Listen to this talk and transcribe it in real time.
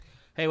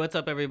Hey, what's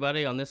up,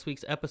 everybody? On this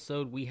week's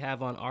episode, we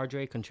have on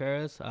RJ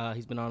Contreras.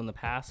 He's been on in the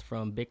past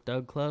from Big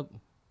Doug Club.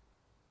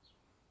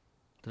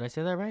 Did I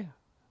say that right?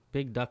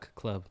 Big Duck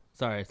Club.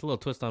 Sorry, it's a little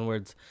twist on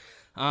words.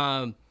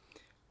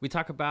 We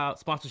talk about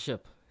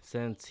sponsorship,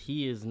 since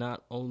he is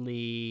not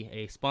only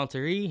a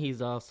sponsoree,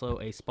 he's also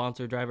a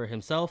sponsor driver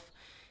himself,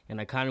 and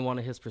I kind of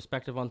wanted his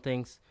perspective on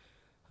things.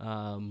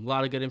 A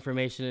lot of good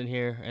information in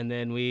here, and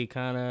then we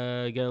kind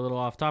of get a little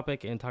off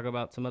topic and talk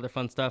about some other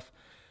fun stuff.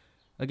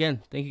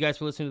 Again, thank you guys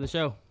for listening to the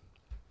show.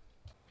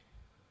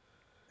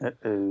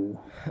 Uh-oh.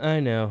 I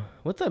know.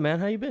 What's up, man?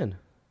 How you been?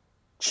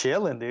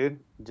 Chilling, dude.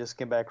 Just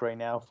came back right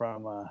now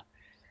from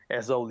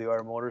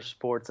SWR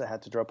Motorsports. I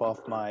had to drop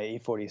off my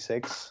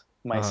E46,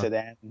 my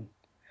sedan.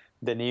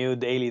 The new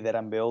daily that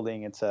I'm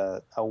building, it's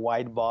a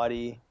wide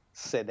body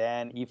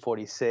sedan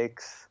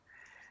E46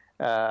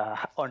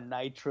 on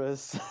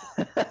nitrous.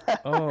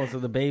 Oh, so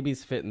the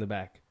babies fit in the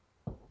back.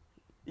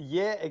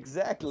 Yeah,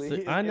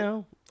 exactly. So, I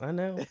know.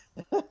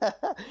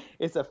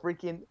 It's a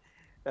freaking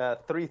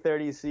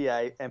 330 Ci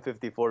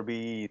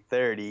M54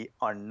 BE30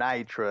 on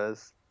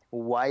nitrous,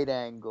 wide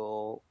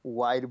angle,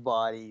 wide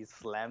body,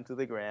 slammed to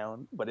the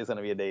ground, but it's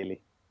gonna be a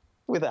daily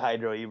with a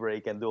hydro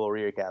e-brake and dual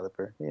rear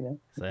caliper.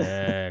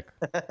 Sick.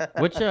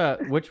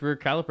 Which rear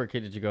caliper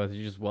kit did you go with? Did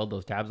you just weld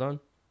those tabs on?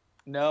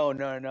 No.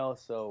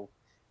 So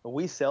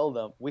we sell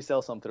them. We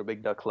sell some through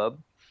Big Duck Club.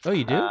 Oh,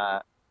 you do?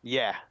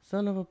 Yeah.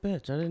 Son of a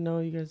bitch! I didn't know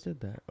you guys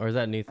did that. Or is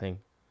that a new thing?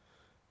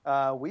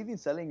 We've been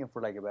selling them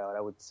for like about, I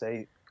would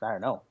say, I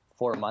don't know,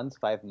 4 months,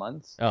 5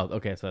 months. Oh,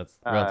 okay, so that's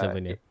relatively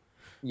new.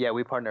 Yeah,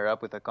 we partner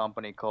up with a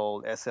company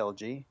called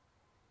SLG,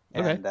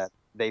 and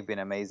they've been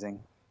amazing.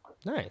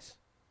 Nice.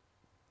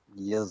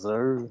 Yes,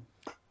 sir.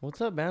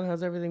 What's up, man?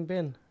 How's everything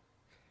been?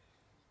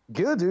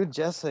 Good, dude.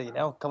 Just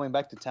coming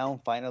back to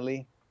town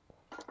finally,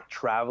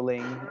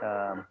 traveling.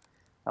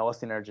 I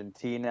was in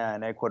Argentina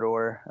and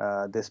Ecuador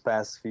this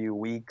past few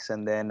weeks,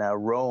 and then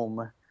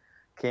Rome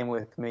came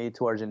with me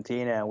to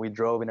Argentina, and we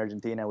drove in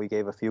Argentina. We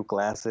gave a few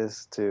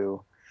classes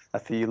to a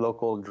few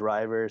local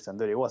drivers, and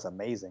dude, it was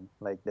amazing.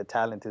 Like, the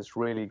talent is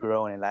really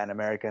growing in Latin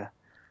America.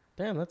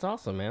 Damn, that's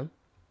awesome, man.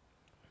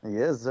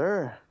 Yes,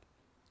 sir.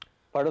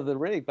 Part of the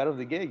rig, part of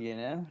the gig,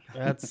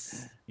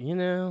 That's,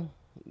 to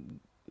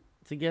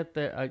get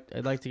there,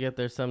 I'd like to get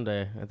there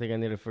someday. I think I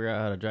need to figure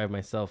out how to drive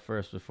myself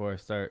first before I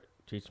start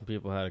teaching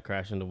people how to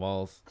crash into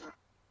walls.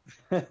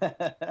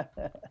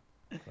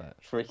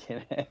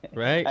 Freaking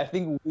right. I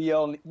think we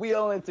all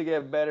need to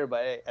get better,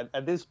 but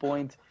at this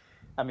point,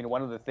 I mean,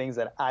 one of the things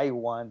that I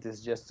want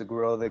is just to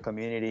grow the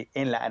community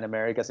in Latin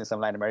America, since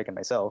I'm Latin American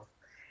myself.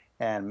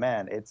 And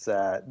man, it's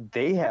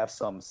they have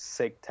some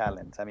sick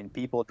talent. I mean,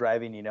 people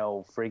driving,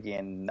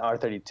 freaking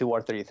R32,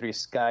 R33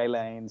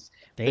 Skylines,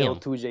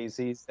 Build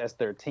 2JZs,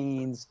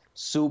 S13s,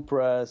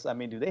 Supras. I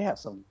mean, do they have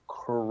some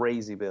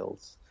crazy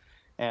builds?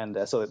 And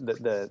so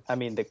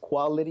the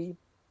quality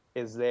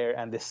is there,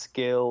 and the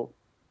skill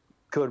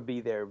could be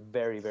there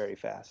very, very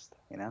fast,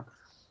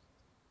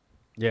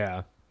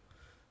 Yeah.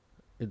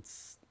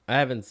 I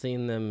haven't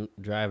seen them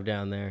drive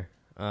down there.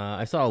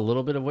 I saw a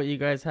little bit of what you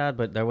guys had,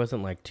 but there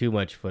wasn't like too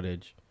much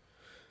footage.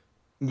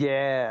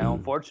 Yeah,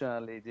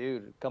 unfortunately,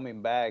 dude,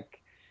 coming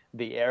back,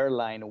 the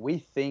airline, we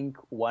think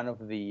one of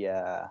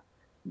the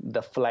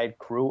flight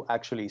crew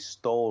actually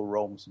stole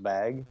Rome's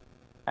bag,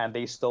 and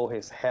they stole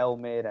his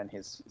helmet and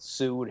his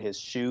suit, his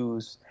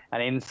shoes,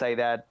 and inside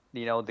that,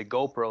 the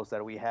GoPros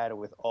that we had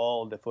with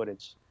all the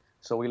footage.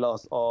 So we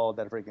lost all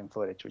that freaking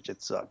footage, which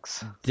it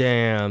sucks.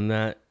 Damn,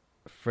 that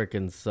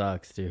freaking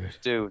sucks, dude.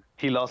 Dude,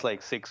 he lost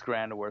like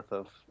 $6,000 worth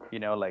of,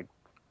 like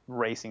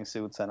racing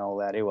suits and all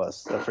that. It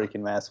was a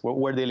freaking mess.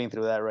 We're dealing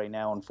through that right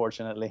now,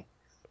 unfortunately.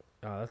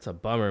 Oh, that's a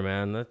bummer,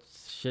 man. That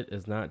shit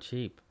is not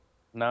cheap.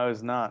 No,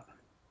 it's not.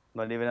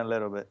 Not even a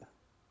little bit.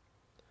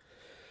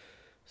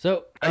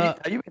 So, how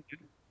you been, dude?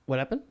 What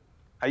happened?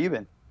 How you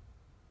been?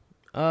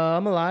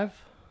 I'm alive.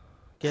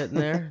 Getting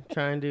there.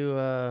 Trying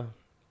to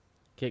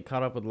get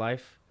caught up with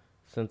life,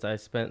 since I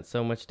spent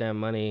so much damn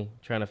money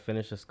trying to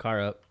finish this car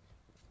up.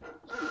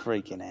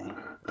 Freaking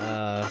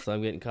A. So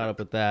I'm getting caught up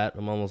with that.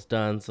 I'm almost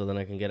done, so then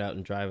I can get out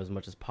and drive as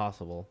much as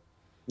possible.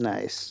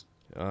 Nice.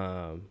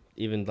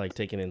 Even like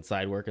taking in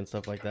side work and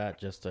stuff like that,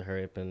 just to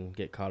hurry up and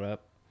get caught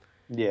up.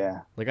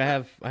 Yeah. Like I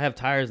have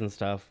tires and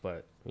stuff,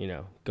 but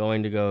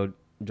going to go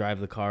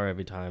drive the car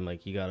every time,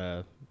 like you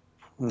gotta.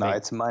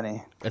 It's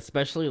money.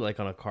 Especially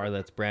like on a car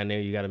that's brand new,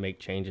 you gotta make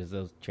changes.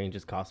 Those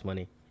changes cost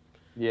money.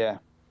 Yeah,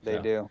 they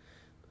do.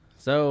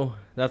 So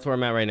that's where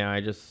I'm at right now. I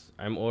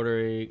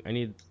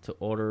need to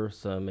order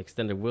some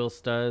extended wheel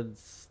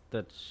studs,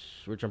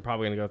 which I'm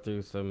probably going to go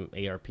through some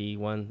ARP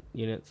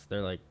units.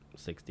 They're like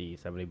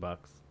 $60-$70.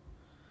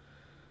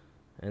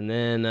 And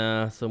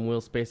then some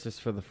wheel spacers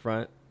for the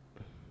front.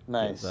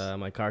 Nice.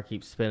 My car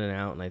keeps spinning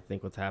out, and I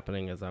think what's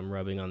happening is I'm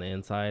rubbing on the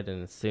inside,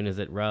 and as soon as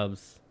it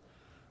rubs,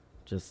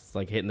 just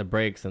like hitting the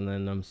brakes, and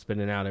then I'm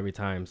spinning out every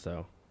time.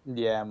 So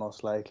yeah,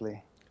 most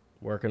likely.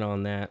 Working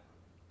on that.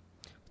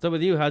 What's up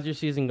with you? How's your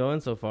season going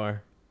so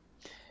far?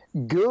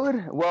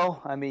 Good.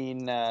 Well, I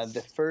mean,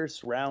 the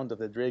first round of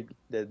the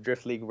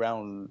Drift League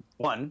round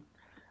 1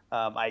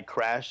 I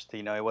crashed.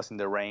 It was in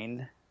the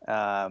rain.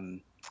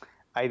 Um,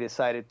 I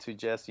decided to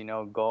just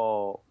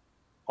go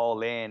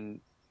all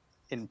in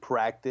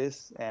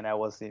practice, and I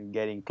was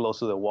getting close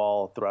to the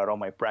wall throughout all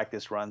my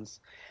practice runs,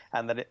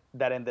 and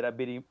that ended up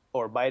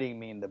biting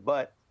me in the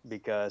butt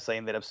because I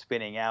ended up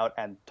spinning out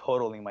and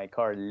totaling my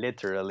car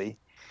literally.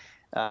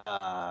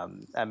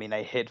 I mean,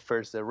 I hit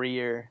first the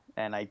rear,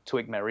 and I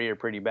tweaked my rear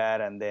pretty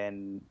bad, and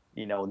then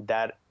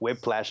that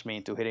whiplashed me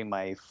into hitting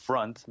my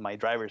front, my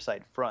driver's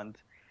side front,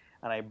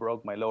 and I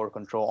broke my lower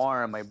control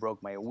arm. I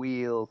broke my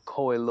wheel,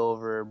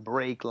 coilover,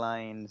 brake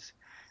lines.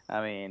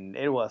 I mean,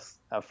 it was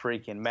a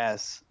freaking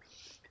mess.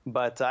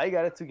 But I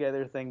got it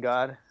together, thank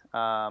God.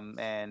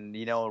 And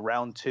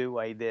round two,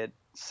 I did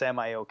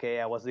semi okay.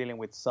 I was dealing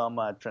with some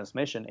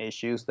transmission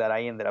issues that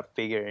I ended up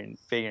figuring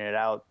it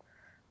out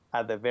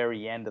at the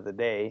very end of the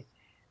day,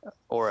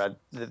 or at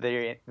the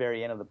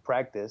very end of the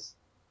practice.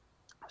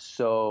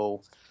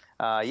 So,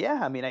 yeah,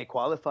 I mean, I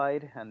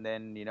qualified, and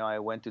then I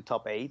went to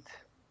top 8,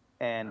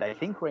 and I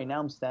think right now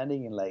I'm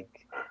standing in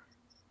like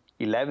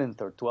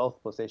 11th or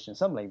 12th position,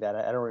 something like that.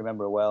 I don't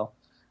remember well,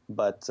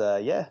 but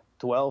yeah,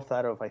 12th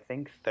out of I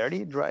think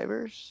 30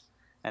 drivers,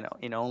 and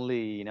in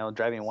only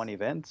driving one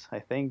event. I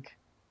think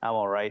I'm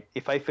all right.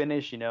 If I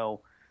finish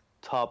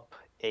top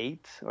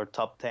 8 or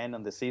top 10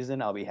 on the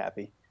season, I'll be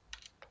happy.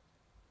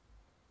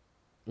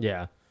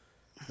 Yeah.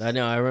 I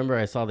know. I remember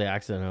I saw the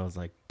accident. I was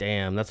like,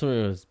 damn, that's when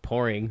it was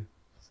pouring.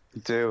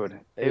 Dude,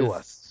 it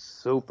was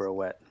super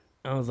wet.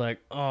 I was like,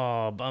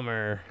 oh,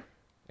 bummer.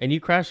 And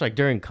you crashed like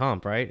during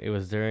comp, right? It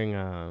was during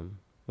it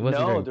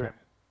wasn't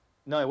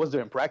no, it was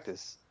during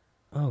practice.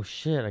 Oh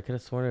shit, I could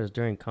have sworn it was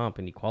during comp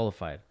and you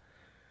qualified.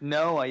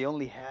 No, I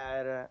only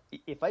had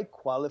if I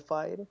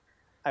qualified,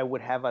 I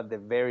would have at the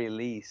very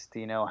least,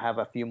 have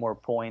a few more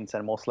points,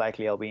 and most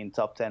likely I'll be in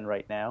top 10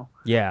 right now.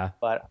 Yeah.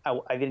 But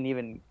I didn't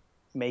even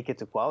make it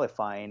to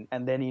qualifying,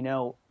 and then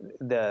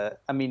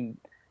I mean,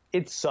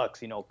 it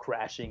sucks,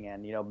 crashing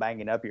and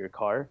banging up your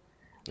car.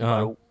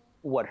 But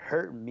what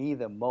hurt me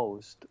the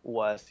most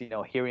was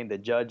hearing the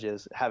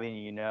judges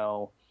having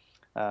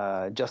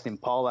Justin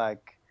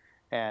Pollack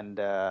and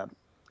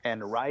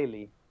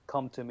Riley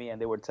come to me,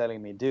 and they were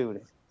telling me,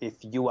 dude, if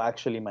you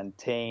actually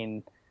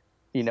maintain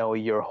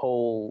your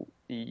whole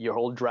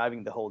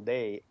driving the whole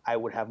day, I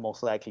would have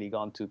most likely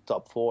gone to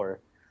top 4,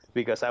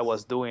 because I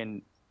was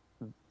doing,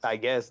 I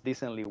guess,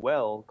 decently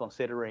well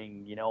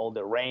considering all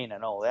the rain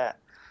and all that.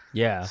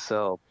 Yeah.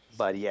 So,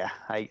 but yeah,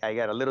 I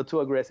got a little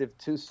too aggressive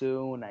too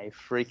soon. I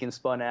freaking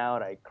spun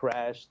out. I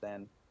crashed,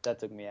 and that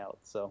took me out.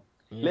 So,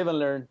 live and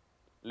learn.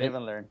 Live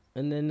and learn.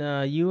 And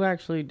then you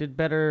actually did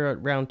better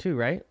at round 2,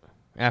 right?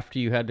 After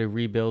you had to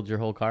rebuild your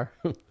whole car.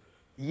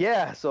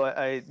 Yeah. So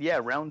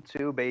round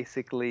 2,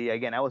 basically,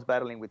 again, I was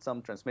battling with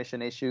some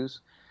transmission issues.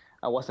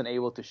 I wasn't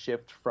able to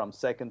shift from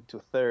second to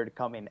third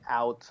coming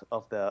out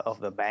of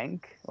the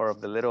bank, or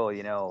of the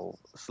little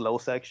slow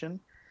section.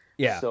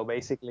 Yeah. So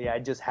basically, I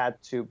just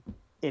had to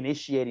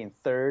initiate in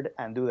third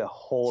and do the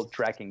whole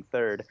tracking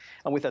third.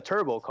 And with a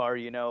turbo car,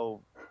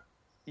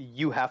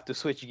 you have to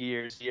switch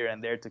gears here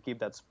and there to keep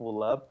that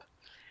spool up.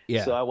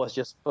 Yeah. So I was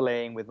just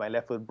playing with my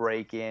left foot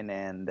braking,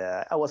 and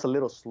I was a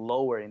little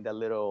slower in that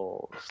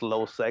little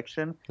slow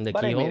section.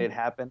 But I made it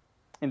happen.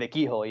 In the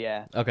keyhole,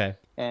 yeah. Okay.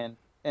 And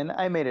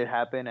I made it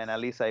happen, and at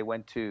least I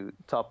went to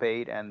top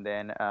 8, and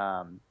then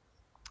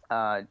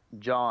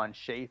John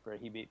Schaefer,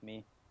 he beat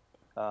me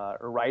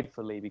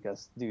rightfully,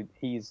 because, dude,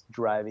 he's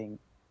driving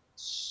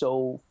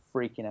so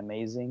freaking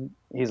amazing.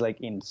 He's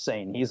like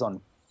insane. He's on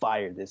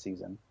fire this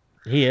season.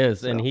 He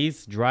is, and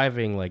he's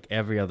driving like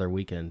every other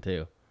weekend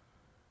too.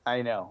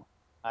 I know.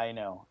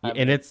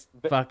 And it's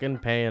fucking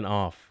paying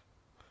off.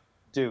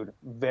 Dude,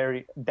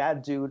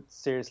 that dude,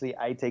 seriously,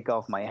 I take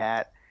off my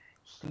hat.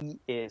 He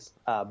is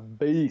a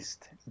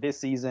beast this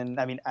season.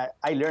 I mean,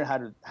 I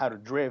learned how to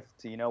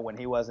drift, when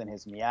he was in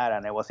his Miata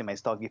and I was in my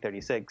stock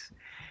E36.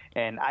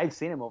 And I've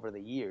seen him over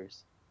the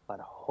years, but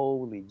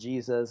holy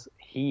Jesus,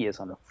 he is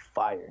on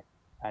fire.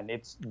 And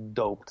it's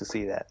dope to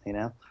see that,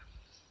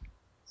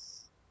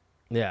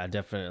 Yeah,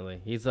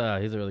 definitely. He's a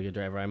really good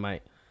driver. I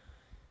might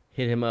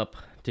hit him up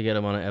to get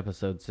him on an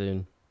episode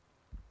soon.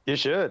 You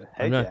should.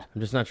 I'm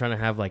just not trying to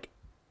have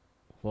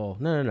no,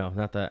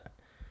 not that.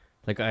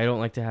 I don't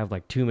like to have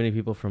too many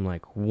people from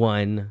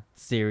one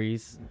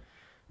series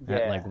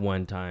at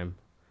one time.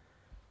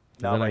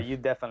 No, but you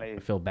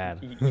definitely feel bad.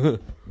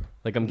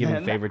 I'm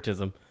giving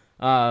favoritism.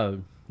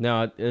 No,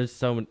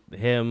 there's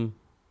him.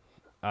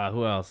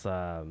 Who else?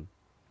 I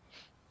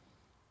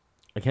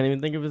can't even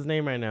think of his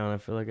name right now, and I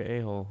feel like an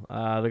a-hole.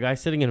 The guy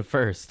sitting in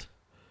first.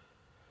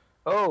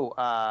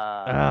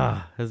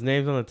 Oh, his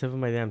name's on the tip of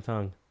my damn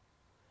tongue.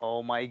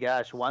 Oh my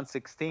gosh,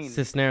 116.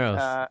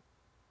 Cisneros.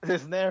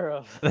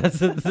 Cisneros.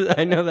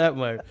 I know that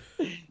much.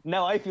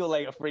 Now I feel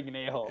like a freaking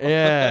a-hole.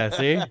 Yeah,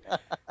 see?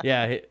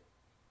 Yeah,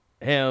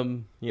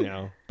 him,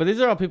 But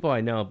these are all people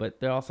I know, but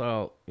they're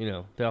also,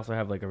 they also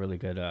have a really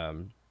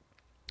good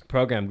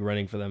program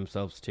running for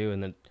themselves too,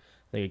 and then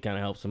they could kind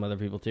of help some other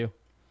people too.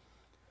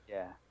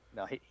 Yeah.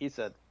 No, he's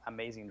a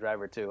amazing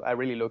driver too. I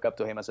really look up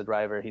to him as a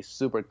driver. He's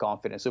super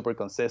confident, super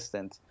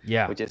consistent.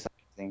 Yeah. Which is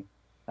amazing.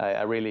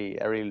 I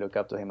really look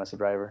up to him as a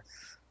driver.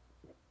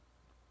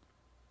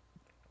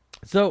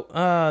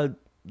 So,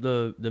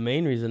 the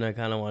main reason I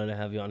kind of wanted to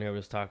have you on here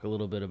was talk a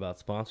little bit about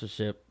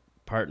sponsorship,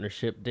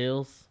 partnership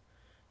deals.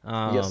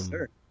 Yes,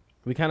 sir.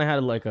 We kind of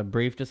had like a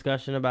brief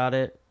discussion about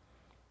it,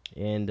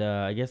 and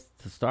I guess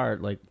to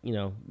start, like,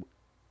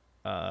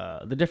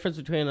 the difference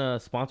between a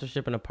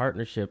sponsorship and a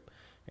partnership,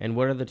 and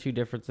what are the two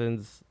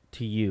differences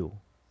to you?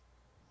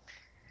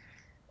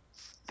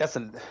 That's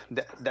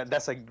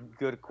a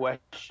good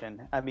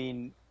question. I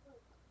mean,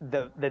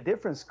 the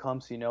difference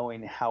comes, in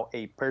how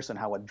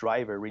a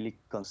driver really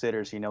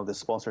considers, the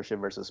sponsorship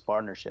versus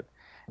partnership.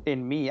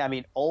 In me, I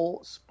mean,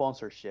 all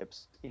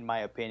sponsorships, in my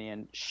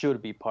opinion,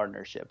 should be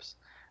partnerships,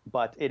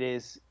 but it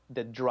is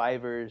the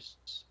driver's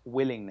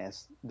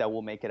willingness that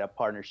will make it a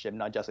partnership,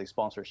 not just a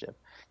sponsorship.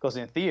 Because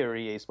in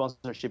theory, a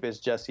sponsorship is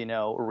just,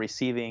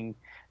 receiving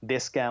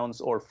discounts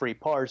or free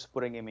parts,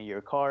 putting them in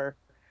your car,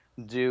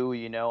 do,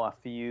 a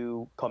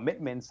few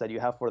commitments that you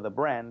have for the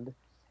brand,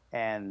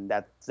 and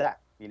that's that.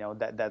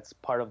 That's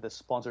part of the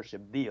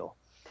sponsorship deal.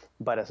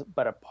 But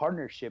a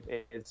partnership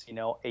is,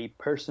 a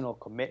personal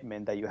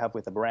commitment that you have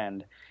with a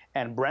brand,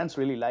 and brands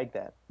really like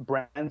that.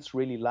 Brands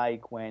really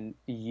like when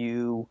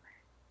you,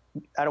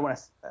 I don't want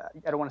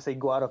to say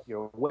go out of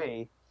your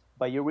way,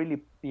 but you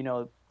really,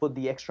 put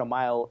the extra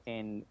mile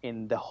in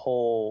the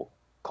whole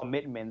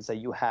commitments that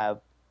you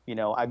have,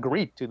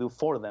 agreed to do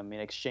for them in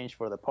exchange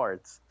for the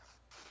parts.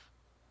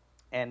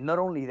 And not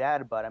only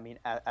that, but I mean,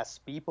 as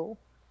people,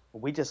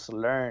 we just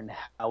learn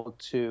how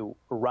to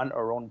run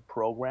our own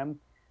program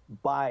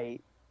by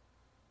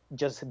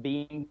just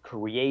being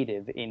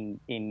creative in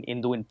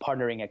doing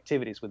partnering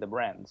activities with the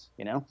brands,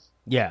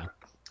 Yeah.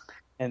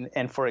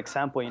 And for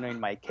example, in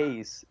my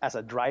case, as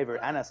a driver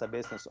and as a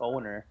business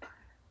owner,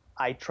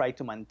 I try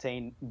to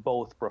maintain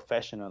both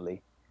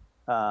professionally.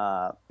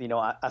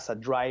 As a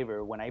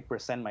driver, when I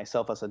present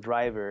myself as a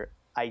driver,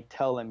 I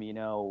tell them,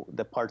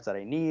 the parts that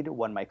I need,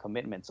 what my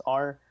commitments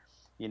are,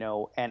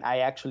 and I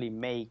actually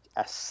make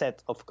a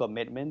set of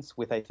commitments,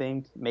 which I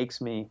think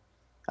makes me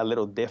a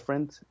little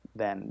different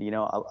than,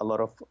 a lot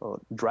of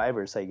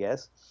drivers, I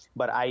guess.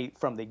 But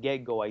from the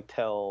get-go, I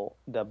tell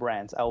the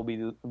brands, I will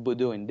be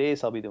doing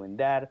this, I'll be doing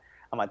that,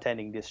 I'm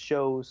attending these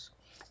shows,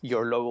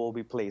 your logo will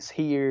be placed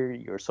here,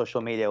 your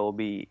social media will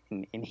be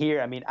in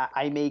here. I mean,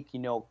 I make,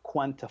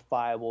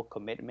 quantifiable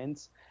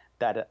commitments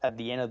that at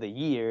the end of the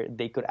year,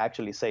 they could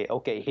actually say,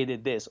 okay, he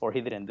did this or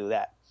he didn't do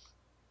that.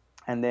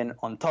 And then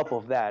on top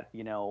of that,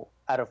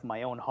 out of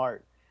my own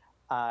heart,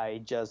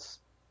 I just,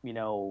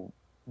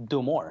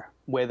 do more,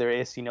 whether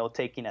it's,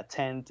 taking a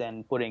tent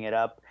and putting it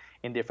up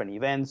in different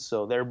events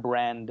so their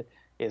brand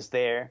is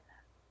there.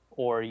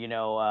 Or,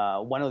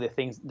 one of the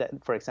things that,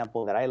 for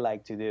example, that I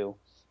like to do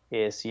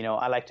is,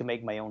 I like to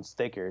make my own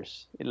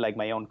stickers, like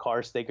my own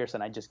car stickers,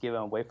 and I just give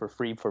them away for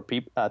free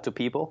to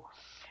people.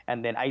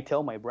 And then I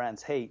tell my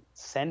brands, hey,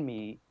 send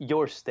me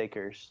your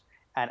stickers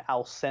and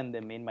I'll send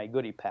them in my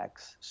goodie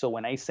packs. So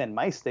when I send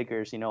my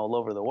stickers, all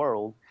over the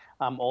world,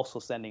 I'm also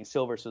sending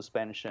Silver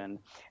Suspension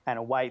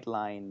and White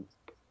Line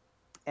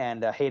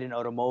and Hayden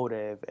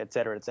Automotive, et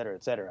cetera, et cetera,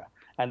 et cetera.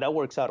 And that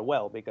works out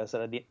well because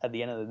at the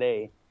end of the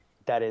day,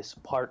 that is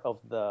part of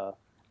the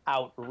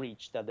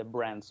outreach that the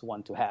brands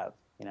want to have,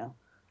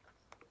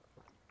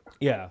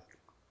 Yeah.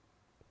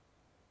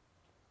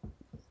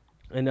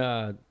 And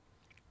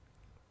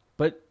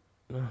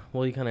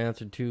well, you kind of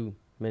answered too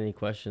many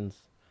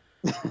questions.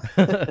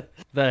 That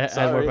I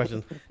had more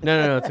questions.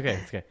 No, it's okay.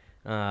 It's okay.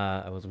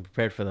 I wasn't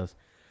prepared for those.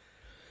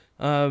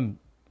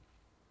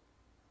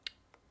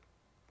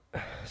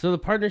 So the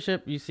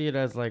partnership, you see it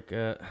as like,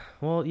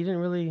 well,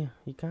 you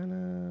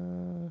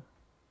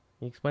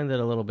explained it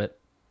a little bit.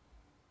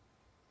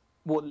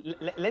 Well,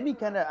 let me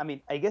kind of, I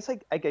mean, I guess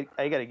I got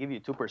to give you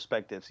two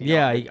perspectives.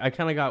 I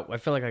feel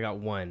like I got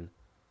one.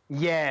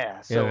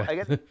 Yeah. So Yeah.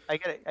 I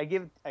gotta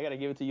give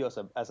it to you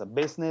as a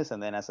business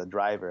and then as a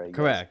driver.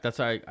 Correct. That's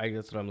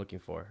that's what I'm looking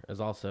for.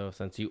 Is also,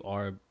 since you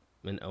are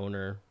an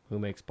owner who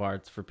makes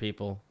parts for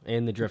people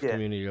in the drift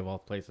community of all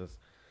places.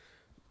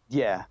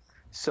 Yeah.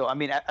 So I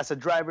mean, as a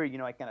driver,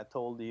 I kind of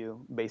told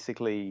you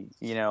basically,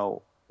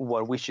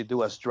 what we should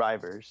do as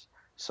drivers.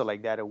 So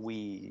like that,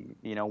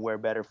 we're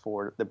better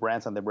for the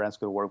brands and the brands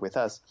could work with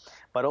us.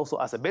 But also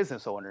as a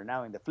business owner,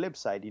 now in the flip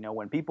side,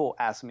 when people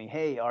ask me,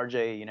 hey,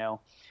 RJ,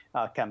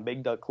 can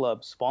Big Dog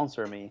Club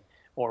sponsor me?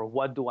 Or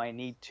what do I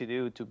need to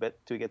do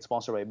to get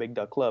sponsored by Big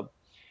Dog Club?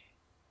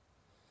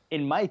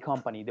 In my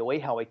company, the way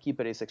how I keep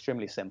it is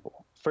extremely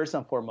simple. First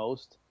and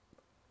foremost,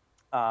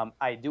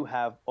 I do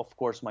have, of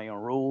course, my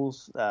own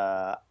rules.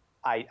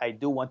 I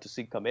do want to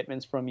see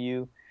commitments from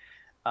you.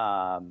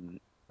 And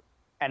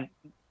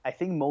I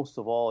think most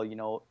of all,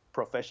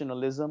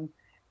 professionalism.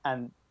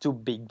 And to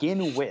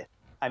begin with,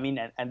 I mean,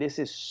 and this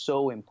is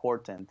so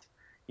important,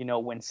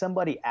 when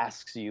somebody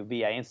asks you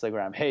via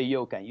Instagram, hey,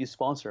 yo, can you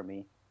sponsor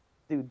me?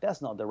 Dude,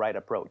 that's not the right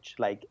approach,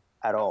 like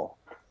at all.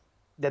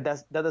 That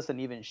doesn't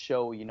even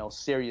show,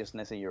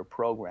 seriousness in your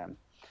program.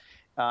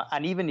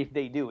 And even if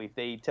they do, if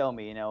they tell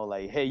me,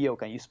 like, hey, yo,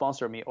 can you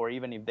sponsor me? Or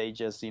even if they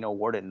just,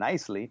 word it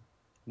nicely,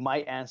 my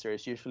answer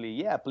is usually,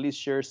 yeah, please,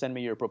 sure, send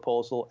me your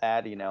proposal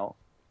at,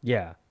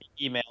 Yeah.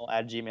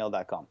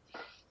 email@gmail.com.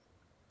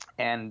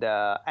 And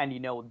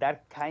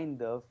that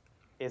kind of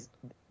is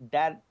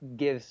that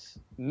gives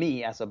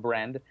me as a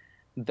brand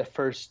the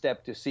first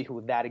step to see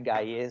who that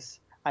guy is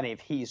and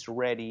if he's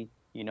ready,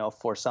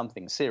 for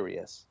something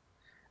serious.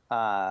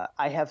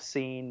 I have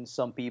seen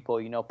some people,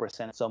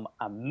 present some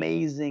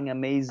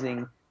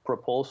amazing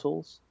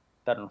proposals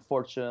that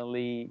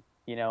unfortunately,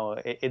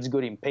 it's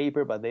good in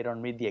paper, but they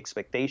don't meet the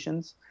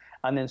expectations.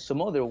 And then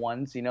some other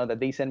ones, that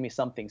they send me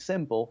something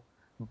simple,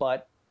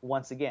 but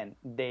once again,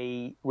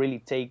 they really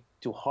take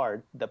to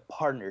heart the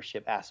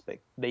partnership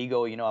aspect. They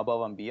go,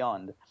 above and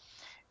beyond.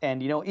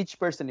 And, each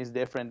person is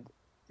different.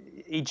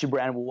 Each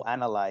brand will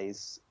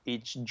analyze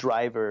each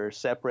driver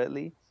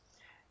separately,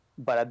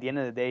 but at the end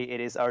of the day, it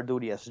is our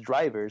duty as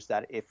drivers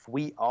that if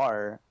we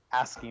are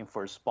asking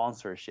for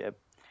sponsorship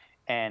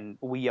and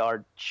we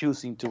are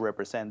choosing to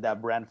represent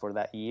that brand for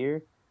that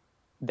year,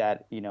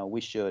 that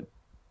we should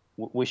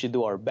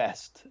do our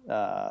best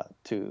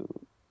to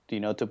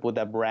put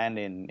that brand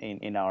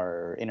in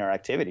our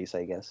activities,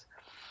 I guess.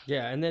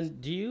 Yeah, and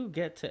then do you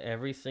get to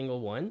every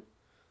single one?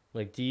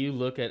 Like, do you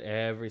look at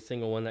every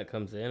single one that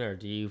comes in, or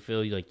do you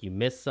feel like you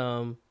miss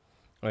some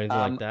or anything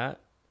like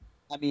that?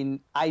 I mean,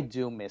 I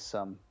do miss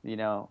some,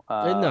 No,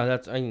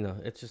 that's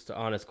it's just an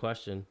honest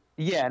question.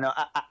 Yeah, no,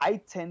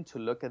 I tend to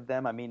look at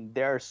them. I mean,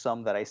 there are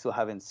some that I still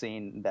haven't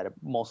seen that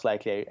most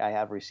likely I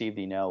have received,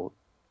 2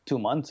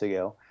 months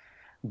ago.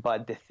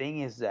 But the thing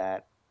is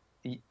that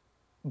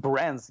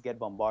brands get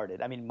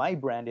bombarded. I mean, my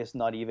brand is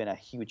not even a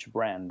huge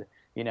brand.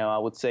 I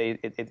would say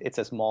it's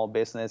a small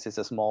business. It's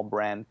a small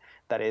brand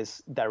that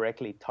is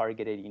directly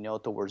targeted,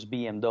 towards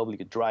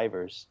BMW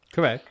drivers.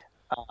 Correct.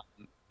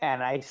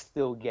 And I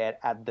still get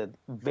at the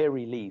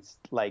very least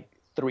like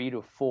 3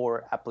 to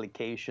 4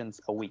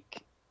 applications a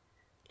week,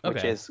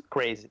 which is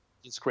crazy.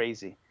 It's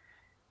crazy.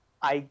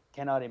 I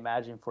cannot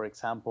imagine, for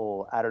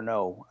example, I don't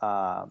know,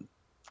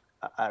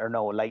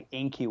 like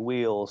Inky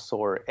Wheels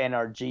or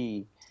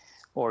NRG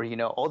or,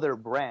 other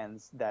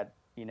brands that,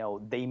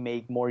 they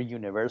make more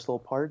universal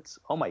parts.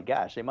 Oh my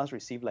gosh, they must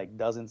receive like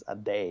dozens a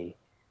day,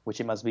 which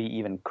it must be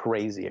even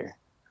crazier.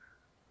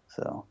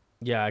 So.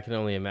 Yeah, I can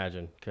only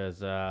imagine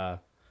because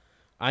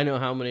I know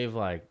how many of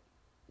like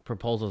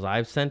proposals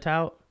I've sent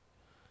out.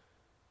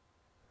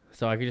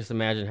 So I could just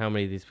imagine how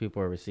many of these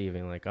people are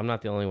receiving. Like, I'm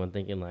not the only one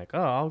thinking like,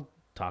 oh,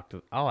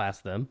 I'll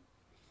ask them.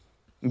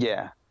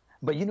 Yeah.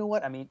 But you know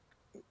what? I mean,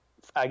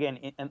 again,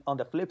 on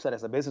the flip side,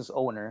 as a business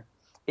owner,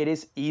 it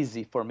is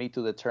easy for me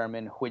to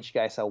determine which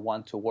guys I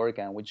want to work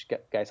and which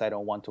guys I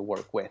don't want to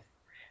work with.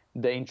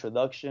 The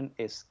introduction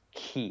is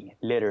key,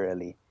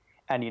 literally.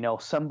 And,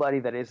 somebody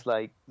that is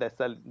like,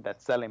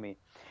 that's telling me,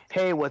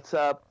 hey, what's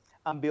up?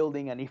 I'm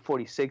building an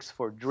E46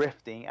 for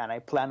drifting and I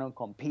plan on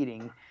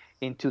competing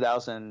in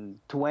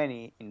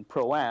 2020 in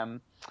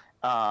Pro-Am.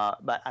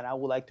 And I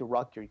would like to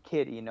rock your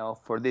kit,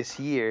 for this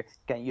year.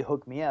 Can you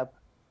hook me up?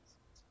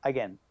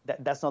 Again,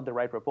 that's not the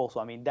right proposal.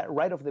 I mean, that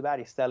right off the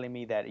bat is telling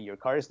me that your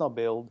car is not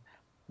built,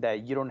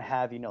 that you don't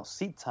have,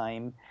 seat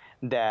time,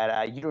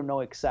 that you don't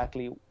know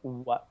exactly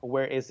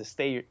where is the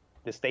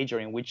stage or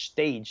in which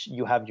stage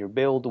you have your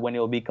build, when it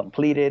will be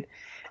completed.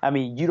 I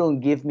mean, you don't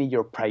give me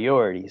your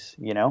priorities,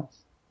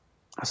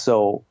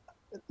 So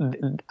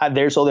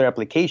there's other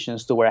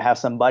applications to where I have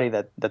somebody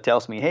that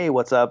tells me, hey,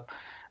 what's up,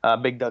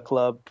 Big Duck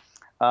Club?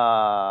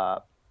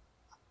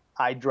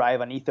 I drive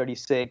an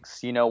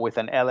E36, with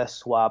an LS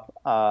swap.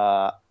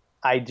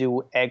 I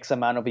do X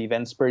amount of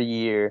events per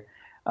year.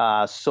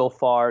 So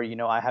far,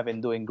 I have been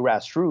doing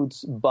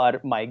grassroots,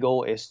 but my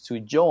goal is to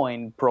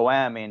join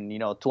Pro-Am in,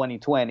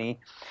 2020.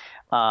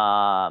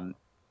 And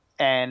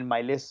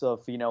my list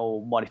of,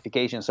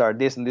 modifications are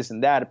this and this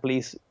and that.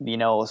 Please,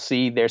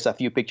 see, there's a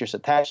few pictures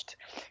attached.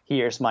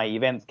 Here's my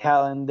event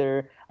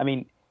calendar. I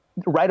mean,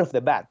 right off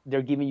the bat,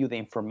 they're giving you the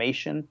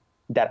information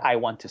that I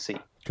want to see.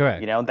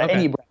 Correct. That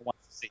any brand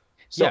wants to see.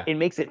 So It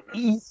makes it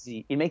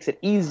easy. It makes it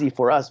easy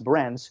for us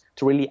brands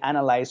to really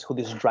analyze who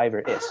this driver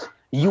is.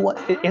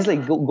 It's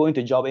like going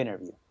to a job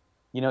interview.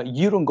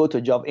 You don't go to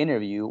a job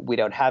interview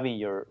without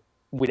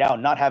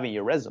not having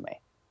your resume.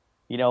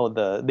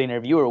 The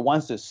interviewer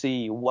wants to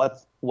see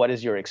what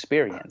is your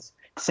experience.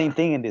 Same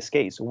thing in this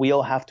case. We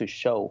all have to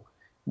show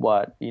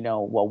what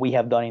we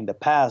have done in the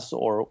past,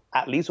 or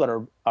at least what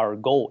our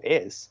goal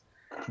is.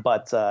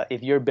 But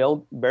if you're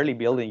barely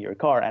building your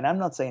car, and I'm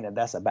not saying that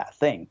that's a bad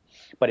thing,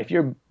 but if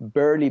you're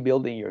barely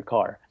building your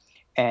car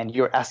and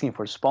you're asking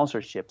for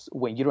sponsorships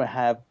when you don't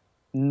have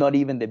not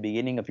even the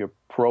beginning of your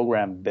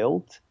program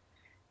built,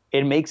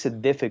 it makes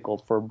it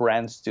difficult for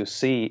brands to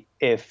see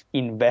if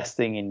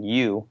investing in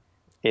you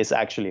is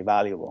actually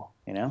valuable,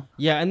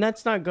 Yeah, and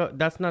that's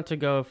not to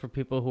go for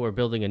people who are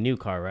building a new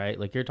car, right?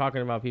 Like, you're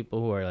talking about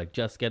people who are like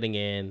just getting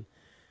in.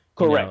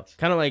 Correct.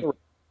 Kind of like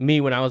me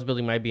when I was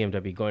building my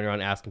BMW, going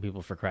around asking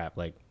people for crap.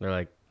 Like, they're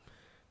like,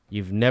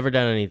 you've never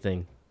done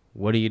anything.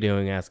 What are you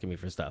doing asking me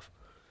for stuff?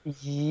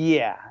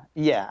 Yeah,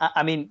 yeah.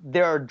 I mean,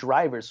 there are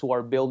drivers who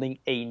are building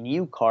a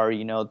new car,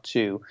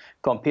 to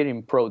compete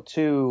in Pro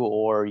 2,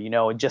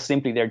 or, just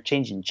simply they're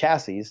changing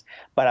chassis,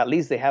 but at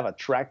least they have a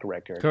track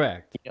record.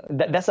 Correct.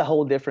 That's a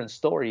whole different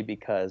story,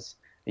 because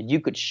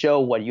you could show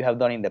what you have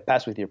done in the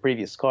past with your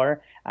previous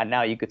car, and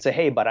now you could say,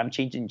 hey, but I'm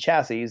changing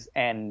chassis,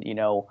 and,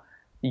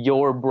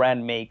 your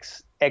brand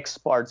makes X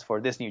parts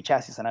for this new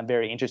chassis, and I'm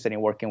very interested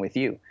in working with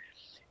you.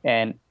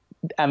 And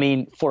I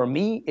mean, for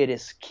me, it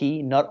is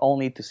key not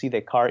only to see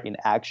the car in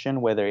action,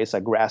 whether it's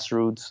a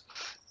grassroots,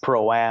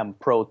 pro am,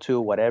 pro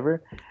 2,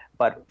 whatever,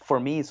 but for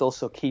me, it's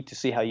also key to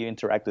see how you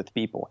interact with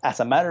people. As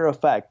a matter of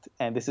fact,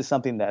 and this is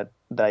something that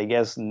I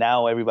guess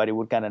now everybody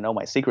would kind of know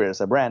my secret as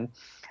a brand,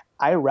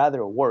 I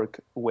rather work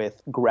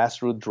with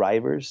grassroots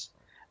drivers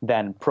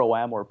than pro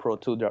am or pro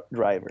 2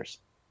 drivers.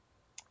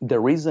 The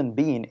reason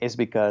being is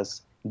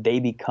because they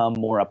become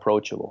more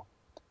approachable.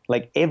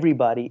 Like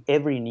everybody,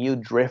 every new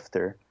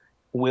drifter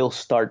will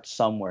start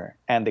somewhere,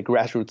 and the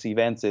grassroots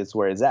events is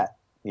where it's at.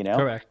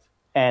 Correct.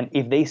 And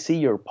if they see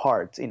your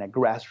parts in a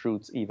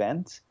grassroots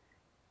event,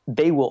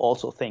 they will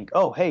also think,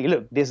 oh, hey,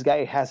 look, this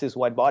guy has his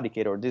wide body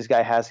kit, or this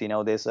guy has,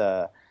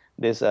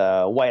 this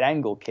wide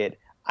angle kit.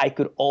 I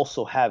could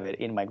also have it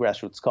in my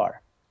grassroots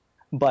car.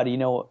 But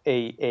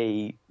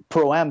a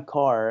pro am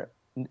car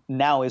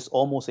now is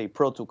almost a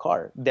pro 2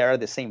 car. They're at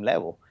the same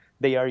level.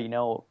 They are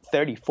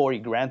 30, 40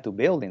 grand to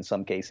build in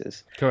some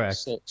cases. Correct.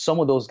 So some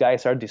of those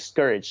guys are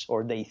discouraged,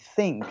 or they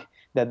think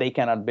that they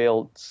cannot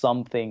build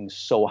something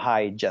so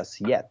high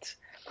just yet.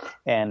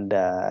 And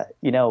I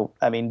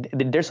mean,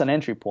 there's an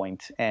entry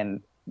point,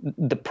 and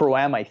the pro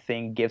am, I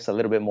think, gives a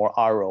little bit more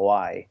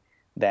ROI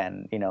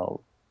than I'm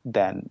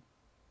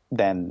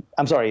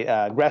sorry,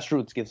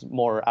 grassroots gives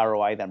more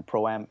ROI than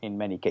pro am in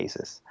many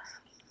cases.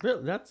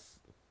 Really, that's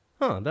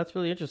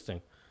really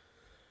interesting.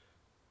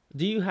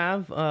 Do you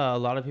have a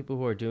lot of people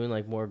who are doing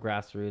like more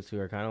grassroots who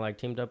are kind of like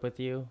teamed up with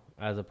you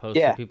as opposed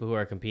to Yeah, people who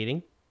are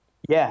competing?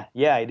 yeah,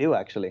 I do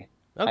actually.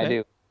 I Okay.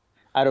 do.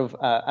 Out of,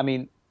 I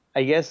mean,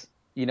 I guess,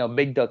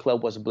 Big Dog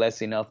Club was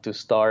blessed enough to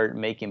start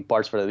making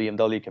parts for the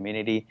BMW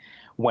community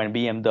when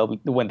the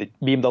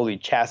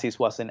BMW chassis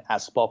wasn't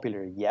as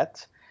popular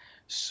yet.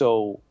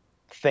 So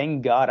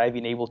thank God I've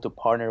been able to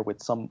partner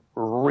with some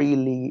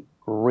really,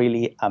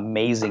 really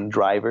amazing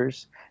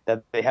drivers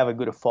that they have a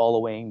good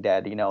following,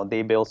 that,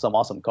 they build some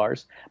awesome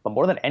cars. But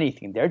more than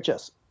anything, they're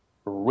just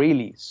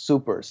really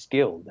super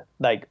skilled.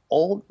 Like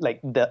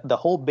the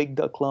whole Big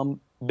Dog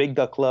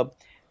Club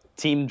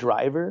team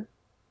driver,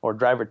 or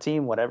driver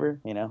team, whatever,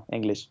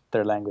 English,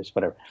 third language,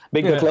 whatever.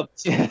 Big Dog Club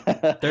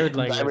Third driver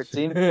language.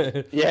 team.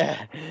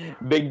 Yeah.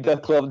 Big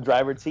Dog Club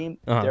driver team.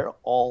 Uh-huh. They're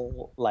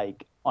all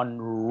like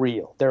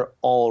unreal. They're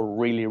all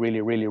really,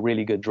 really, really,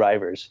 really good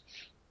drivers.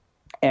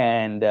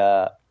 And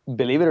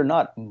believe it or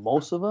not,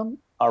 most of them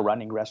are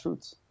running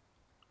grassroots.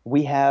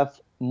 We have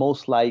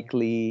most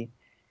likely,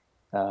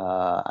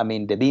 I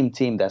mean, the Beam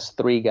team, that's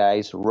 3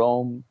 guys.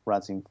 Rome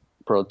runs in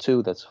Pro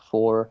 2, that's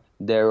 4.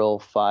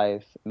 Daryl,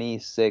 5. Me,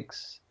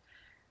 6.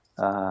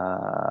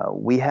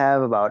 We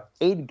have about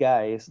 8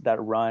 guys that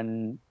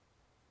run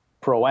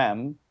Pro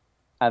Am,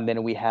 and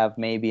then we have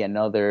maybe And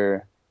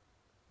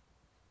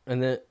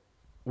then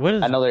what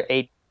is another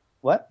 8.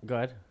 What? go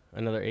ahead.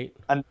 Another 8?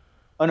 And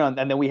oh no, and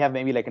then we have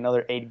maybe like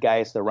another 8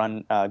 guys that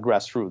run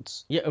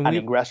grassroots. Yeah, I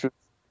mean, grassroots,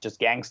 just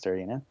gangster.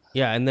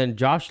 yeah, and then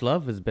Josh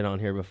Love has been on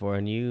here before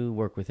and you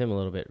work with him a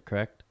little bit,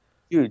 correct?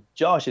 Dude,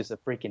 Josh is a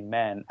freaking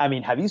man. I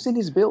mean, have you seen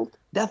his build?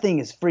 That thing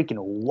is freaking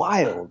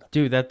wild.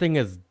 Dude, that thing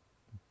is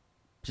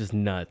just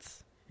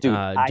nuts. Dude,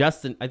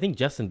 I think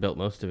Justin built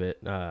most of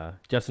it.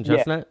 Justin yeah,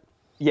 Chestnut?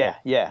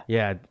 yeah.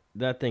 Yeah,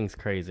 that thing's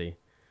crazy.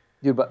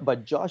 Dude,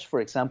 but Josh, for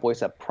example,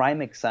 is a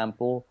prime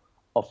example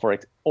of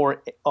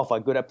a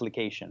good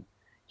application.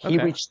 He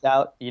Okay. reached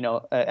out,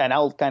 and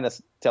I'll kind of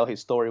tell his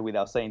story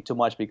without saying too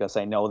much, because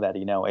I know that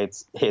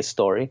it's his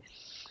story.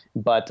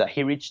 But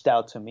he reached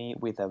out to me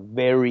with a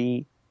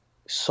very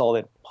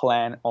solid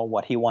plan on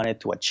what he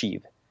wanted to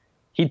achieve.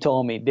 He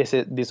told me,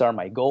 these are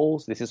my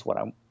goals. This is what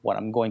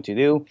I'm going to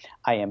do.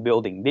 I am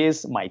building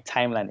this. My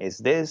timeline is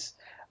this.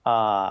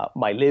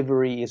 My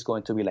livery is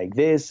going to be like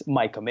this.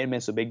 My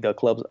commitments to Big Dog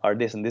Clubs are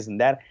this and this and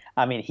that.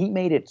 I mean, he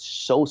made it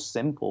so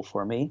simple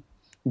for me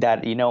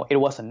that it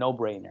was a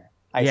no-brainer.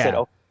 I said, Yeah.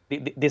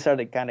 okay, these are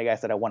the kind of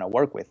guys that I want to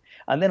work with.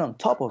 And then on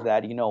top of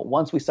that,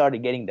 once we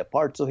started getting the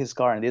parts of his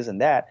car and this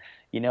and that,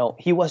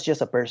 he was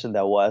just a person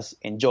that was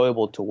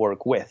enjoyable to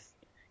work with.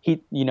 He,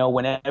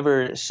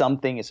 whenever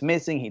something is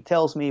missing, he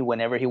tells me.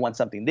 Whenever he wants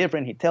something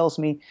different, he tells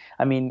me.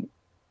 I mean,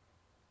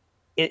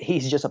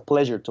 he's just a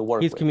pleasure to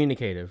work He's with.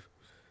 communicative.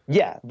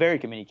 Yeah, very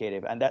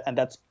communicative, and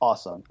that's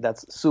awesome.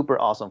 That's super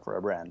awesome for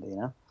a brand.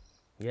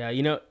 Yeah,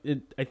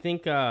 I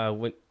think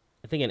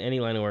in any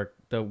line of work,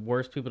 the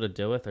worst people to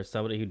deal with are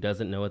somebody who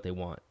doesn't know what they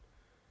want.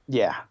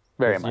 Yeah,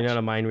 very 'Cause much. You're not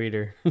a mind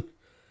reader.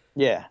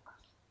 Yeah,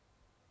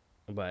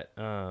 But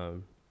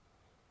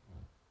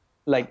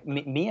like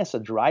me as a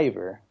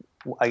driver,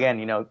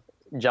 again,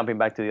 jumping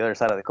back to the other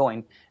side of the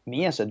coin,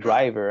 me as a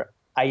driver,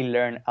 I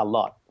learn a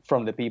lot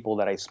from the people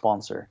that I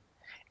sponsor.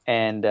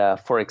 And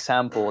for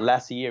example,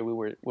 last year we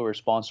were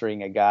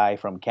sponsoring a guy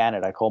from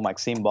Canada called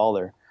Maxime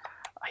Baller.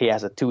 He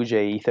has a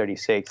 2J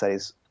E36 that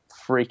is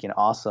freaking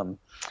awesome.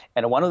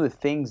 And one of the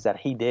things that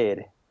he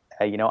did,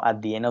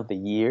 at the end of the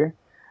year,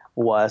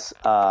 was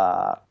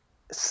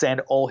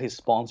send all his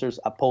sponsors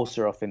a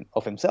poster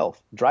of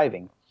himself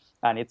driving,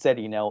 and it said,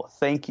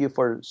 thank you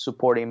for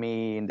supporting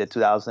me in the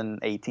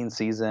 2018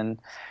 season.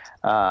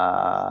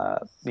 Uh,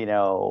 you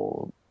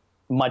know,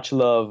 much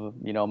love,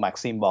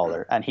 Maxime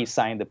Baller, and he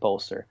signed the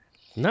poster.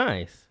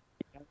 Nice.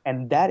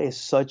 And that is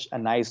such a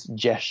nice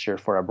gesture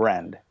for a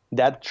brand.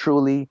 That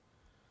truly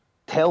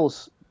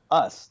tells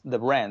us, the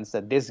brands,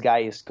 that this guy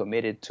is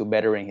committed to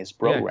bettering his Yeah,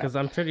 program. because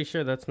I'm pretty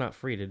sure that's not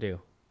free to do.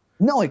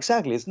 No,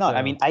 exactly. It's not. I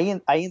So mean,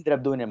 I ended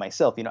up doing it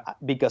myself,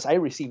 because I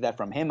received that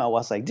from him. I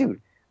was like, dude,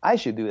 I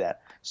should do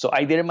that. So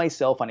I did it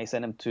myself, and I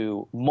sent them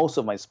to most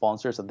of my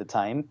sponsors at the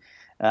time.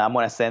 I'm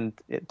going to send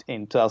it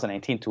in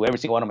 2019 to every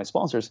single one of my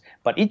sponsors.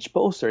 But each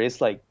poster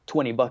is like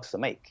 $20 to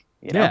make,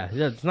 yeah,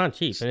 it's not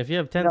cheap. And if you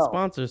have 10 No,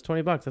 sponsors,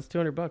 $20, that's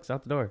 $200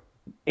 out the door.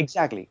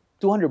 exactly.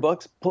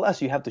 $200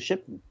 plus you have to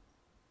ship them,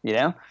 you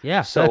know?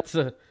 Yeah, So that's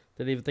didn't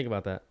even think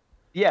about that.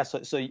 yeah,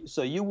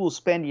 so you will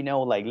spend,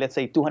 like, let's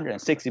say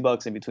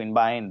 $260 in between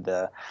buying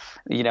the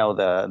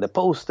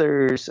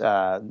posters,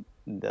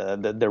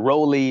 the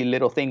rolly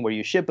little thing where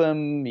you ship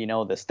them,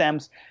 the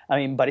stamps. I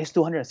mean, but it's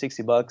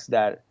 $260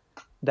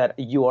 that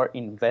you are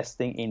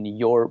investing in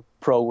your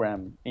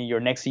program, in your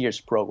next year's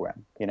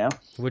program,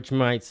 Which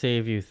might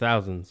save you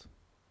thousands.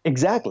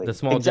 Exactly. The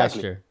small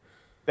Exactly. gesture.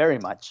 Very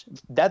much.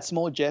 That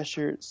small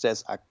gesture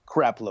says a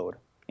crap load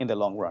in the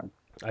long run.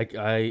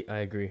 I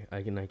agree.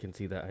 I can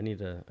see that. I need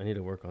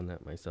to work on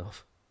that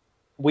myself.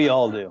 We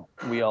all do.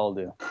 We all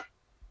do.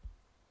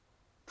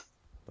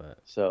 But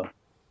So,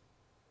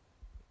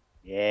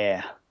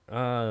 yeah.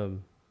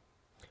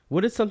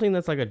 what is something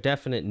that's like a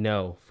definite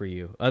no for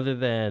you, other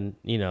than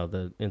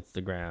the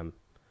Instagram?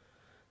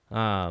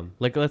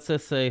 Like, let's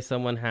just say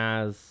someone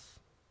has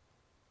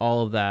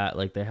all of that,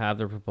 like they have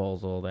their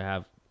proposal, they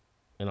have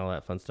and all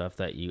that fun stuff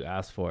that you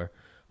asked for,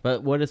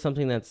 but what is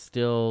something that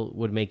still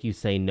would make you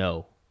say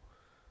no?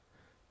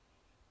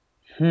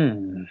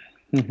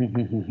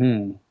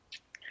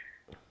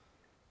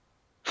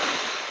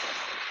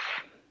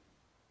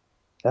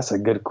 That's a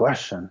good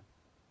question.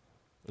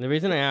 The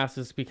reason I ask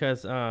is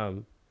because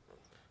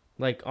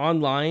like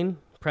online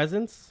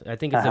presence, I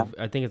think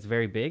it's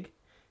very big,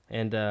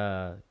 and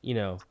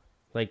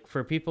like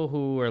for people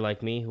who are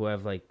like me, who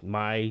have like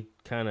my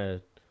kind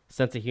of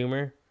sense of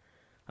humor,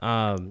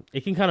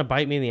 it can kind of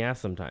bite me in the ass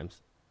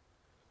sometimes.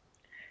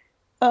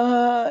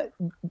 Uh,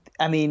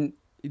 I mean,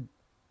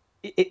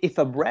 if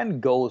a brand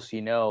goes,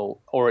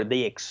 or they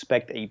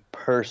expect a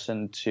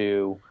person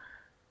to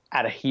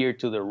adhere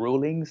to the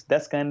rulings,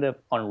 that's kind of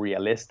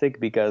unrealistic,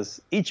 because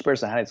each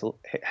person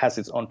has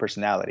its own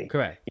personality.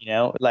 Correct.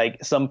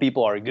 Like, some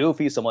people are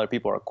goofy, some other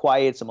people are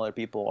quiet, some other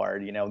people are,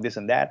 this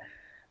and that.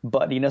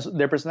 But,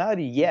 their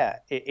personality, yeah,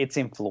 it's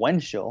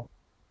influential.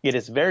 It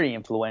is very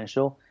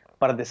influential,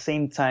 but at the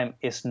same time,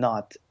 it's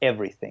not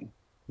everything.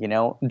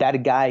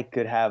 That guy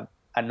could have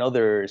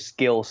another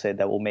skill set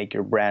that will make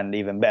your brand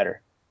even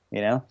better,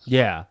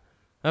 Yeah.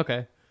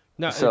 Okay.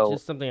 No, it's So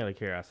just something out of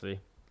curiosity.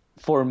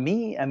 for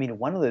me, I mean,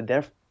 one of the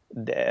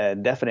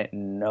definite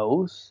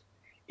no's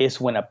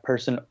is when a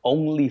person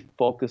only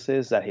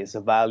focuses that his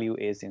value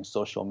is in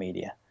social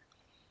media.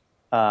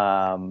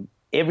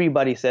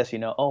 Everybody says,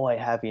 oh, I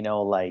have,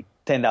 like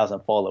 10,000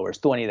 followers,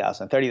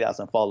 20,000,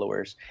 30,000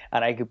 followers,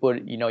 and I could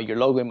put, your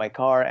logo in my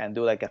car and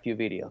do like a few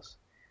videos.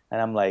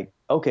 And I'm like,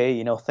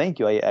 okay, thank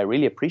you. I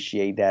really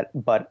appreciate that.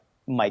 But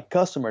my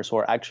customers who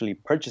are actually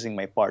purchasing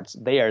my parts,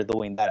 they are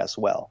doing that as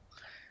well.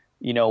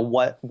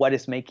 What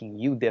is making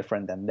you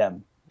different than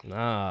them?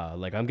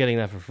 Like I'm getting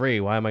that for free.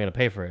 Why am I going to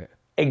pay for it?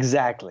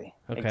 Exactly.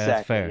 Okay, Exactly.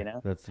 that's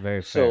fair. That's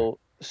very fair.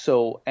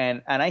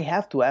 And I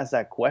have to ask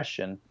that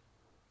question.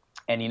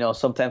 And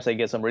sometimes I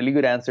get some really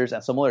good answers,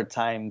 and some other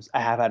times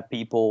I have had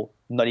people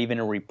not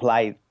even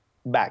reply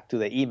back to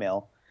the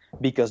email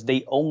because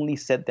they only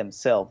set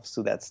themselves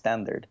to that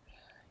standard.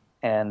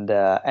 And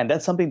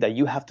that's something that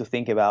you have to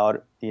think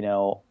about,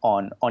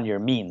 on your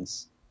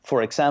means.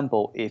 For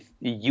example, if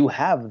you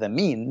have the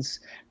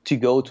means to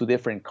go to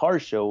different car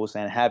shows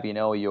and have,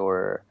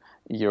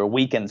 your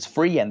weekends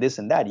free and this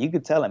and that, you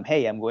could tell them,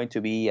 hey, I'm going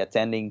to be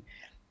attending,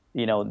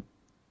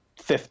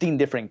 15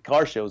 different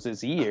car shows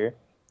this year.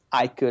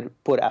 I could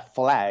put a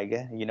flag,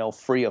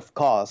 free of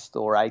cost,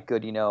 or I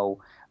could,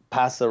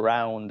 pass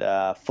around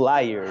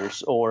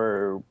flyers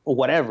or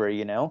whatever,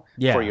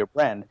 Yeah. for your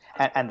brand.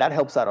 And that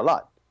helps out a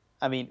lot.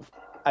 I mean,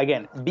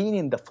 again, being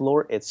in the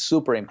floor, it's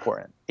super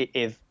important.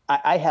 If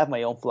I have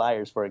my own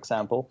flyers, for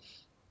example,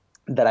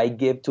 that I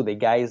give to the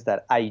guys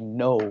that I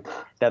know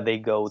that they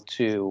go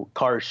to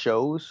car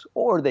shows,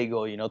 or they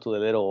go, to the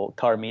little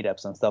car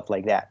meetups and stuff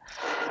like that.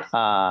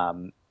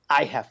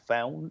 I have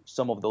found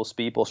some of those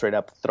people straight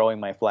up throwing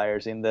my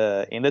flyers in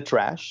the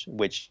trash,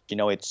 which,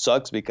 it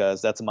sucks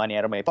because that's money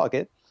out of my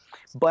pocket.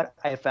 But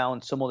I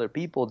found some other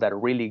people that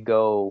really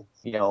go,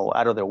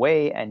 out of their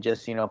way and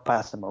just,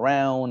 pass them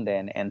around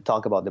and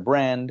talk about the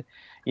brand,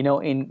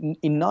 in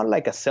not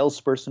like a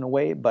salesperson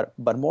way, but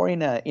more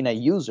in a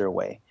user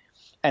way.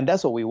 And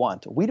that's what we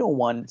want. We don't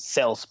want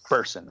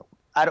salesperson.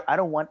 I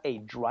don't want a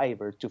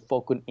driver to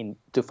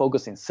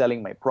focus in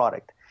selling my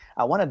product.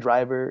 I want a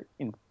driver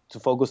to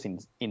focus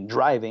in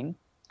driving,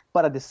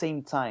 but at the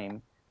same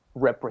time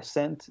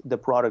represent the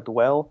product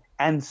well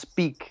and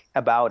speak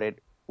about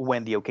it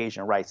when the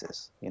occasion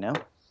rises. You know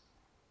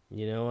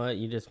what?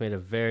 You just made a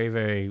very,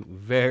 very,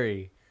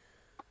 very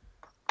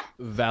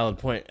valid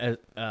point.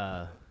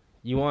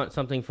 You want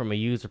something from a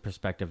user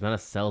perspective, not a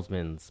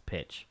salesman's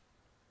pitch.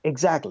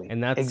 Exactly.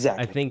 And that's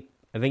exactly.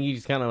 I think you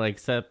just kind of like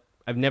said.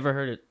 I've never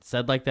heard it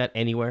said like that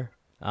anywhere.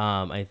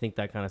 I think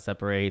that kind of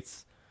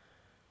separates,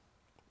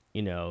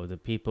 the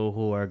people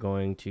who are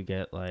going to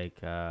get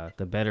like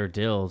the better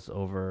deals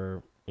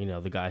over,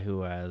 the guy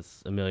who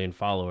has 1 million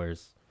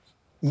followers.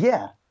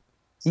 Yeah.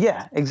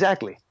 Yeah.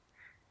 Exactly.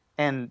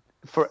 And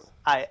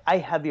I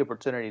had the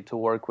opportunity to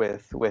work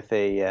with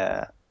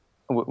a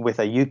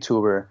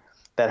YouTuber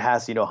that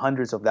has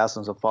hundreds of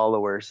thousands of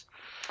followers.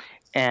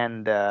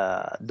 And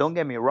don't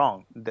get me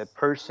wrong, the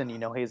person,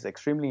 he's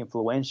extremely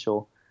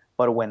influential.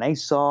 But when I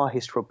saw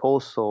his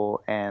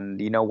proposal and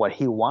what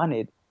he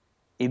wanted,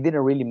 it didn't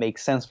really make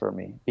sense for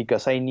me,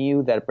 because I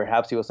knew that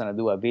perhaps he was going to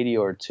do a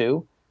video or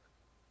two,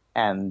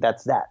 and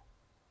that's that.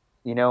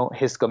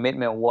 His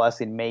commitment was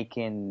in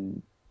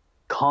making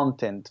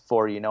content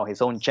for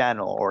his own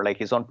channel or like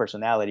his own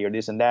personality or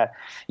this and that.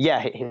 Yeah.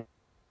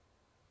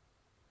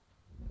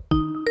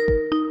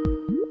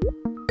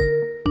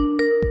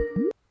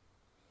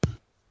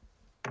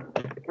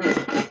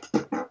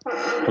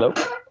 Hello?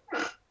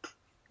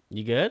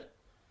 You good?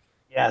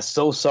 Yeah,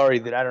 so sorry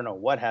that I don't know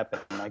what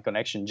happened. My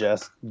connection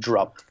just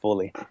dropped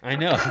fully. I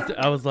know.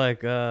 I was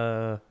like,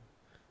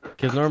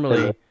 because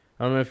normally,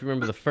 I don't know if you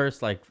remember the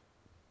first like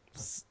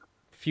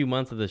few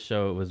months of the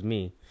show, it was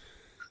me.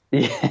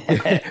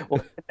 Yeah,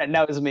 well,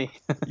 now it's me.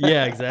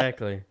 Yeah,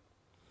 exactly.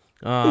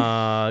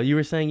 You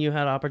were saying you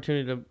had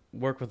opportunity to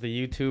work with a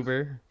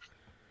YouTuber.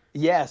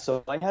 Yeah,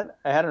 so I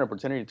had an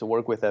opportunity to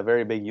work with a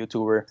very big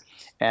YouTuber,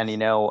 and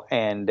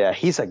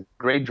he's a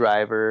great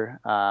driver.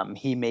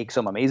 He makes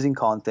some amazing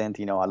content.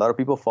 A lot of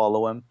people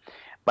follow him.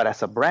 But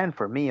as a brand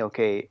for me,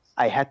 okay,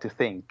 I had to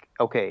think,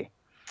 okay,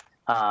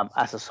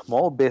 as a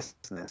small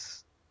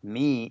business,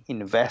 me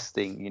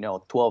investing,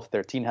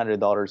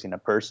 $1,200-$1,300 in a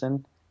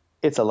person,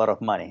 it's a lot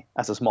of money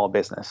as a small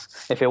business.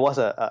 If it was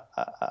a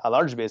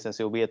large business,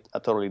 it would be a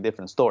totally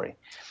different story.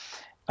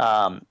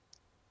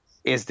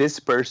 Is this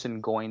person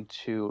going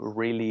to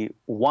really,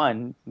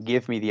 one,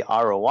 give me the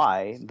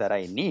ROI that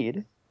I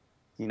need,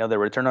 the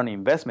return on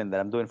investment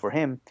that I'm doing for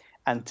him,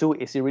 and two,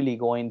 is he really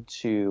going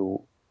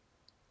to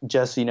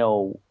just,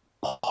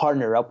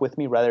 partner up with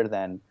me rather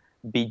than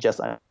be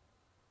just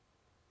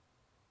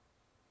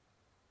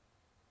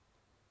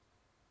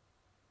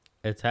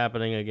It's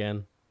happening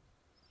again.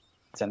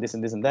 and this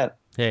and this and that.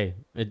 Hey,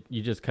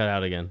 you just cut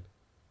out again.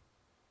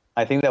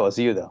 I think that was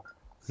you, though.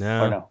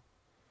 No. Or no?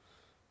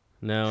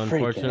 No,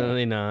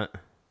 unfortunately not.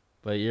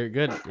 But you're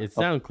good. It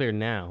sounds clear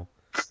now.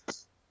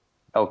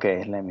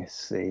 Okay, let me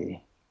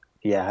see.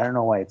 Yeah, I don't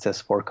know why it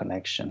says poor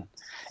connection.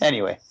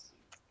 Anyway,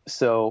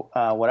 so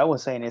what I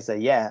was saying is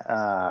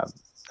that,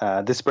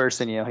 this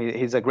person,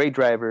 he's a great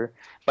driver,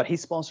 but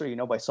he's sponsored,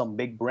 by some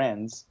big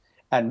brands.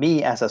 And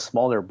me as a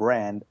smaller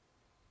brand,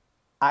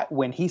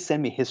 when he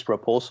sent me his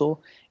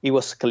proposal, it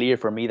was clear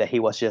for me that he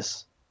was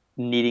just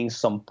needing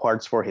some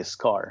parts for his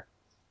car.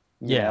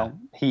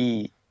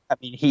 He's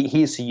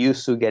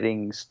used to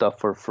getting stuff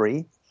for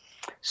free.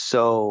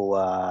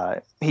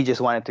 So he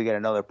just wanted to get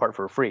another part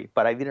for free.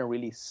 But I didn't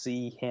really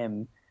see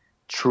him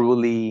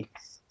truly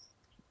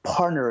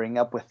partnering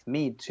up with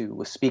me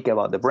to speak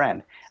about the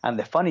brand. And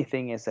the funny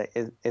thing is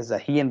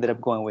that he ended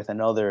up going with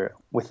another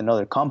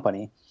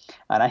company.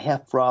 And I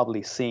have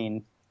probably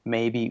seen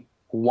maybe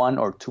 1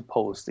 or 2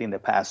 posts in the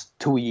past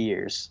 2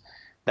 years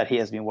that he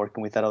has been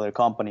working with that other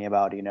company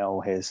about,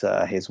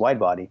 his wide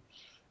body.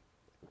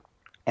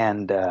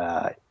 And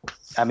that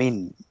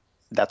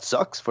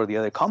sucks for the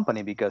other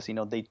company because,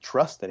 they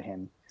trusted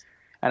him.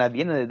 And at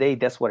the end of the day,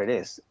 that's what it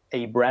is.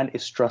 A brand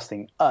is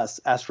trusting us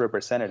as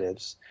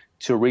representatives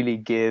to really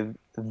give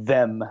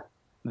them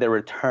the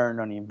return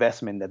on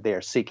investment that they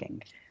are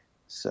seeking.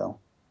 So.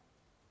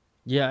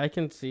 Yeah, I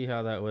can see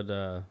how that would,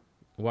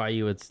 why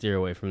you would steer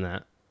away from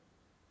that.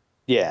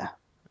 Yeah.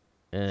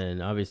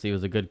 And obviously it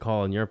was a good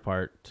call on your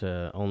part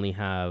to only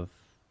have,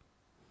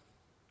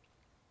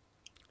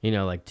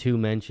 like 2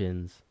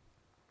 mentions.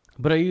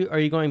 But are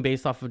you going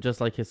based off of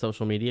just like his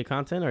social media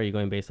content, or are you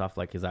going based off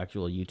like his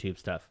actual YouTube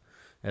stuff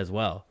as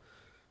well?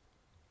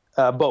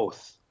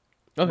 Both.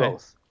 Okay.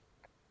 Both.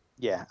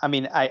 Yeah.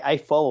 I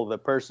follow the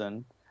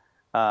person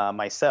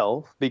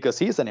myself because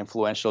he's an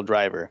influential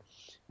driver.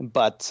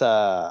 But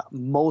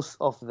most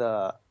of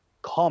the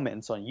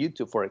comments on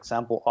YouTube, for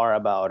example, are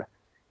about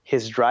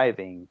his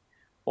driving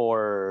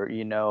or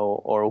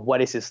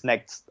what is his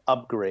next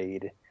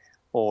upgrade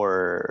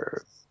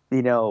or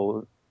you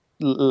know,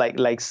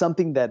 like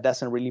something that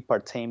doesn't really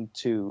pertain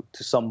to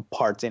some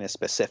parts in a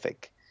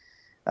specific.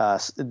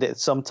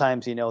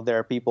 Sometimes, there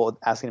are people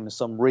asking him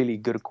some really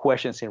good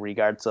questions in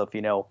regards of,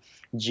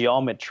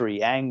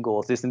 geometry,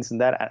 angles, this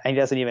and that, and he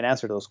doesn't even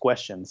answer those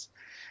questions,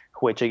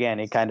 which again,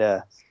 it kind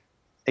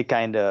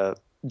of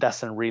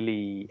doesn't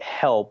really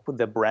help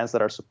the brands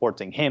that are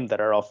supporting him, that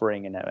are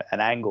offering an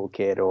angle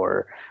kit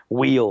or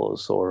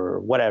wheels or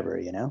whatever.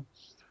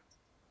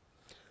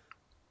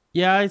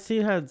 Yeah, I see.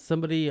 Had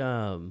somebody.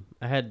 I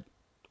had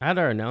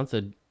our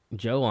announcer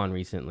Joe on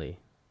recently,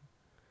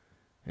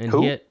 and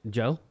Who? he had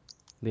Joe,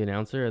 the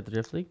announcer at the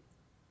Drift League.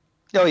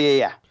 Oh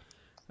yeah,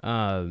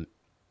 Um,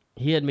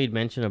 he had made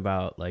mention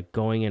about like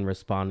going and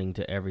responding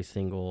to every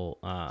single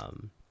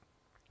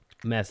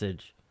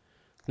message,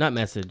 not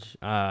message,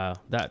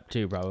 that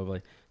too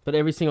probably, but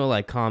every single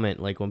like comment,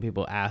 like when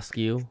people ask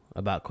you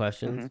about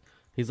questions, hmm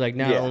he's like,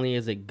 not yeah, only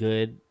is it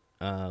good,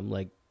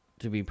 like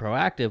to be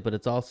proactive, but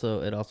it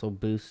also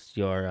boosts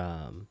your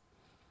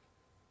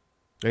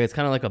like it's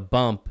kind of like a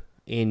bump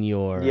in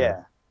your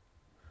yeah,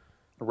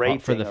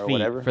 rating or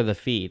whatever. for the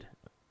feed,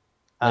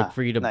 like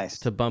for you Nice.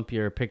 to bump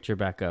your picture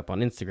back up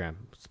on Instagram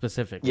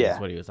specifically is Yeah,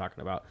 what he was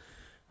talking about.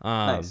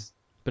 Um, nice.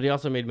 but he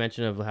also made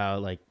mention of how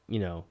like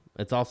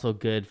it's also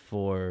good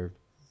for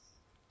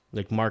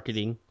like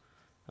marketing,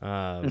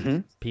 hmm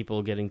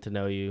people getting to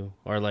know you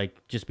or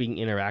like just being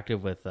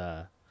interactive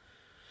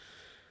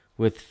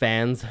with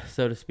fans,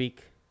 so to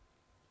speak.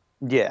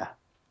 Yeah,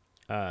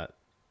 Uh,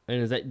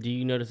 and is that do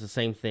you notice the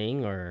same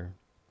thing or?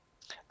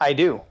 I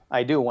do.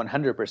 I do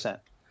 100%.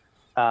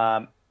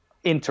 Um,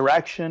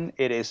 Interaction,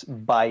 it is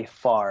by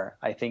far,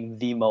 I think,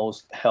 the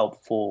most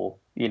helpful,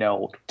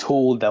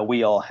 tool that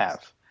we all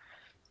have.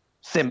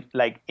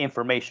 Like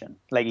information,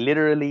 like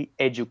literally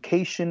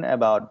education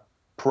about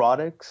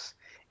products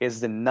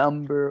is the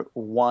number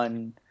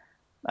one,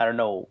 I don't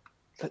know,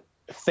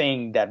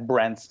 thing that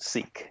brands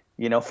seek.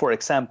 For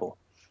example,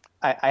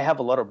 I have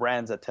a lot of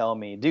brands that tell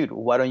me, dude,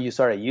 why don't you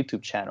start a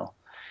YouTube channel?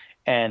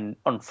 And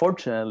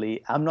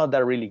unfortunately, I'm not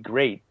that really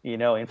great,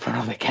 in front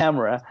of the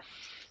camera.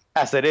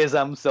 As it is,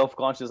 I'm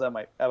self-conscious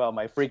about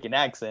my freaking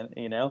accent.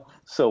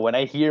 So when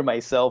I hear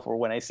myself or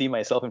when I see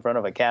myself in front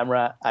of a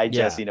camera, I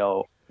just,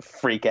 Yeah.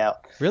 freak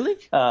out. Really?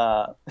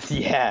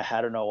 Yeah,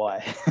 I don't know why.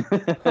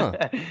 Huh.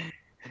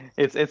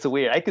 It's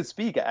weird. I could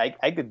speak.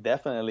 I could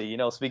definitely,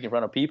 speak in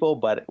front of people,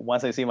 but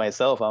once I see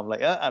myself, I'm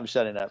like, I'm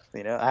shutting up.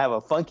 I have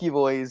a funky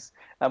voice.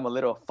 I'm a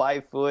little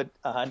 5 foot,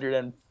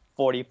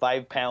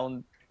 145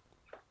 pound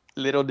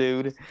little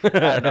dude.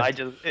 I don't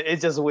know.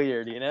 It's just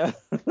weird. Yeah,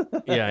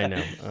 I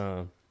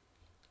know.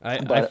 I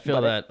But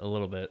feel but that a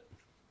little bit.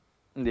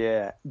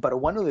 Yeah, but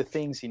one of the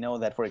things,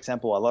 that, for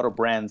example, a lot of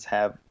brands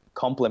have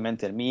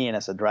complimented me and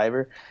as a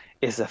driver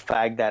is the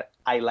fact that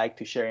I like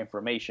to share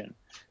information.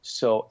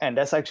 So, and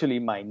that's actually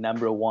my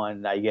number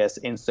one, I guess,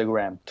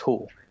 Instagram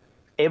tool.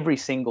 Every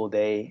single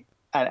day,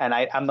 and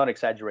I'm not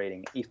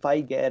exaggerating, if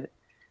I get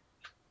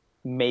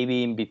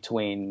maybe in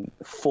between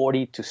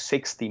 40 to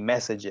 60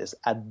 messages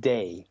a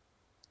day,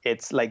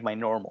 it's like my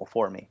normal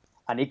for me.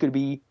 And it could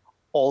be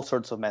all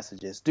sorts of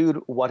messages. Dude,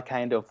 what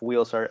kind of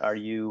wheels are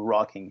you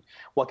rocking?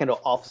 What kind of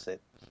offset?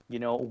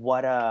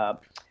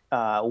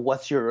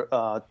 What's your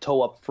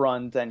toe up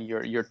front and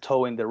your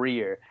toe in the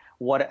rear?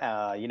 What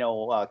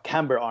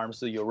camber arms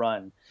do you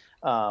run?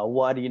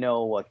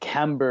 What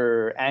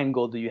camber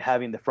angle do you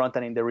have in the front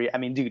and in the rear? I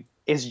mean, dude,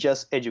 it's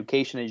just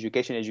education,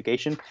 education,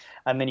 education.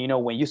 And then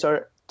when you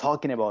start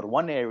talking about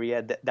one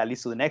area, that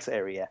leads to the next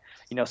area.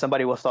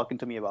 Somebody was talking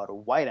to me about a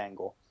wide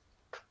angle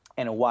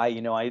and why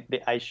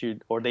I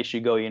should, or they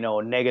should go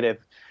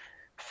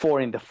 -4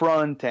 in the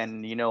front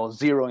and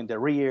 0 in the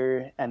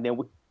rear, and then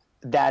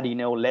that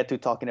led to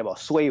talking about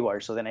sway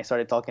bars. So then I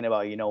started talking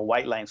about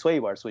White Line sway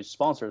bars, which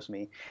sponsors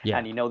me, Yeah.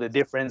 and the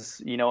difference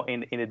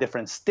in the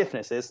different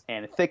stiffnesses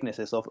and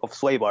thicknesses of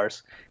sway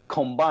bars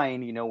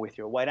combined with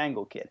your wide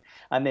angle kit,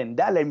 and then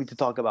that led me to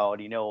talk about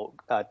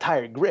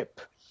tire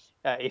grip.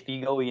 If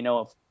you go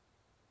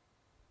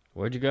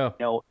Where'd you go?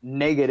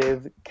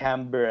 negative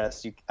camber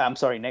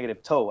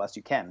negative toe as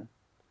you can.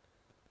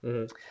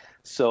 Mm-hmm.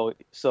 So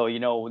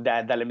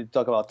that let me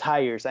talk about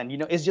tires, and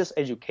it's just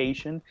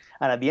education.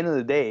 And at the end of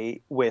the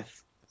day,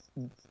 with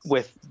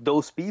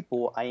those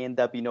people, I end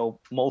up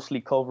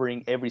mostly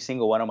covering every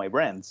single one of my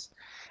brands.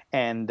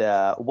 And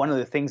one of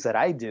the things that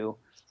I do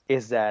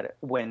is that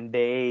when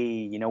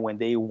they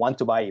want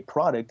to buy a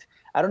product,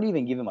 I don't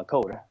even give them a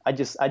code. I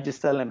just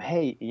tell them,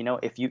 hey,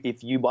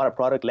 if you bought a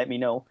product, let me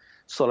know.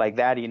 So like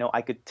that,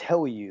 I could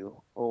tell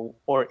you,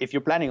 or if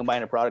you're planning on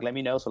buying a product, let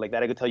me know. So like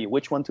that, I could tell you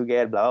which one to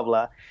get, blah, blah,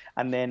 blah.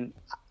 And then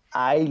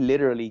I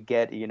literally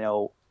get,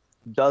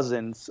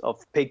 dozens of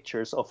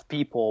pictures of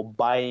people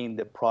buying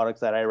the products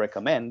that I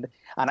recommend.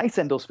 And I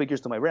send those pictures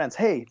to my brands.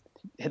 Hey,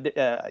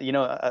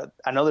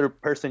 another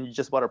person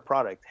just bought a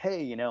product.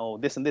 Hey,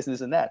 this and this and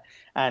this and that.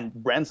 And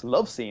brands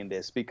love seeing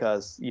this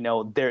because,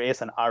 there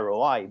is an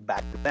ROI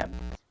back to them.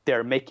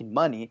 They're making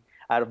money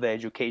out of the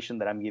education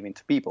that I'm giving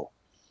to people.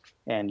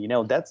 And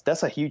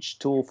that's a huge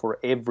tool for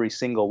every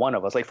single one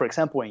of us. Like for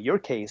example, in your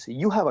case,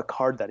 you have a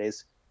card that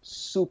is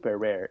super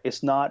rare.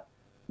 It's not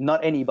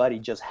anybody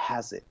just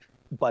has it,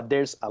 but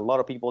there's a lot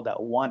of people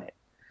that want it.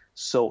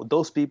 So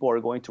those people are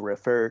going to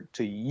refer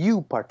to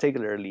you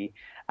particularly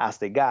as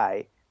the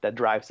guy that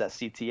drives that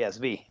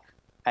CTSV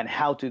and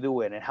how to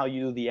do it and how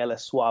you do the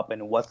LS swap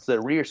and what's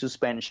the rear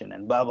suspension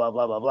and blah blah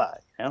blah blah blah.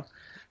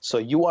 So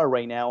you are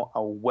right now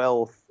a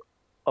wealth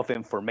of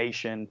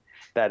information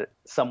that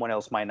someone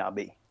else might not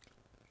be.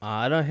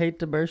 I don't hate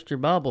to burst your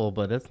bubble,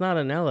 but it's not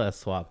an LS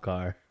swap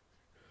car.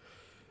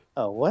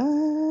 Oh,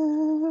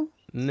 what?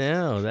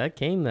 No, that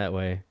came that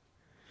way.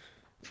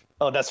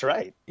 Oh, that's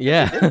right.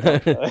 Yeah.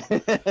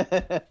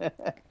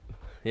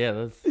 Yeah,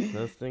 those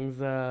things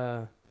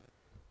are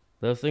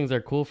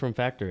cool from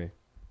factory.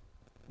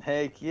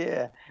 Heck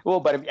yeah. Well,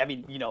 but I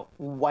mean,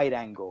 wide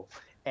angle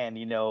and,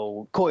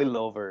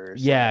 coilovers.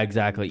 Yeah, and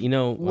exactly.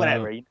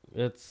 whatever.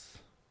 It's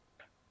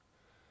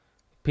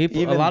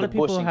people. Even A lot the of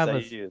people bushings have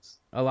that you use.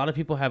 a lot of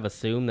people have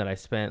assumed that I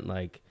spent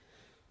like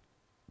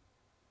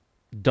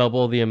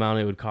double the amount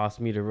it would cost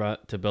me to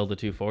build a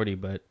 240,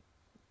 but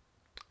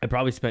I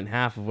probably spent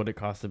half of what it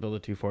cost to build a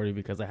 240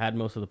 because I had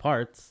most of the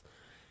parts.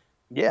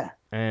 Yeah.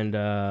 And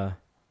I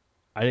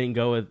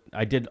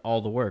did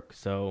all the work,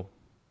 so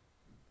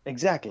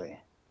Exactly.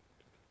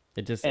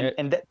 it just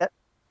And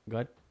go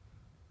ahead.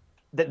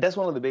 that's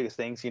one of the biggest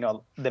things,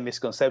 the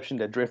misconception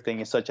that drifting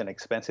is such an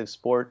expensive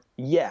sport.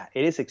 Yeah,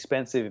 it is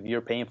expensive if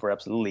you're paying for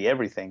absolutely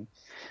everything.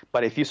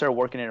 But if you start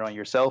working it on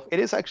yourself, it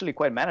is actually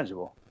quite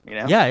manageable,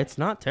 Yeah, it's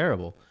not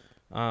terrible.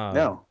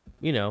 No.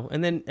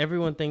 And then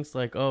everyone thinks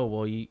like, oh,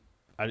 well,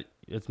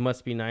 it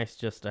must be nice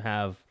just to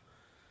have,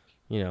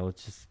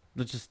 let's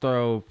just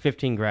throw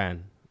 15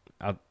 grand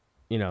out,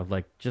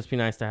 like just be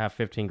nice to have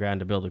 15 grand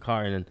to build a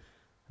car. And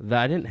then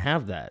I didn't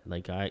have that.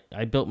 Like I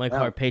built my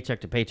car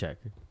paycheck to paycheck.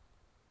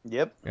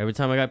 Yep. Every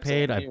time I got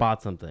paid, Same I here.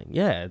 bought something.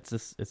 Yeah,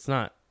 it's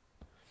not.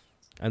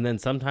 And then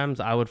sometimes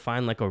I would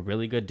find like a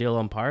really good deal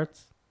on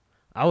parts.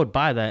 I would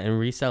buy that and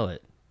resell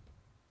it.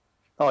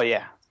 Oh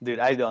yeah, dude,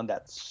 I've done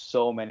that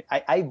so many.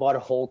 I bought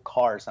whole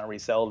cars and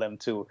resell them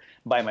to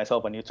buy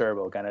myself a new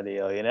turbo kind of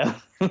deal.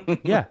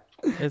 Yeah,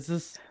 it's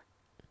just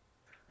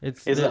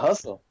It's a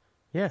hustle.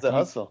 Yeah, It's a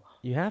hustle.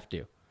 you have to.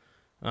 You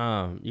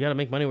got to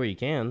make money where you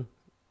can.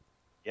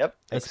 Yep.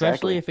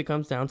 Especially Exactly. if it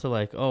comes down to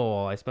like, oh,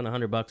 well, I spent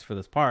 $100 for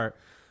this part,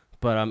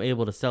 but I'm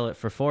able to sell it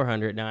for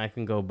 400. Now I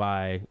can go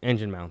buy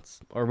engine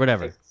mounts or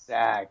whatever.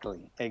 Exactly.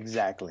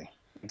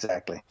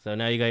 So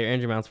now you got your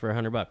engine mounts for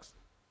 $100,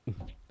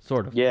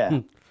 sort of.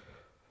 Yeah.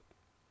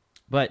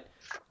 But,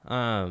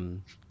 we're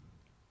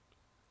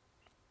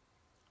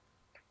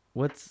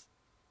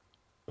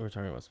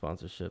talking about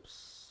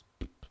sponsorships.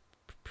 We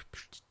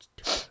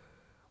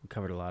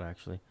covered a lot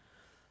actually.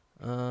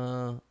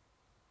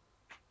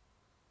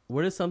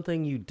 What is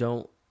something do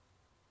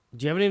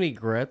you have any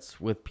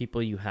regrets with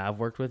people you have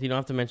worked with? You don't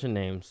have to mention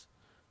names.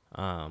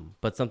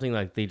 But something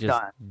like they just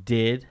Done.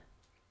 did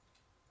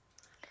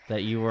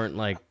that you weren't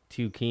like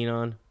too keen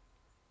on?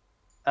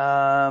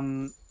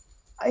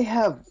 I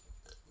have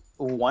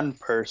one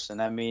person.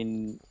 I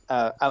mean,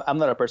 I'm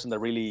not a person that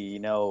really,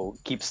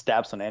 keeps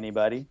tabs on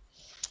anybody.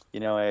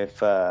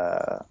 If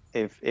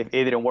it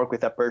didn't work with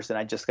that person,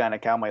 I just kind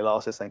of count my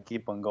losses and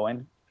keep on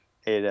going.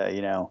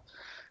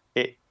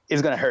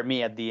 It's gonna hurt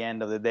me at the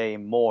end of the day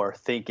more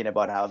thinking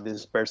about how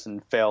this person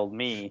failed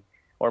me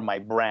or my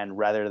brand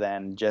rather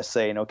than just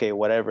saying, okay,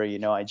 whatever,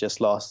 I just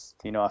lost,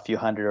 a few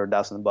hundred or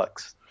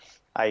 $1,000.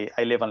 I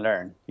live and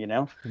learn,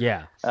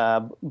 Yeah.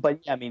 But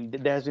I mean,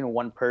 there's been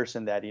one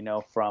person that,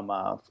 from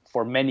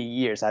for many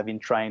years I've been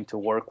trying to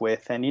work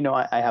with, and,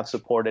 I have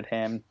supported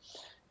him,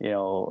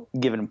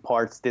 given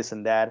parts, this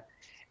and that.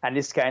 And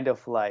it's kind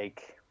of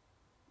like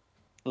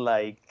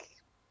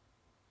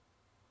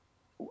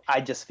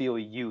I just feel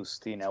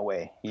used in a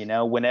way,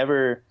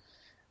 whenever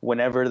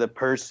the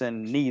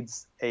person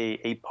needs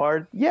a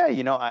part, yeah,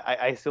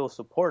 I still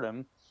support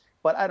them,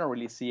 but I don't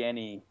really see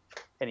any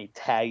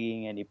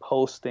tagging, any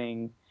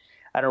posting.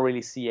 I don't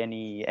really see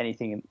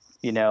anything,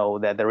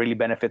 that really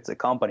benefits the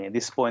company. At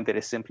this point, it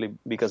is simply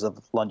because of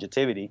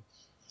longevity.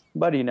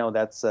 But,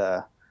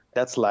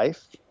 that's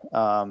life.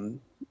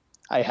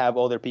 I have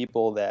other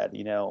people that,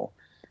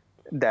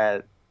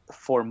 that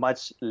for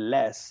much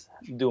less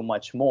do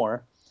much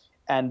more.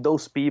 And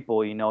those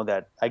people,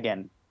 that,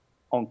 again,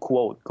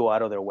 unquote, go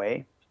out of their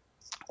way,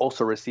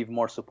 also receive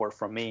more support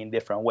from me in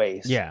different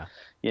ways. Yeah.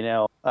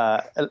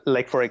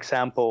 Like, for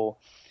example,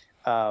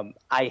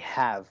 I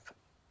have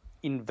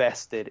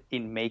invested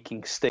in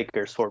making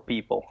stickers for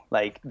people,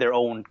 like their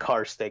own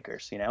car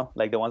stickers,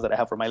 like the ones that I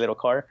have for my little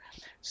car.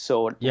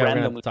 So Yeah, we're gonna have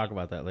randomly, to talk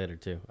about that later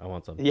too. I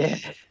want some. yeah,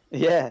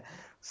 yeah.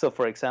 So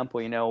for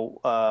example,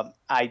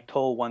 I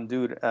told one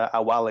dude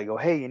a while ago,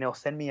 hey,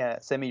 send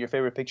me your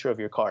favorite picture of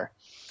your car.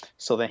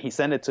 So then he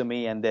sent it to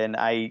me, and then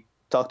I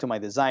talked to my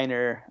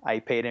designer. I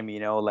paid him,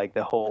 like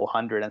the whole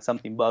 $100 and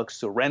something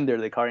to render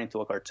the car into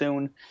a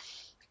cartoon.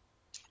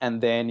 And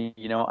then,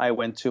 I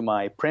went to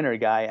my printer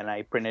guy and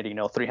I printed,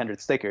 300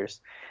 stickers.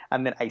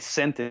 And then I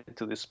sent it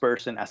to this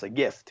person as a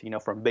gift,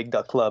 from Big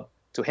Duck Club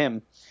to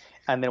him.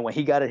 And then when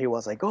he got it, he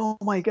was like, "Oh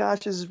my gosh,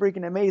 this is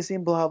freaking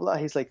amazing, blah, blah."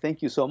 He's like,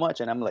 "Thank you so much."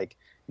 And I'm like,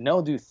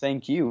 "No, dude,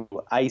 thank you.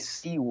 I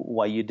see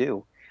what you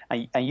do.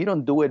 And you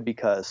don't do it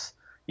because,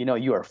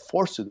 you are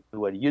forced to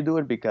do it. You do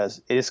it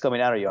because it is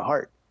coming out of your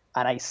heart.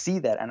 And I see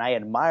that and I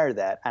admire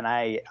that and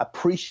I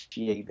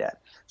appreciate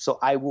that. So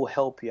I will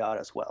help you out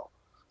as well,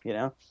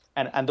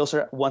 And those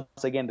are,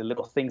 once again, the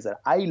little things that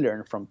I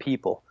learned from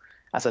people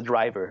as a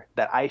driver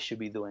that I should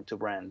be doing to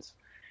brands.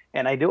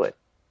 And I do it.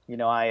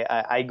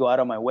 I go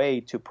out of my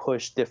way to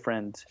push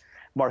different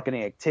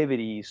marketing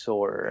activities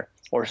or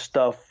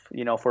stuff,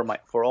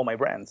 for all my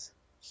brands.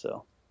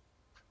 So.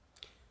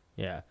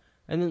 Yeah.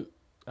 And then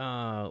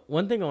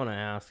one thing I want to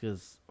ask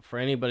is for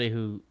anybody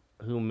who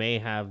may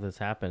have this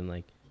happen,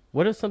 like,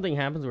 what if something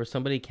happens where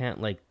somebody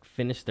can't like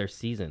finish their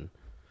season?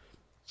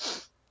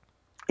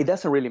 It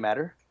doesn't really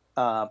matter.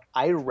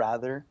 I'd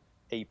rather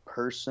a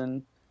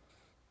person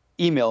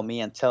email me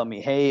and tell me,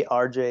 "Hey,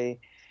 RJ,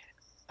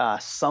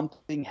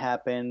 something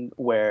happened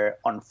where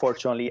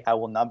unfortunately I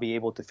will not be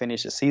able to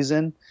finish the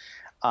season.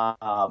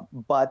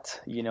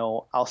 But,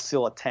 I'll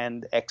still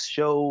attend X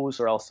shows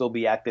or I'll still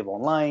be active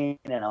online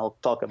and I'll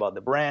talk about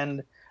the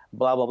brand,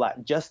 blah, blah, blah."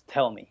 Just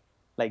tell me.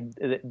 Like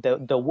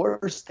the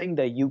worst thing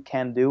that you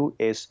can do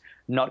is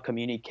not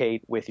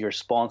communicate with your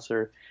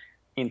sponsor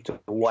into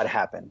what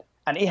happened.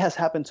 And it has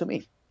happened to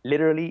me.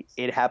 Literally,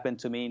 it happened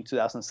to me in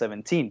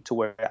 2017 to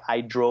where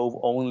I drove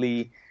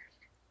only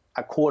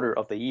a quarter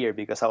of the year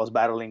because I was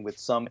battling with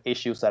some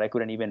issues that I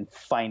couldn't even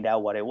find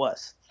out what it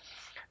was.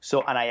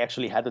 So, and I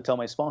actually had to tell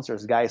my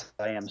sponsors, "Guys,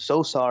 I am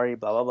so sorry,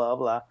 blah, blah, blah,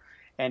 blah."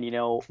 And,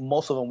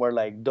 most of them were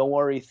like, "Don't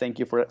worry. Thank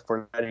you for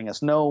letting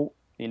us know.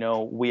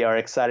 We are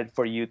excited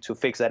for you to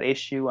fix that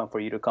issue and for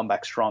you to come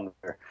back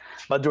stronger."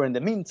 But during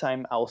the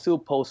meantime, I'll still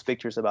post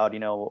pictures about,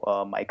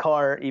 my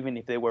car, even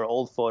if they were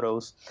old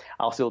photos.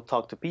 I'll still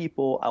talk to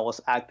people. I was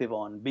active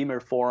on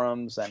Beamer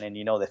forums and then,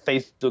 the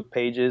Facebook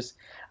pages.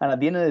 And at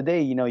the end of the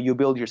day, you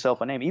build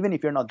yourself a name. Even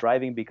if you're not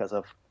driving because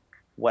of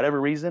whatever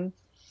reason,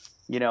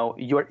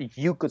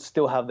 you could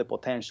still have the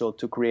potential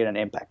to create an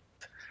impact.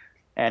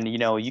 And,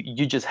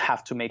 you just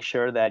have to make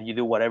sure that you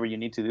do whatever you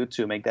need to do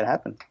to make that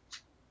happen.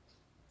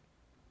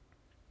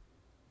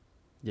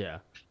 Yeah,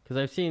 because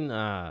I've seen,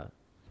 well,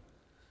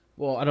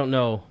 I don't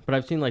know, but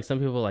I've seen like some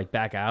people like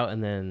back out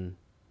and then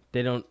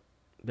they don't,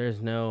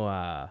 there's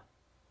nothing.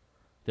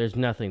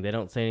 They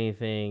don't say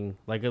anything,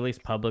 like at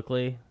least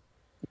publicly.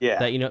 Yeah.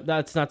 That,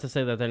 that's not to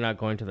say that they're not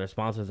going to their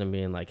sponsors and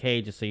being like,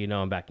 "Hey, just so you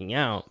know, I'm backing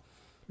out."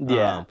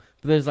 Yeah.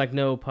 But there's like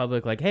no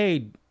public, like,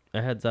 "Hey,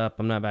 a heads up,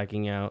 I'm not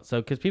backing out." So,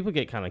 because people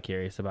get kind of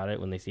curious about it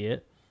when they see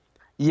it.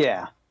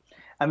 Yeah.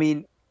 I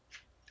mean,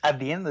 at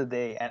the end of the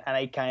day, and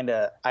I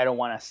don't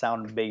want to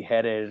sound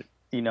big-headed,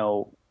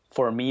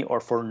 for me or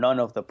for none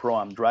of the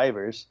Pro-Am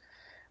drivers,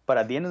 but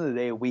at the end of the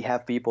day, we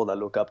have people that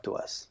look up to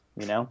us,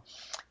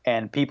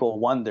 and people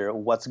wonder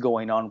what's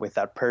going on with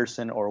that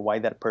person or why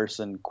that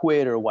person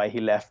quit or why he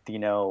left, I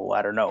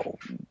don't know,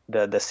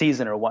 the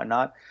season or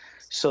whatnot.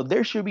 So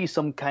there should be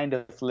some kind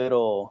of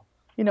little,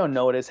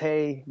 notice,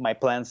 "Hey, my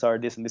plans are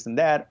this and this and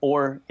that."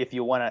 Or if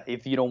you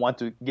don't want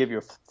to give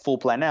your full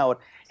plan out,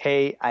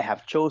 "Hey, I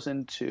have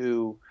chosen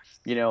to,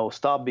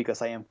 stop because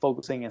I am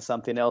focusing on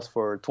something else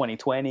for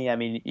 2020. I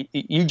mean,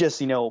 you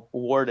just,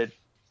 word it,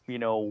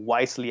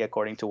 wisely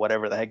according to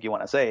whatever the heck you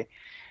want to say.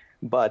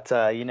 But,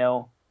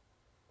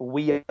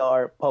 we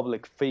are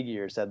public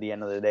figures at the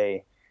end of the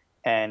day,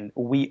 and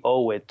we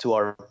owe it to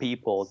our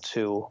people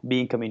to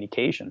be in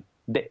communication.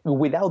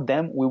 Without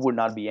them, we would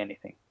not be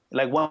anything.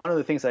 Like one of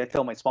the things that I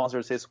tell my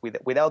sponsors is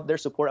without their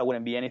support, I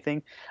wouldn't be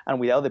anything. And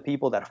without the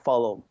people that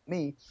follow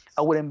me,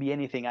 I wouldn't be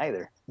anything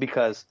either,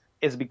 because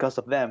it's because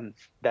of them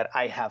that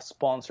I have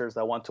sponsors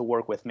that want to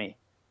work with me,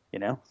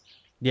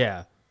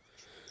 Yeah.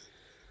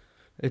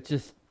 It's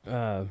just,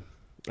 I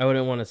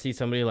wouldn't want to see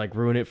somebody like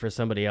ruin it for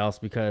somebody else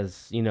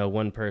because,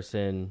 one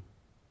person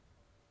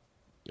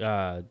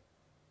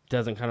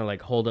doesn't kind of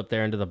like hold up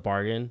their end of the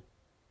bargain.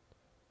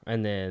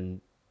 And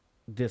then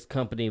this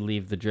company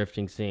leave the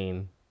drifting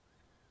scene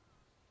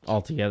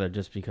altogether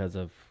just because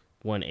of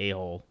one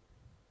a-hole.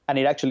 And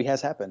it actually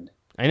has happened.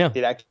 I know.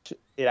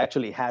 It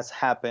actually has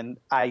happened.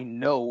 I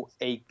know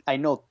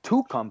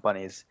 2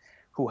 companies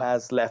who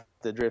has left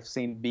the drift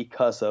scene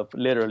because of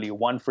literally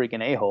one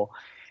freaking a-hole.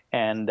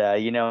 And,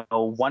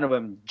 one of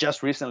them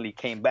just recently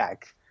came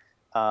back.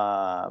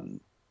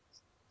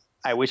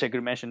 I wish I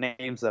could mention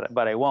names,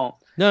 but I won't.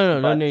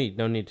 No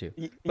need to.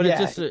 But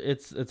yeah.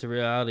 It's a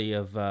reality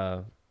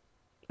of,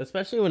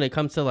 especially when it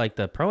comes to like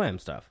the Pro-Am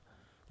stuff.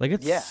 Like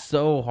it's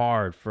so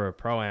hard for a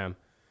Pro-Am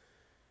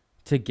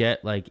to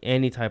get like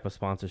any type of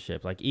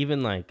sponsorship. Like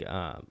even like,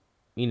 the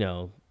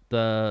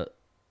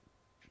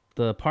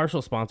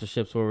partial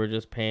sponsorships where we're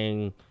just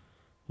paying,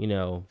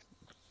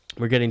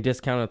 we're getting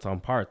discounts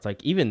on parts.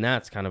 Like even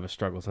that's kind of a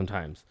struggle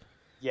sometimes.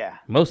 Yeah.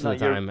 Most of the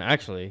time,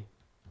 actually.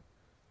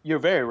 You're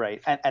very right.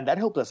 And that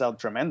helped us out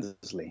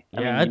tremendously.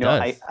 It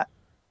does.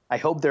 I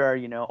hope there are,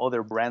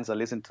 other brands that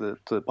listen to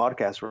the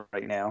podcast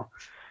right now.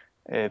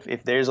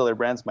 If there's other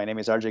brands, my name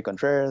is RJ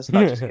Contreras.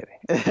 Not just kidding.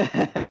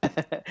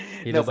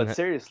 He No, doesn't. but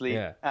seriously,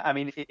 Yeah. I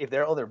mean, if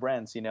there are other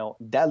brands,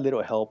 that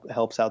little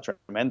helps out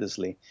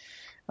tremendously.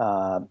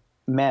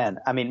 Man,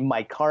 I mean,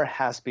 my car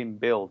has been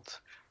built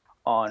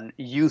on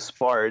used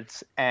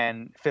parts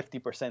and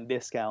 50%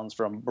 discounts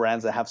from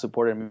brands that have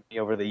supported me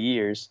over the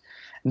years,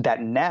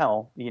 that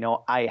now,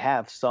 I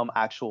have some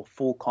actual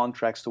full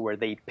contracts to where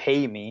they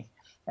pay me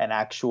an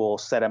actual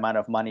set amount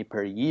of money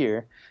per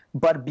year,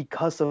 but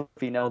because of,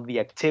 the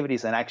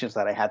activities and actions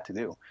that I had to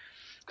do.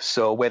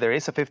 So whether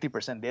it's a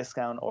 50%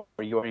 discount or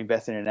you're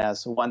investing in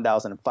us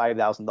 $1,000,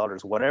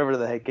 $5,000, whatever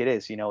the heck it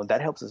is,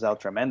 that helps us out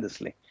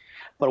tremendously.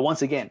 But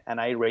once again, and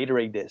I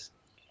reiterate this,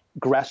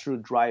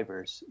 grassroots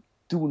drivers,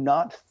 do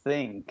not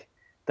think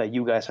that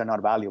you guys are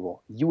not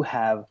valuable. You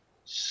have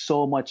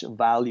so much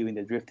value in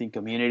the drifting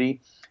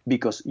community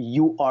because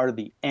you are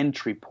the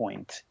entry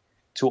point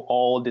to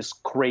all this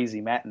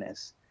crazy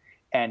madness.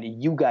 And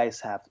you guys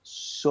have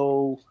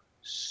so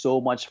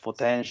much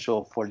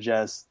potential for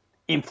just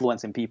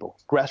influencing people.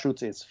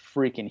 Grassroots is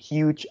freaking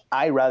huge.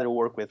 I rather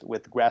work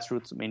with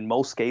grassroots in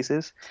most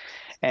cases.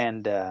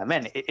 And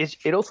man,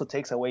 it also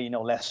takes away,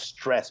 less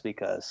stress,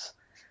 because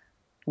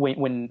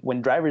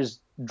when drivers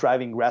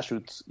driving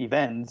grassroots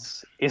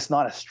events, it's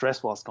not as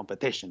stressful as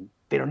competition.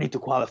 They don't need to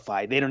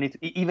qualify. They don't need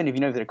to, even if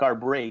if their car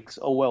breaks,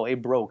 oh well,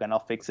 it broke and I'll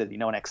fix it,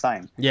 next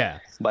time. Yeah.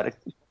 But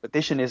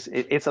competition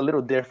it's a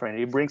little different.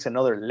 It brings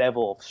another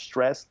level of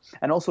stress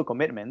and also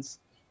commitments.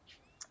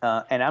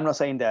 And I'm not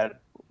saying that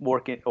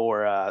working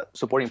or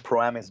supporting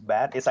Pro-Am is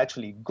bad. It's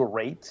actually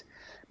great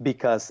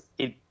because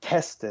it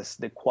tests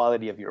the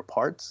quality of your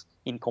parts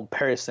in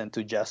comparison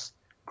to just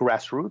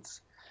grassroots.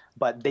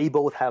 But they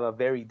both have a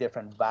very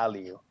different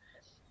value,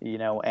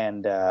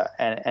 and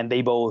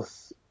they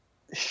both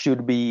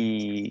should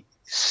be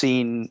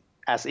seen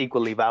as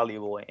equally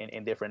valuable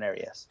in different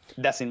areas.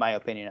 That's in my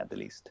opinion, at the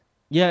least.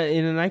 Yeah,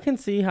 and I can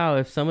see how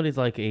if somebody's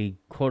like a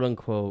quote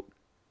unquote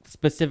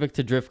specific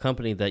to drift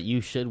company, that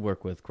you should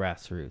work with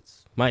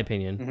grassroots. My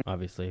opinion,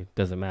 obviously,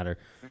 doesn't matter.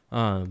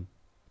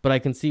 But I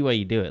can see why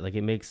you do it. Like,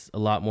 it makes a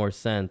lot more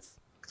sense.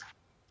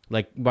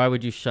 Like, why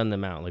would you shun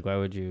them out? Like, why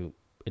would you?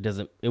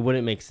 It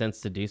wouldn't make sense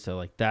to do so.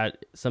 Like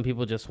that, some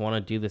people just want to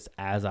do this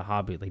as a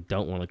hobby. They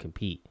don't want to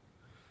compete.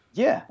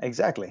 Yeah,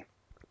 exactly.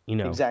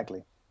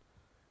 Exactly.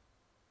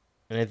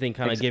 And I think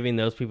kind of giving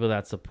those people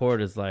that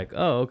support is like,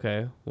 oh,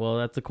 okay, well,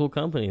 that's a cool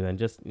company then.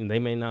 Just, they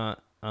may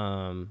not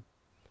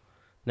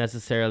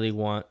necessarily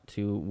want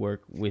to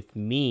work with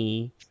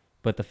me,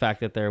 but the fact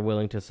that they're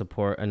willing to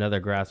support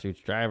another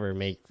grassroots driver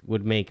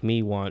would make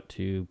me want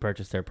to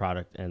purchase their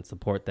product and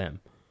support them.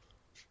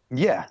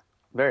 Yeah,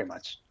 very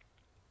much.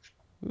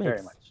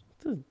 Very much.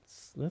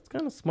 That's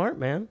kind of smart,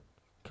 man.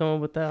 Come up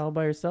with that all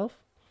by yourself.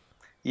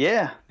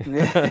 Yeah.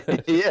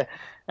 Yeah.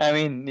 I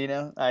mean,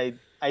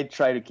 I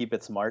try to keep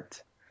it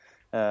smart.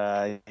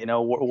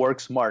 Work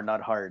smart,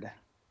 not hard.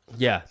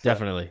 Yeah,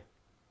 definitely.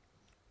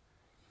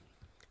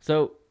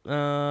 So,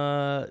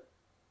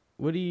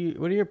 what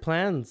are your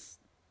plans?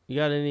 You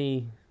got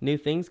any new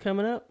things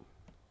coming up?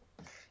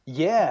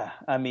 Yeah,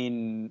 I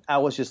mean, I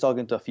was just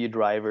talking to a few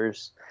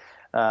drivers.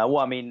 Well,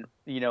 I mean,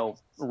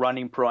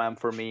 running Pro-Am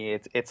for me,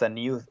 it's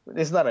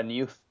not a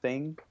new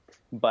thing,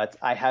 but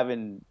I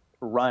haven't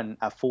run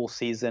a full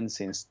season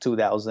since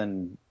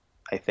 2000,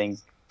 I think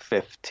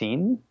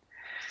 15.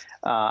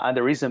 And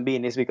the reason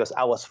being is because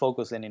I was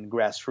focusing in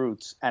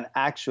grassroots, and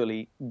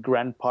actually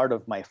grand part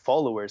of my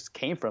followers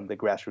came from the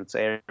grassroots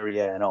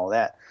area and all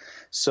that.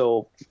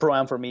 So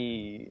Pro-Am for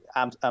me,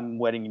 I'm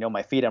wetting,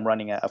 my feet. I'm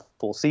running a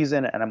full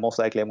season, and I'm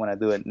going to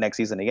do it next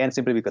season again,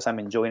 simply because I'm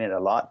enjoying it a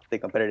lot, the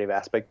competitive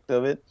aspect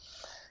of it.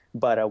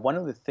 But one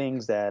of the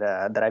things that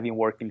I've been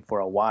working for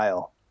a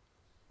while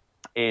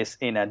is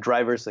in a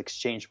driver's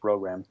exchange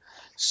program.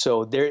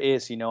 So there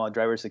is, a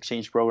driver's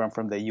exchange program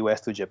from the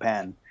U.S. to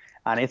Japan.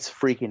 And it's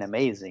freaking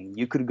amazing.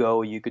 You could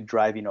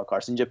drive,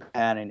 cars in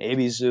Japan and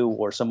Ibizu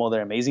or some other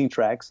amazing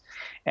tracks,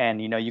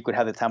 and, you could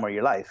have the time of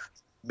your life.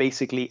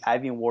 Basically,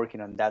 I've been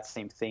working on that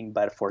same thing,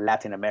 but for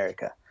Latin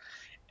America.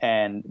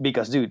 And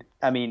because, dude,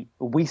 I mean,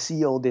 we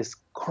see all these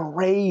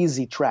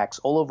crazy tracks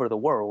all over the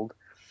world,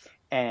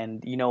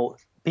 and,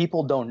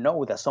 people don't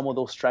know that some of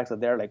those tracks that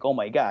they're like, oh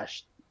my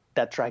gosh,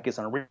 that track is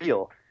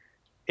unreal.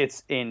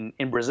 It's in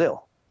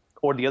Brazil,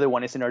 or the other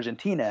one is in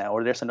Argentina,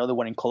 or there's another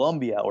one in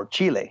Colombia or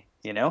Chile.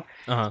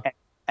 Uh-huh.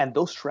 And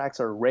those tracks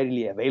are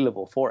readily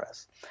available for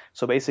us.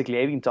 So basically,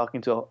 I've been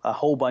talking to a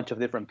whole bunch of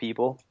different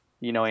people,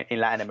 in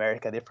Latin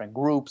America, different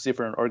groups,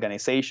 different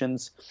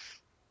organizations.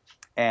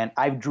 And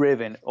I've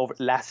driven over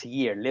last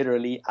year,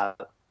 literally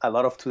a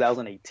lot of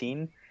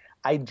 2018.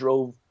 I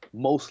drove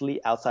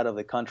mostly outside of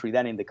the country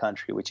than in the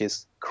country, which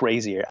is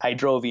crazier. I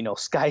drove,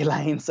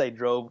 Skylines. I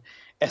drove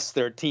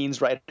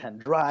S13s,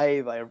 right-hand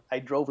drive. I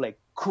drove like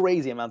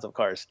crazy amounts of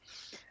cars.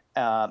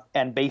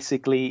 And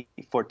basically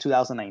for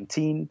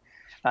 2019,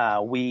 I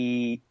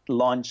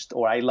launched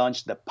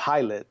the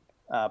pilot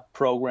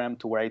program,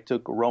 to where I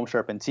took Rome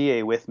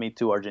Charpentier with me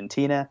to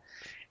Argentina.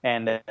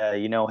 and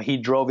he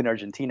drove in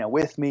Argentina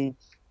with me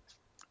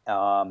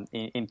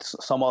in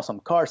some awesome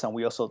cars, and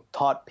we also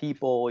taught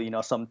people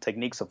some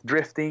techniques of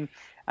drifting.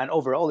 And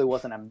overall, it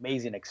was an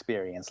amazing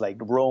experience. Like,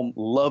 Rome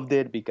loved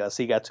it because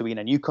he got to be in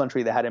a new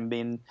country that hadn't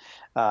been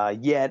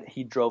yet.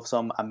 He drove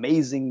some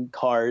amazing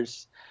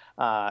cars,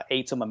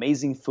 ate some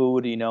amazing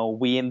food.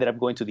 We ended up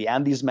going to the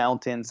Andes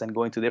Mountains and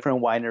going to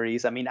different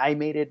wineries. I mean, I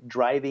made it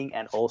driving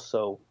and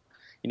also,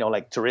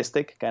 like,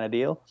 touristic kind of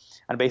deal.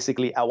 And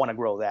basically, I want to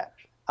grow that.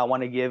 I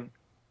want to give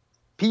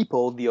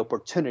people the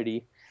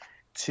opportunity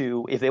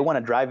to, if they want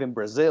to drive in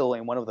Brazil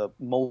in one of the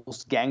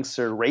most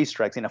gangster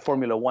racetracks, in a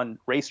Formula One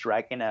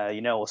racetrack, in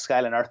a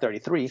Skyline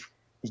R33,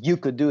 you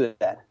could do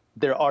that.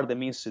 There are the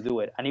means to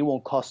do it, and it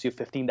won't cost you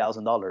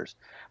 $15,000.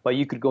 But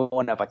you could go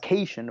on a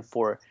vacation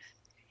for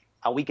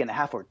a week and a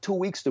half or 2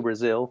 weeks to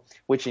Brazil,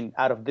 which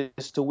out of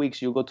these 2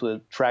 weeks you go to the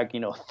track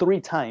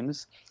 3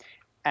 times,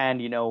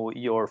 and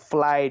your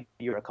flight,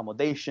 your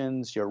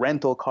accommodations, your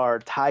rental car,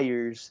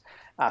 tires,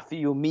 a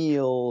few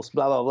meals,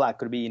 blah blah blah,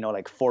 could be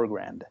like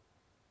 $4,000.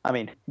 I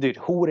mean, dude,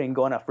 who wouldn't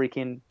go on a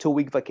freaking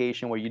 2-week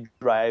vacation where you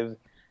drive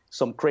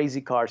some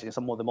crazy cars in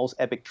some of the most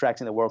epic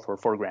tracks in the world for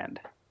 $4,000?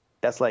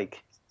 That's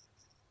like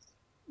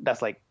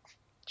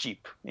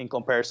cheap in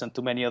comparison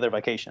to many other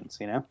vacations,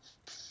 I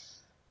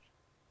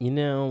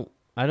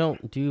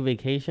don't do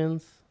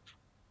vacations,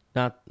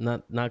 not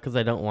because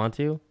I don't want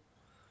to.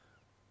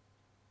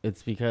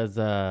 It's because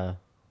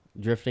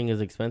drifting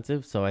is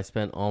expensive, so I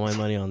spent all my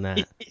money on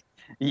that.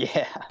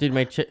 Yeah, dude,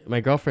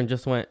 my girlfriend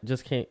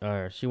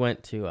she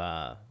went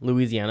to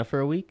Louisiana for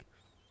a week.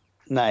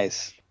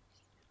 Nice.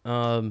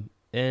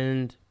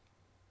 And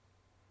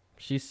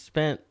she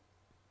spent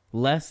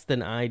less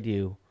than I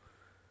do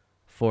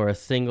for a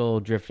single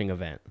drifting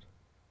event.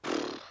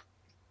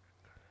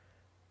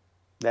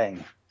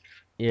 Dang.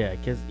 Yeah,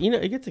 because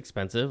it gets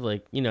expensive.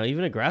 Like,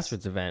 even a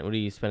grassroots event, what are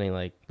you spending?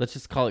 Like, let's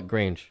just call it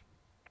Grange,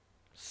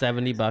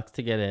 $70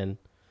 to get in.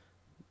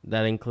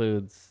 That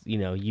includes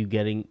you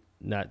getting.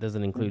 That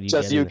doesn't include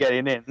you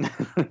getting in.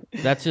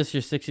 That's just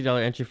your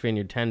 $60 entry fee and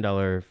your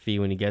 $10 fee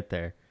when you get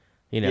there.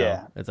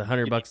 Yeah. It's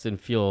 $100 in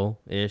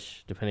fuel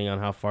ish, depending on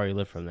how far you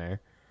live from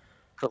there.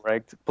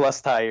 Correct.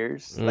 Plus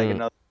tires, like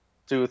another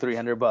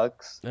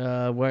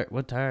 $200-300.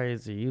 What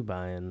tires are you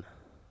buying,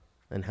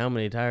 and how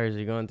many tires are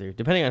you going through?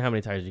 Depending on how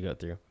many tires you go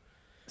through.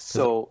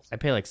 So I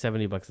pay like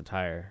 $70 a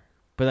tire,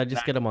 but I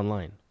just get them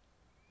online.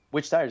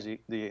 Which tires do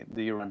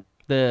you run?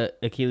 The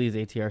Achilles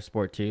ATR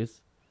Sport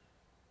 2s.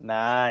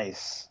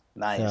 Nice.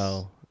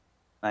 So,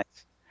 nice.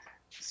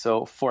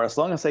 So for as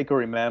long as I can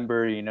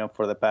remember,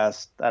 for the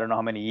past, I don't know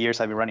how many years,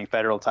 I've been running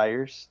Federal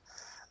tires,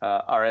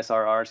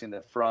 RSRRs in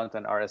the front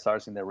and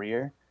RSRs in the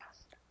rear.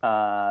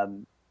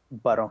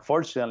 But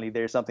unfortunately,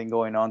 there's something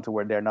going on to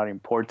where they're not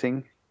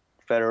importing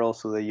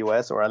Federals to the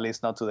U.S., or at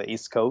least not to the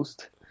East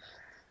Coast.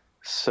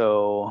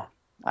 So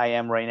I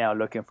am right now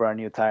looking for a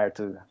new tire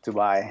to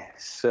buy.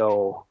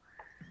 So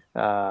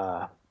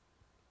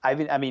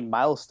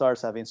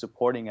Milestars have been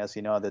supporting us,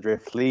 the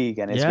Drift League,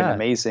 and it's been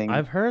amazing.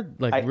 I've heard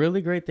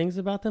really great things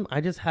about them.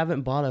 I just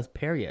haven't bought a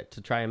pair yet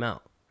to try them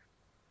out.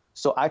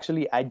 So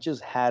actually, I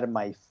just had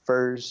my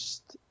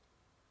first,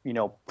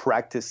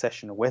 practice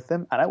session with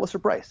them, and I was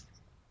surprised.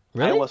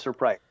 Really? I was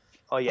surprised.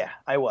 Oh yeah,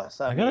 I was.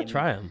 I gotta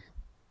try them.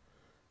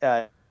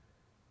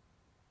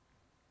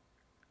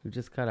 You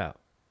just cut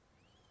out.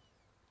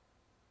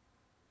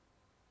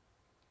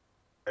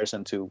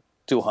 Comparison to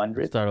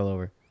 200. Start all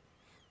over.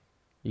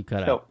 You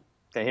cut out.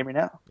 Can you hear me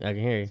now? I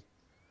can hear you.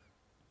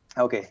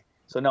 Okay.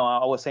 So no,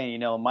 I was saying,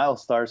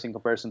 Milestars in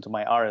comparison to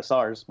my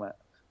RSRs,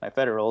 my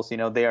Federals,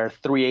 they are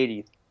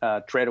 380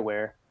 tread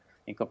wear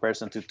in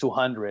comparison to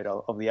 200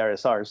 of the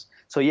RSRs.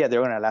 So yeah,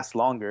 they're going to last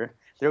longer.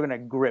 They're going to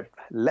grip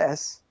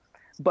less,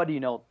 but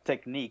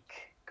technique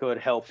could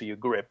help you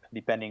grip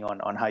depending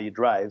on how you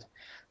drive.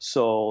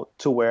 So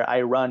to where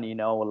I run,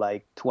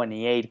 like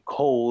 28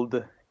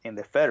 cold in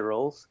the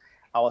Federals,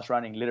 I was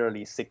running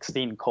literally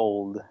 16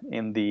 cold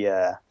in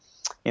the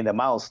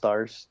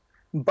Milestars,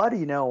 but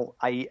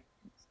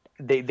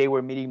they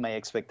were meeting my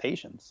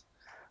expectations.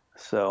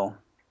 So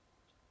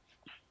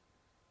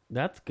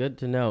that's good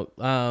to know.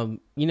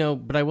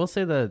 But I will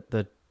say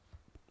that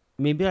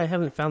maybe I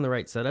haven't found the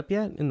right setup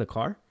yet in the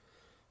car.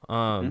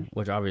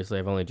 Which obviously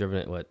I've only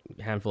driven it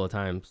a handful of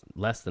times,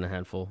 less than a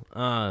handful.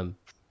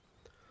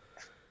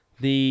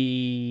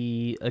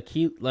 The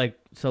acute,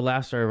 so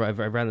last year I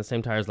ran the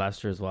same tires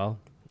last year as well.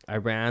 I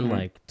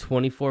ran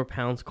 24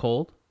 pounds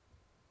cold,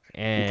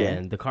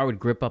 and the car would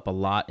grip up a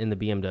lot in the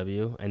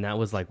BMW, and that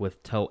was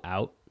with toe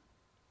out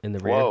in the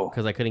rear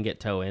because I couldn't get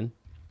toe in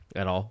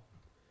at all.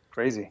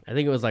 Crazy. I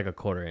think it was a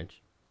quarter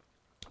inch,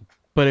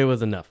 but it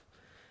was enough.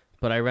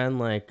 But I ran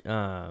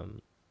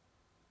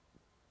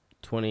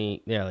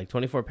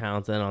 24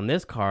 pounds, and on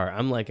this car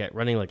I'm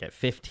running at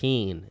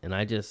 15, and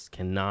I just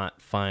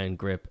cannot find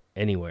grip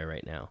anywhere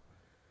right now.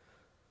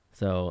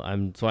 So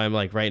I'm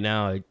right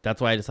now,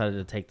 that's why I decided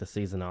to take the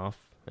season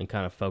off and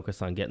kind of focus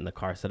on getting the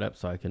car set up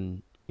so I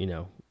can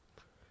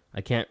I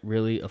can't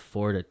really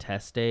afford a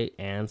test day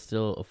and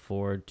still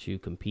afford to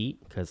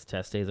compete because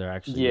test days are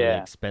actually really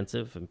Yeah,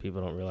 expensive and people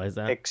don't realize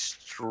that.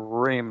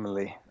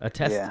 extremely.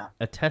 Yeah,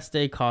 A test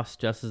day costs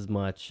just as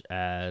much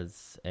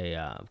as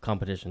a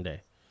competition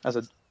day. as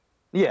a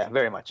yeah,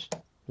 very much,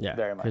 Yeah,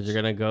 very because you're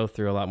much. gonna go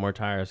through a lot more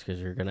tires because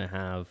you're gonna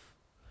have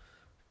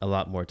a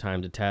lot more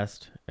time to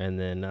test, and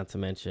then not to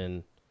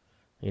mention,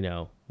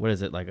 what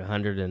is it, like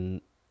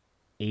 $180,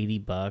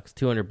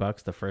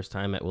 $200 the first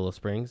time at Willow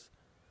Springs.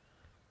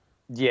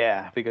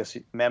 Yeah, because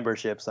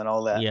memberships and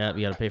all that. Yeah,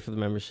 you got to pay for the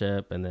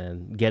membership, and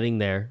then getting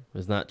there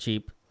is not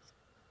cheap.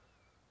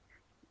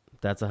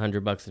 That's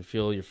 $100 in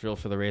fuel, your fuel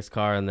for the race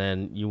car, and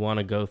then you want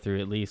to go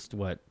through at least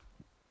like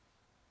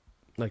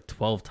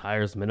 12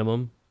 tires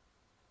minimum.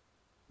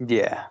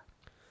 Yeah,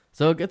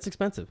 So it gets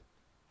expensive.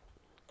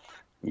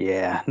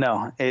 yeah.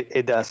 No,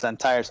 it does. And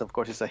tires, of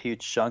course, is a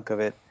huge chunk of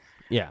it.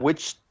 Yeah.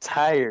 Which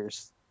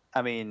tires?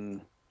 I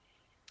mean,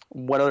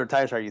 what other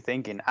tires are you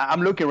thinking?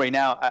 I'm looking right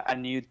now at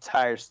new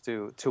tires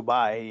to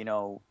buy,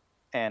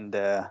 and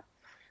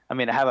I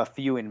mean, I have a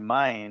few in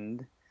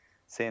mind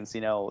since,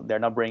 they're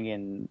not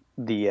bringing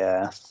the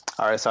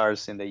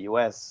RSRs in the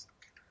US.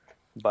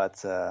 But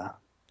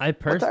what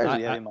tires do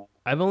you have in mind?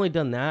 I've only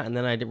done that, and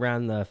then I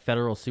ran the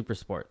Federal Super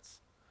Sports.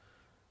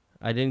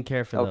 I didn't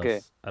care for Okay.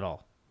 those at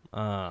all.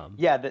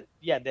 The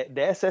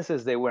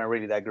SSs, they weren't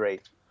really that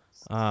great.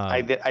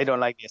 I don't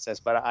like the SS,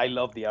 but I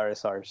love the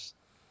RSRs.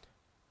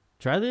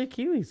 Try the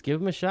Achilles. Give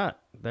them a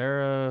shot.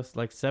 They're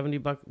like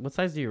 $70. What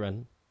size do you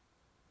run?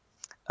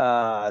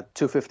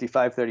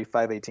 255,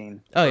 35,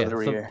 18. Oh for yeah, the so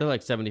rear. they're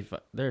like 75.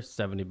 They're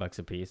 $70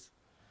 a piece.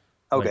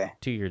 Okay. Like,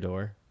 to your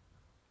door.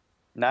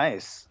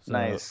 Nice, So,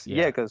 nice. yeah.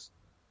 Yeah, because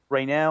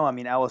right now, I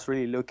mean, I was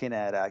really looking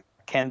at a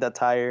Kenda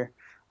tire.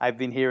 I've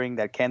been hearing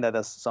that Kenda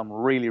does some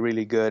really,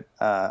 really good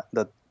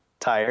the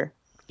tire,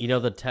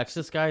 The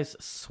Texas guys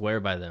swear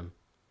by them.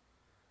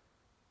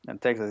 and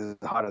Texas is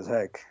hot as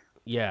heck.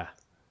 Yeah.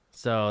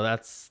 So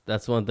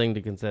that's one thing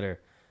to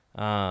consider.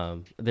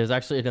 There's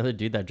actually another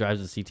dude that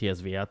drives a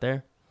CTSV out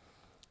there.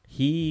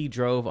 He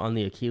drove on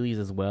the Achilles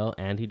as well,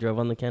 and he drove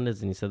on the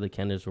Kendas, and he said the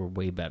Kendas were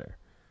way better.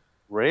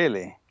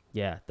 Really?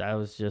 Yeah, that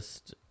was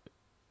just.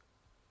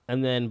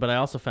 And then, but I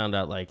also found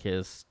out like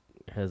his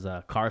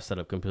car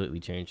setup completely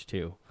changed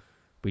too,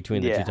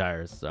 between the Yeah. two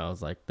tires. So I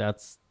was like,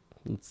 let's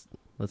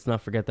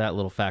not forget that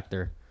little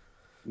factor.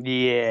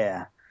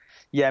 Yeah.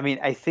 Yeah, I mean,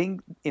 I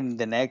think in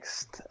the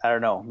next, I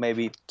don't know,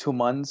 maybe 2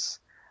 months,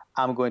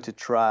 I'm going to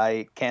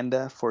try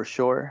Kenda for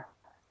sure.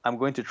 I'm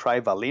going to try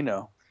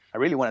Valino. I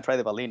really want to try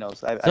the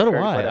Valinos. I've So do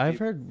heard quite a I. I've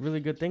few. heard really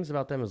good things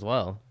about them as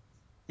well.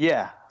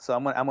 Yeah, so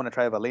I'm gonna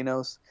try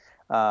Valinos,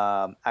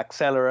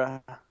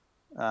 Accelera.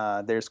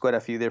 There's quite a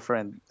few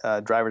different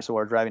drivers who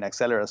are driving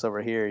Acceleras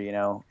over here,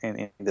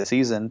 in the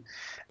season,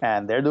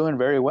 and they're doing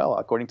very well.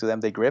 According to them,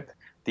 they grip.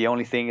 The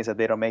only thing is that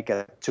they don't make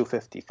a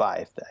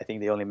 255. I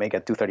think they only make a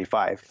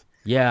 235.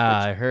 Yeah,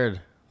 I heard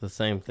the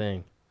same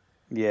thing.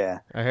 Yeah,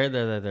 I heard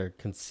that they're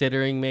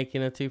considering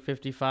making a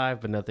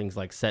 255, but nothing's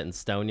like set in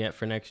stone yet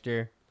for next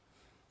year.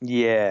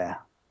 yeah.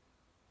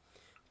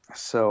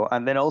 So,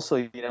 and then also,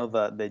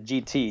 the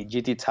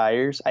GT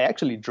tires. I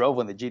actually drove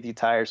on the GT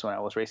tires when I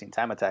was racing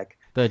Time Attack.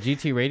 The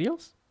GT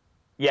radials?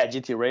 Yeah,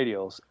 GT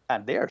radials,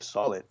 and they are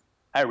solid.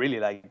 I really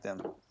like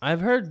them.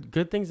 I've heard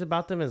good things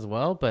about them as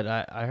well, but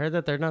I heard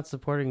that they're not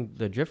supporting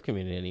the drift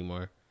community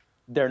anymore.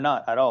 They're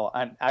not at all.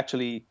 And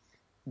actually,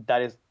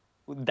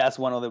 that's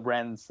one of the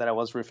brands that I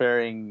was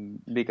referring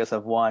because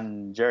of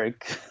one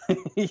jerk.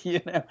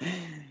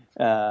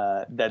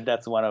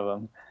 That's one of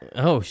them.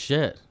 Oh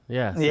shit!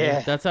 Yeah, see, Yeah.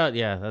 That's how.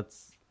 Yeah,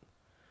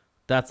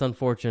 that's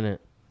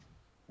unfortunate.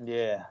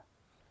 Yeah.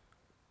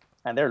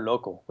 And they're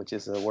local, which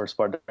is the worst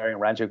part. They're in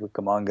Rancho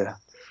Cucamonga.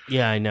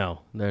 Yeah, I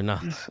know. They're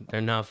not. They're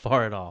not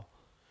far at all.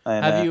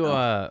 And,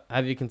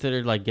 Have you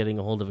considered like getting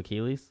a hold of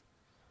Achilles?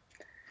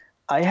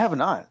 I have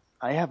not.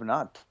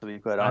 To be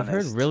quite honest. I've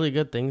heard really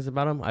good things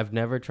about them. I've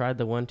never tried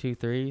the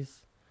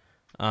 123s.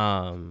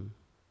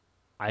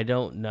 I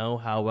don't know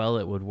how well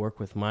it would work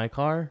with my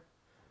car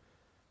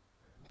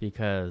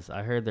because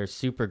I heard they're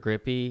super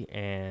grippy,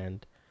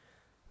 and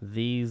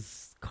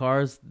these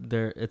cars,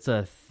 it's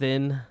a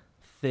thin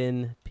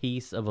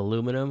piece of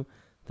aluminum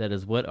that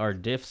is what our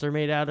diffs are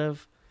made out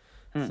of.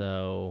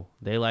 So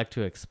they like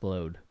to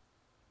explode.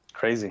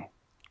 Crazy.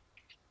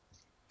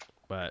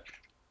 But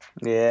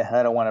Yeah,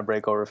 I don't want to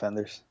break over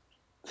fenders.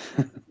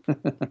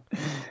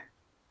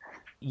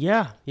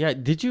 yeah.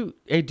 Did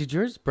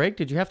yours break?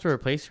 Did you have to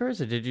replace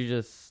yours, or did you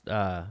just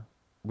were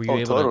you Oh,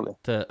 able totally.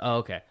 to? Oh,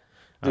 okay.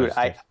 Dude, was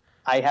I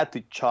curious. had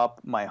to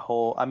chop my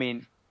whole. I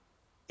mean,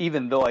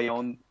 even though I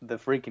own the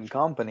freaking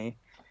company,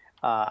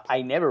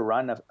 I never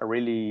run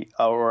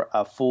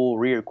a full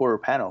rear quarter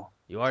panel.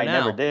 You are I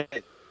now. never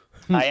did.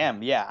 I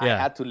am, yeah. I Yeah.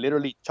 had to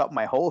literally chop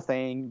my whole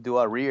thing, do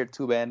a rear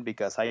tube end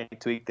because I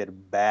tweaked it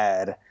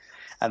bad,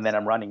 and then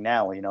I'm running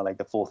now. Like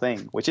the full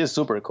thing, which is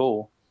super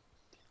cool.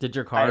 Did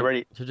your I car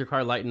already-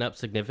 lighten up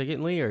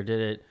significantly, or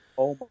did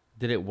Oh,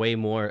 it weigh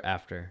more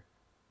after?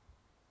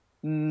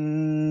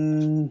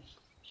 it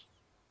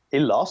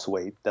lost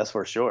weight. That's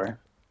for sure.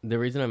 The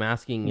reason I'm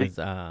asking is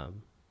not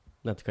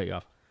to cut you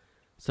off.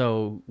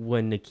 So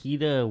when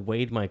Nikita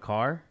weighed my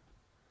car,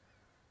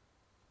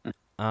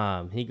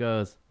 he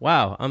goes,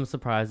 "Wow, I'm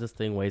surprised this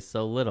thing weighs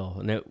so little."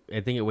 And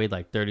I think it weighed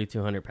like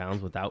 3,200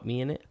 pounds without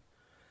me in it,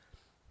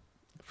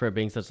 for it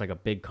being such like a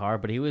big car.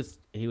 But he was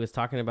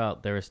talking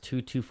about there was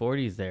two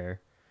 240s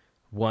there,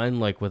 one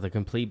like with a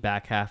complete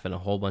back half and a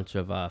whole bunch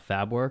of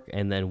fab work,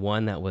 and then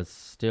one that was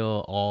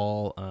still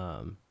all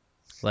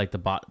like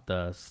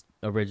the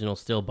original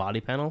steel body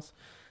panels,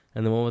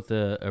 and the one with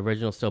the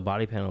original steel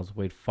body panels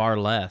weighed far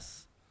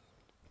less.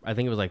 I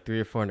think it was like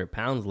 300 or 400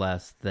 pounds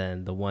less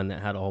than the one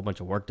that had a whole bunch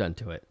of work done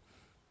to it.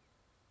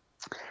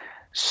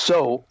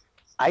 So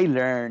I've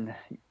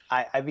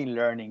been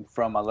learning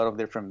from a lot of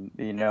different,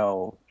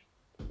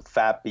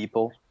 fab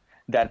people,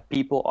 that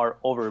people are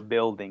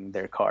overbuilding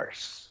their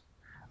cars.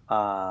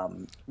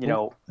 What's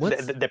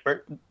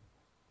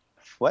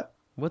What?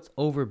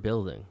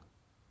 overbuilding?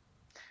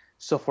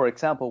 So, for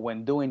example,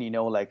 when doing,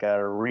 like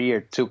a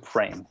rear tube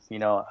frame,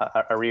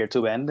 a rear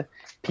tube end,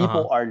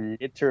 people are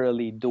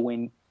literally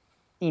doing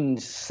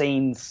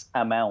insane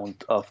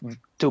amount of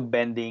tube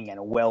bending and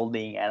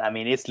welding, and I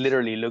mean, it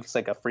literally looks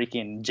like a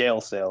freaking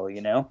jail cell,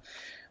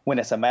 when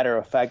as a matter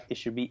of fact, it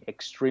should be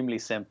extremely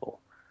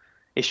simple.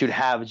 It should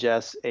have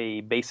just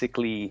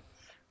basically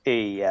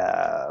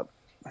a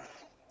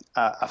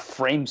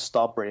frame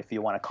stopper, if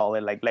you want to call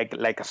it,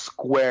 like a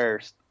square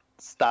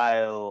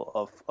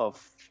style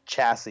of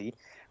chassis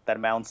that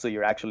mounts to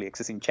your actually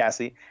existing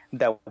chassis,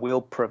 that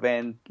will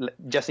prevent,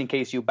 just in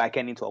case you back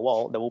end into a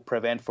wall, that will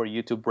prevent for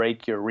you to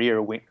break your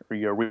rear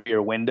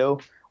window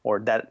or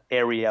that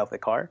area of the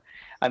car.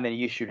 And then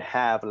you should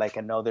have like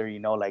another,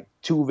 like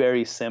two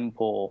very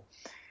simple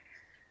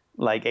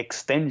like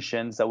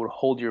extensions that would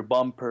hold your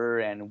bumper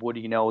and would,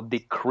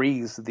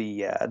 decrease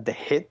the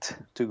hit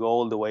to go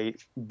all the way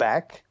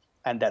back,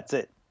 and that's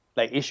it.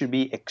 Like, it should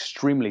be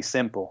extremely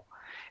simple.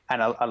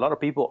 And a lot of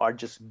people are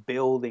just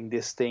building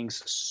these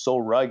things so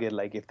rugged,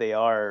 like if they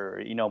are,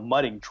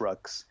 mudding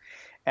trucks,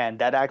 and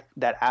that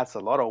adds a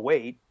lot of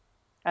weight.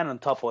 And on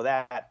top of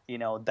that,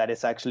 that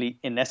is actually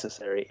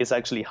unnecessary. It's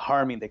actually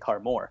harming the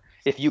car more.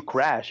 If you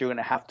crash, you're going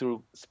to have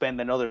to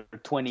spend another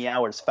 20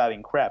 hours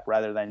fabbing crap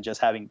rather than just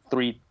having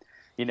three,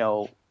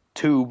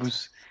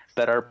 tubes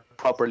that are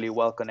properly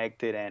well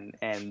connected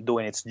and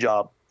doing its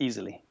job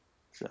easily.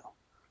 So.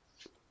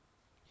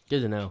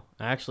 Good to know.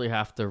 I actually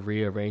have to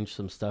rearrange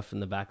some stuff in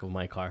the back of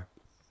my car.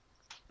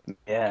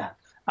 Yeah,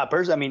 a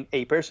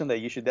person that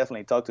you should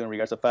definitely talk to in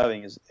regards to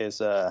fabbing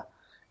is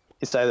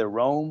either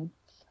Rome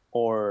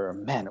or,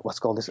 man, what's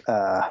called this?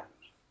 Oh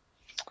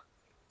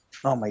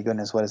my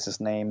goodness, what is his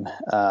name?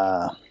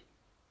 I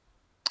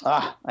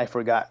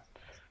forgot.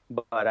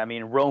 But I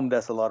mean, Rome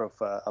does a lot of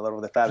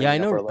the fabbing. Yeah, I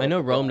know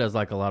Rome does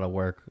like a lot of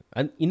work.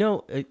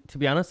 To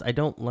be honest, I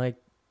don't like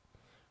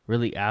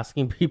really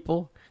asking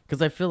people,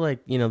 because I feel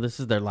like, this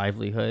is their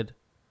livelihood,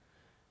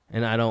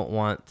 and I don't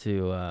want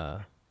to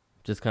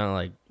just kind of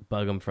like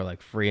bug them for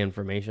like free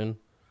information,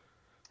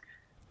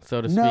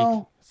 so to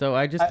speak. So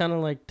I just kind of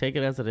like take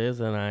it as it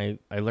is, and I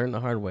learn the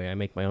hard way. I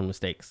make my own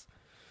mistakes.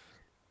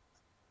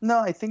 No,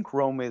 I think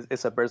Rome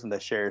is a person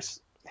that shares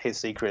his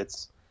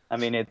secrets. I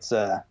mean, it's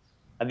at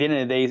the end of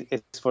the day,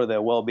 it's for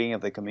the well-being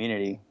of the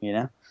community,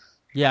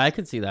 Yeah, I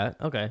could see that.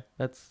 Okay,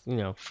 that's,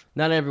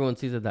 not everyone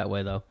sees it that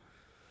way though.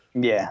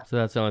 Yeah. So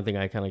that's the only thing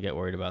I kind of get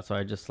worried about. So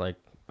I just like,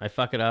 I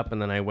fuck it up,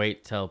 and then I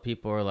wait till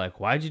people are like,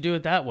 "Why'd you do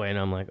it that way?" And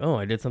I'm like, "Oh,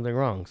 I did something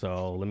wrong,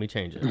 so let me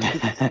change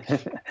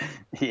it."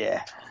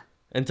 Yeah.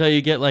 Until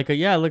you get like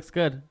yeah, it looks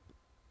good.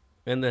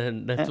 And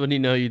then that's when you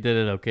know you did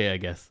it okay, I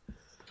guess.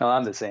 Oh,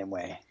 I'm the same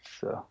way.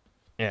 So.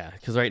 Yeah,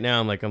 because right now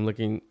I'm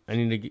looking,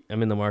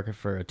 I'm in the market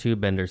for a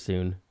tube bender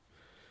soon.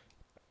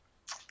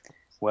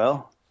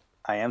 Well,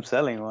 I am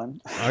selling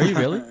one. Are you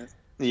really?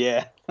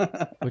 Yeah.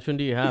 Which one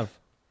do you have?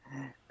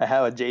 I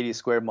have a JD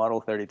Square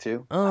Model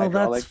 32. Oh,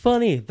 hydraulic. That's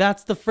funny.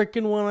 That's the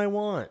freaking one I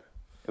want.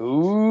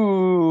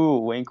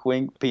 Ooh, wink,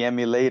 wink. PM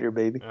me later,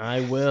 baby.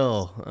 I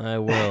will.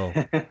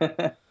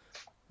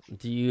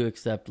 Do you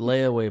accept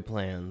layaway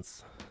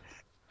plans?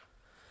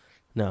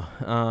 No.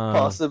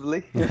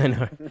 Possibly.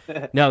 No,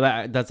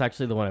 that's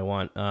actually the one I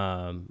want.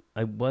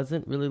 I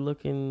wasn't really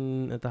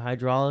looking at the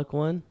hydraulic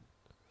one.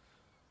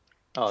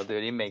 Oh,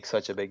 dude, it makes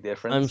such a big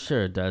difference. I'm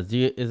sure it does.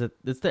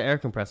 It's the air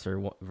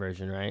compressor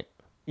version, right?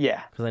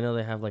 Yeah. Because I know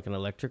they have like an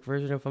electric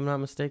version, if I'm not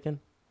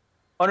mistaken.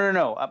 Oh,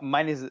 no.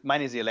 Mine is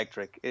the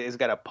electric. It's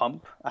got a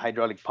pump, a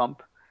hydraulic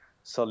pump.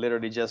 So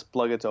literally just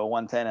plug it to a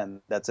 110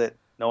 and that's it.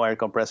 No air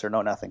compressor,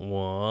 no nothing.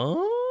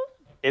 What?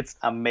 It's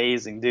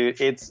amazing, dude.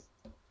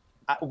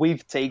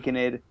 We've taken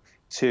it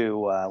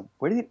to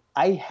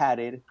I had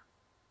it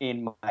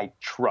in my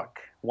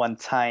truck one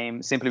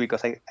time simply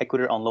because I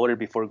couldn't unload it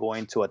before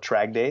going to a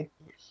track day.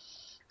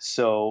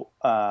 So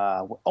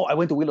I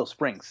went to Willow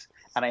Springs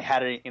and I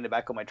had it in the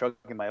back of my truck,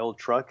 in my old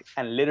truck,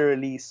 and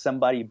literally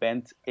somebody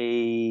bent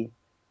I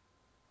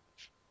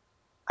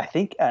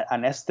think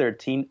an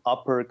S13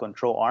 upper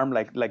control arm,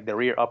 like the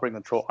rear upper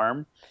control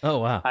arm. Oh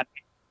wow!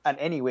 And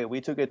anyway,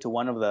 we took it to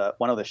one of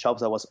the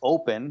shops that was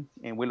open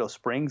in Willow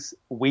Springs.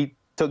 We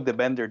took the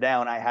bender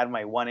down. I had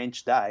my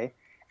 1-inch die,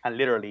 and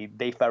literally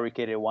they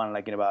fabricated one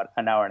like in about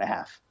an hour and a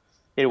half.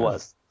 It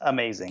was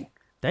amazing.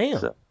 Damn.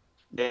 So,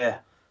 yeah,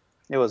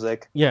 it was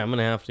like Yeah, I'm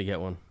gonna have to get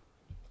one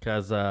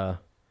because I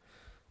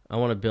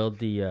want to build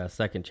the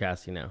second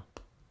chassis now.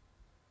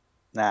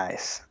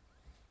 nice.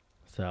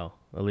 So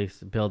at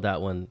least build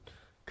that one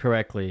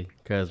correctly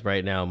because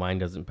right now mine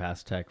doesn't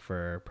pass tech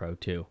for Pro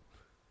 2.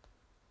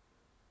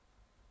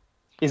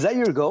 Is that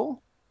your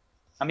goal?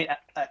 I mean,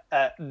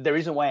 the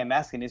reason why I'm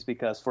asking is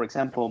because, for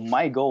example,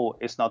 my goal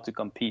is not to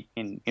compete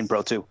in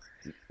Pro 2.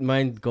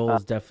 My goal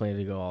is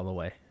definitely to go all the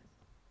way.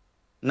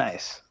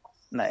 Nice.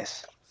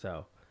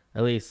 So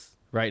at least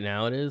right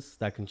now it is.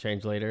 That can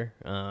change later.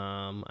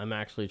 I'm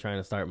actually trying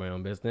to start my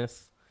own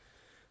business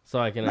so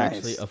I can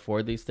actually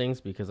afford these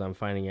things because I'm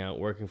finding out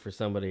working for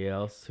somebody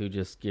else who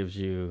just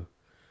who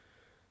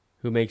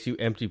makes you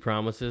empty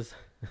promises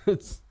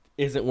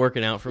isn't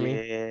working out for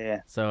me. Yeah.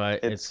 So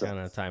it's kind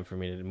of time for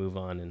me to move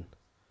on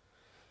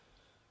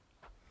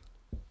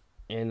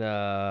and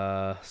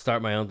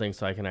start my own thing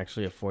so I can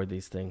actually afford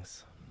these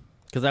things.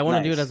 Because I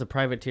want to do it as a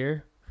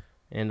privateer,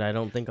 and I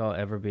don't think I'll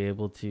ever be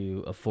able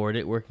to afford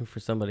it working for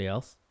somebody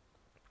else.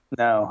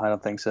 No, I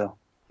don't think so.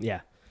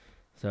 Yeah.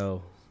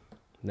 So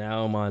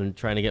now I'm on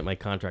trying to get my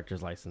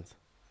contractor's license.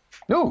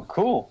 Oh,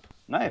 cool.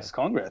 Nice.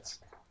 Congrats.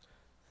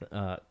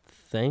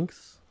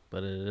 Thanks,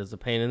 but it is a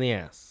pain in the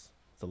ass.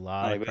 It's a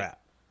lot of crap.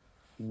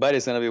 But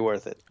it's going to be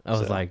worth it.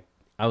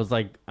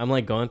 I'm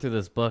like going through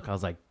this book. I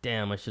was like,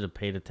 damn, I should have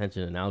paid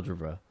attention in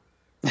algebra.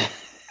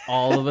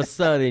 All of a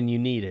sudden, you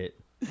need it.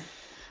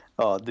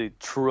 Oh, dude,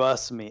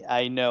 trust me.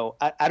 I know.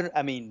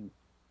 I mean,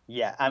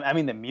 yeah, I'm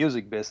in the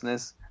music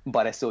business,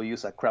 but I still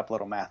use a crap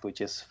load of math,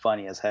 which is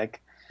funny as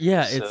heck.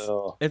 Yeah,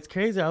 it's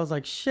crazy. I was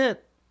like,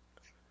 shit.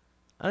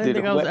 I didn't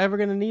think I was ever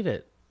going to need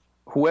it.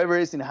 Whoever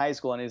is in high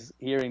school and is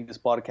hearing this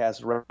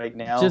podcast right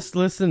now, just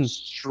listen.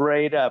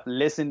 Straight up,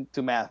 listen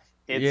to math.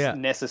 It's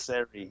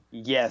necessary.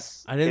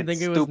 Yes. I didn't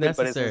think it was stupid,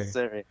 necessary. But it's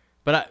necessary.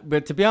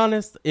 But to be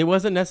honest, it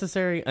wasn't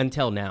necessary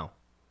until now.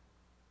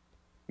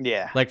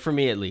 Yeah. Like for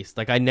me at least.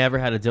 Like I never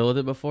had to deal with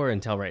it before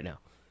until right now.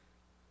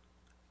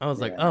 I was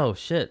like, oh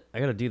shit, I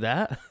gotta do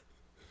that?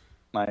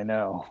 I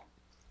know.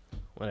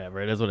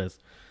 Whatever, it is what it is.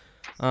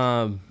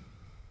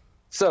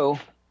 So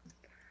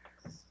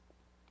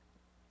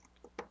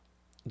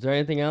is there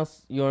anything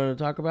else you wanted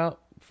to talk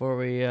about before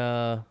we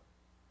end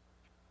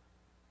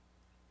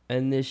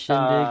this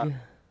shindig?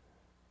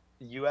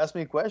 You ask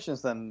me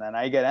questions and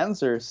I get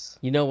answers.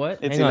 You know what?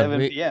 It's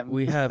 11 p.m.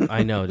 We have.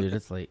 I know, dude.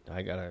 It's late.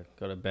 I gotta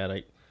go to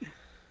bed.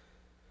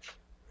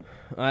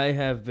 I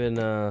have been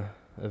a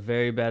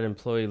very bad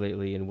employee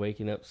lately and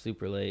waking up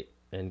super late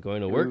and going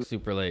to work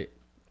super late.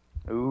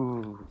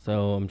 Ooh.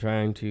 So I'm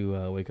trying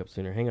to wake up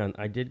sooner. Hang on.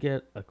 I did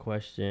get a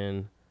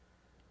question.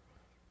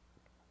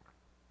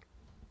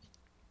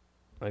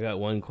 I got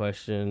one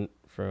question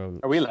from...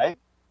 Are we live?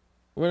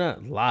 We're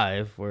not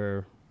live.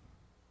 We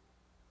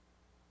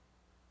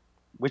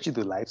should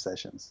do live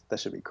sessions. That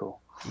should be cool.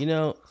 You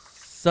know,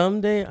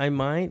 someday I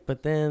might,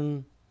 but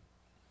then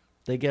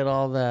they get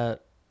all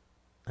that...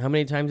 How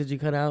many times did you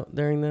cut out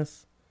during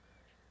this?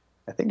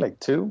 I think like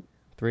 2.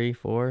 3,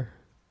 4.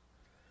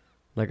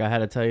 Like I had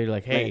to tell you,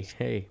 like, hey, Nice.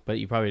 hey, but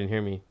you probably didn't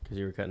hear me because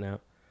you were cutting out.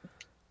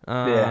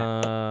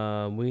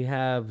 Yeah. We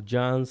have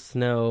Jon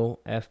Snow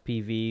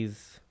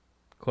FPV's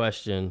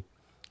question,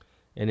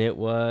 and it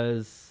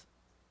was,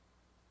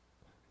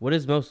 what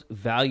is most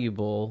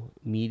valuable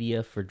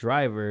media for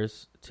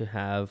drivers to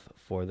have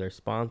for their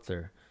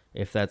sponsor,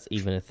 if that's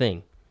even a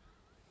thing?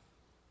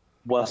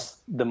 Was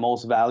the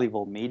most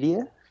valuable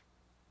media?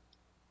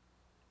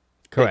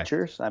 Correct.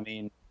 Pictures. I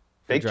mean,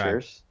 For drive.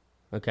 pictures.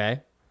 Okay.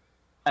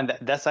 And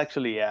that's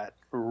actually a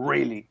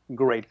really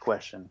great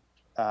question.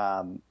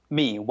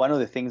 One of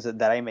the things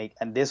that I make,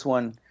 and this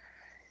one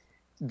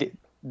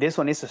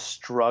is a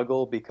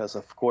struggle because,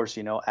 of course,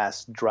 you know,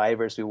 as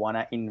drivers, we want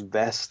to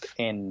invest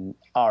in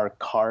our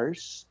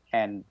cars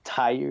and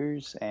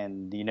tires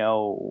and, you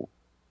know,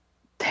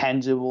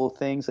 tangible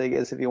things, I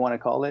guess, if you want to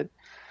call it.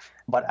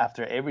 But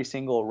after every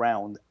single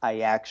round, I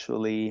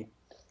actually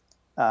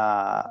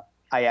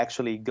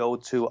go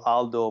to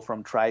Aldo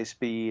from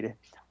TriSpeed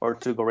or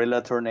to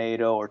Gorilla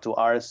Tornado or to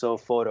RSO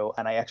Photo,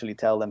 and I actually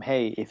tell them,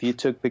 hey, if you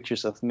took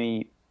pictures of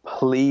me,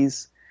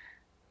 please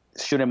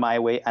shoot them my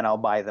way and I'll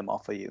buy them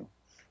off of you.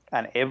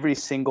 And every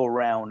single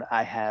round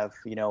I have,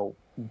 you know,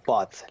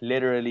 bought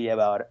literally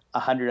about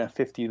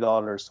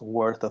 $150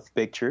 worth of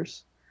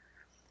pictures,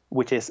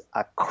 which is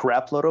a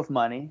crap load of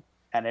money.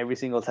 And every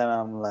single time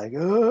I'm like,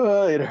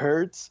 oh, it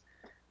hurts.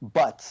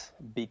 But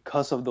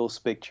because of those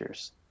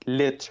pictures,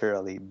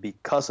 literally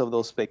because of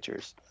those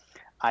pictures,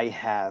 I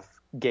have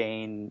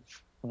gained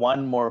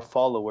 1 more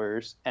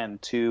followers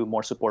and 2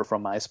 more support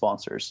from my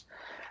sponsors.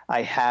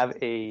 I have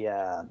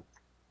a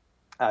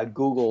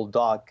Google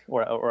Doc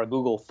or a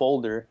Google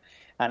folder,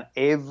 and after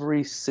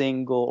every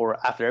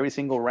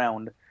single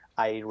round,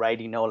 I write,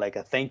 like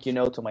a thank you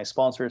note to my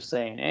sponsors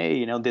saying,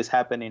 hey, this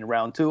happened in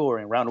round 2 or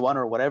in round 1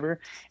 or whatever.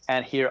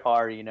 And here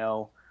are,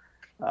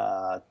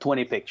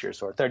 20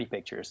 pictures or 30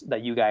 pictures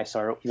that you guys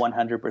are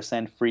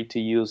 100% free to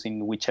use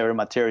in whichever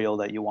material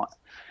that you want.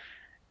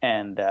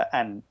 And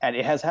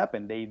it has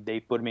happened. They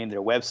put me in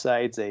their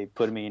websites. They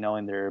put me,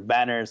 in their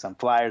banners and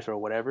flyers or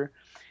whatever.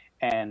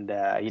 And,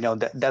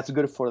 that's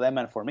good for them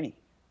and for me.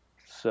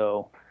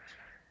 So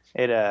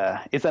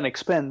it's an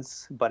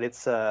expense, but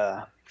it's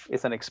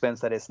an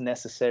expense that is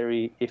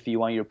necessary if you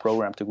want your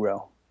program to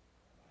grow.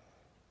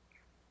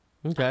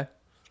 Okay.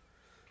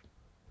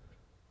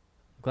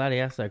 Glad he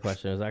asked that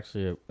question. It was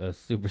actually a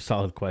super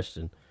solid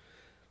question.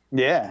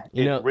 Yeah,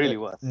 it really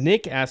was.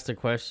 Nick asked a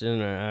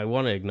question, and I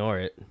want to ignore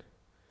it.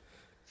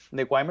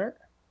 Nick Weimer?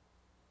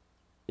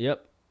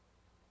 Yep.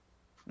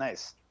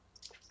 Nice.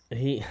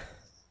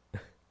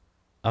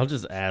 I'll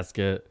just ask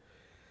it.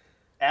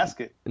 Ask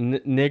it.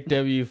 Nick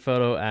W.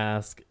 Photo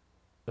asked,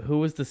 who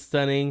was the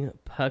stunning,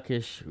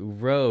 puckish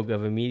rogue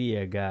of a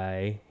media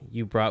guy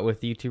you brought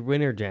with you to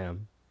Winter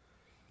Jam?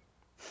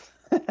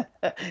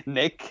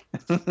 Nick.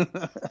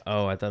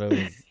 Oh, I thought it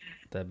was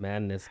the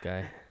Madness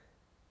guy.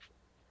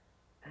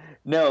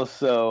 No,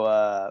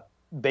 so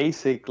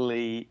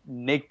basically,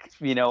 Nick,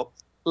 we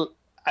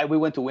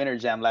went to Winter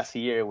Jam last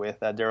year with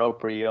Daryl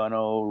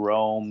Priono,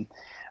 Rome,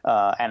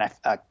 and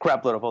a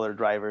crap load of other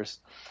drivers.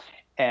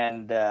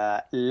 And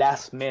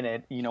last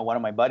minute, one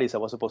of my buddies, I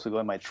was supposed to go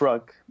in my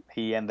truck.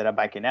 He ended up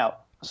backing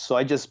out. So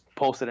I just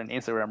posted on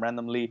Instagram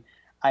randomly,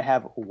 I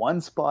have one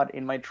spot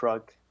in my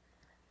truck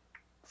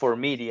for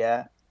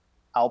media.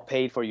 I'll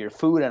pay for your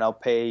food and I'll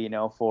pay,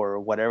 for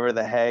whatever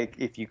the heck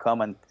if you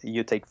come and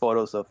you take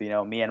photos of,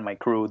 me and my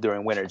crew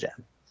during Winter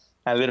Jam.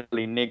 And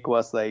literally Nick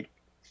was like,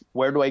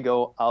 where do I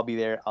go? I'll be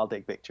there. I'll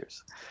take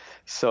pictures.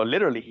 So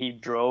literally he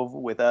drove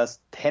with us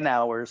 10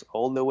 hours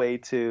all the way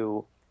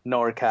to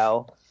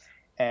NorCal.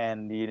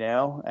 And,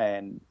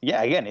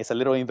 again, it's a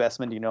little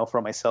investment,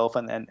 for myself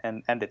and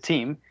the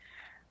team.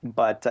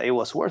 But it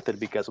was worth it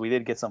because we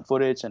did get some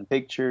footage and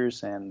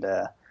pictures. And,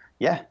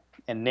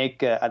 And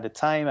Nick, at the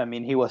time,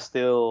 he was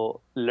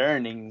still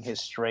learning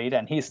his trade,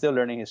 and he's still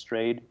learning his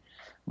trade.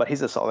 But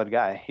he's a solid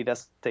guy. He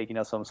does take,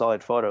 some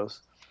solid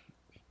photos.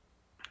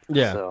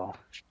 Yeah. So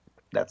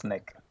that's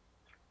Nick.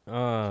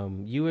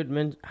 You had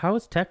mentioned, how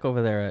is tech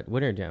over there at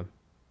Winter Jam?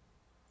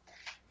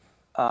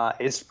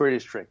 It's pretty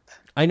strict.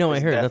 I know, I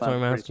heard. That's why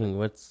I'm asking.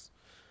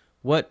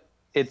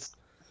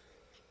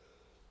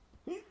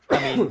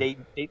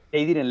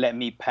 They didn't let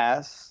me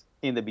pass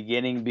in the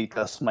beginning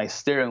because my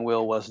steering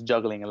wheel was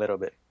juggling a little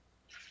bit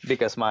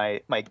because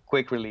my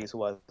quick release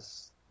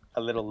was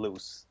a little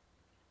loose.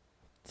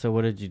 So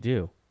what did you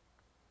do?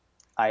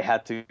 I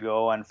had to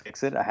go and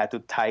fix it. I had to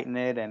tighten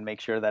it and make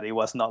sure that it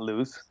was not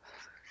loose.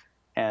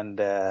 And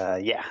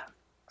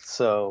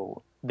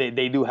so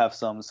they do have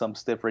some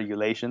stiff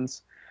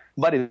regulations.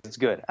 But it's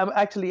good.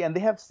 And they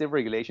have stiff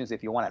regulations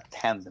if you want a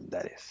tandem,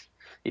 that is.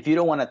 If you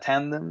don't want a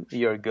tandem,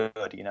 you're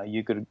good.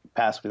 You could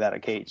pass without a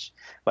cage.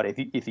 But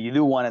if you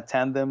do want a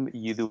tandem,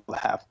 you do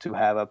have to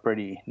have a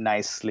pretty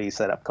nicely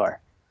set up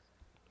car.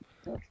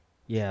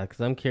 Yeah,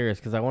 because I'm curious,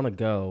 because I want to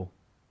go.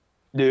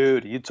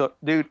 Dude,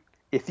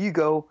 if you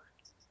go,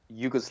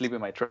 you could sleep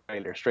in my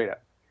trailer straight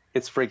up.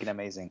 It's freaking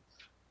amazing.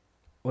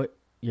 What?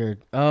 You're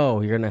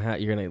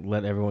gonna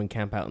let everyone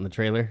camp out in the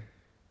trailer?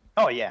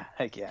 Oh yeah,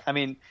 heck yeah.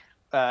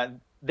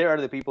 There are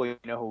the people who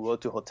go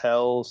to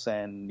hotels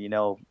and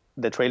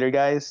the trailer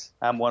guys.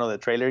 I'm one of the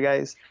trailer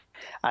guys,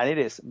 and it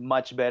is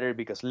much better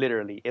because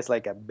literally it's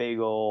like a big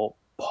old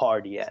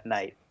party at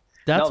night.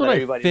 That's what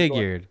I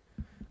figured.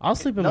 I'll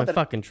sleep in my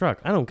fucking truck.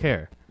 I don't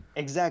care.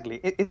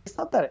 Exactly. It's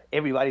not that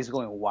everybody's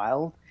going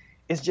wild.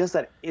 It's just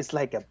that it's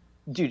like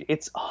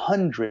it's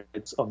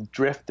hundreds of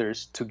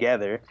drifters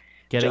together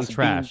getting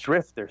trashed.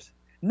 Drifters.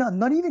 No,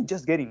 not even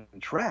just getting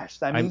trashed.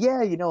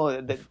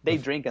 They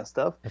drink and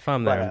stuff. If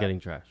I'm there, I'm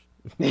getting trashed.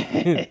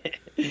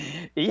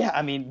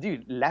 Yeah,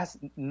 dude,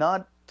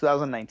 not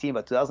 2019,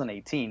 but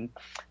 2018,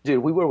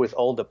 dude, we were with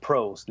all the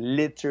pros,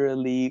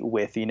 literally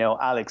with,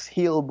 Alex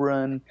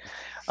Hilbrun,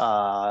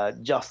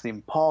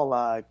 Justin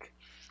Pollack,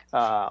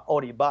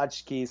 Odi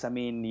Botchkis,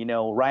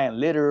 Ryan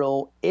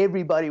Literal,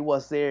 everybody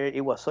was there.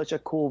 It was such a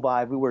cool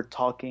vibe. We were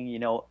talking,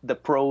 the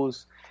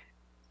pros,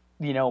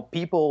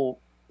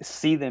 people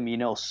see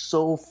them,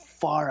 so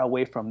far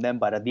away from them.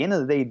 But at the end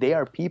of the day, they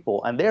are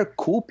people, and they're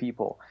cool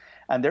people.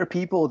 And they're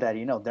people that,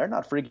 they're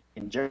not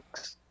freaking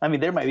jerks.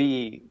 There might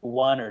be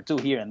one or two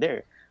here and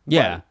there.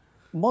 Yeah.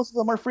 Most of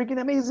them are freaking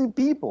amazing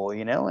people,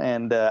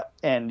 and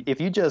if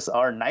you just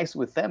are nice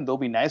with them, they'll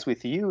be nice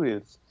with you.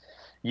 If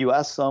you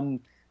ask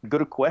some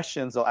good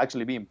questions, they'll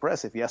actually be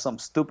impressed. If you ask some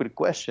stupid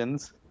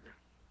questions,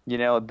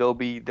 they'll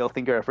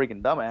think you're a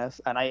freaking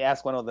dumbass. And I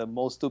asked one of the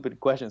most stupid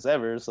questions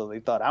ever, so they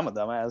thought I'm a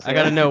dumbass. I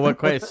got to know what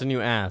question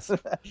you asked.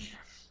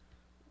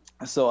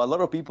 So a lot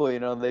of people,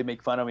 they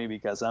make fun of me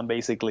because I'm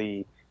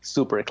basically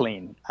super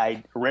clean.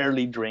 I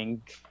rarely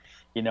drink,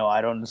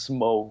 I don't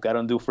smoke, I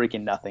don't do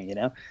freaking nothing,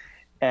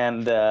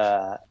 and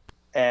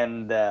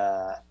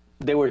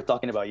they were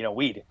talking about,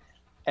 weed.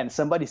 and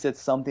somebody said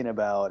something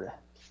about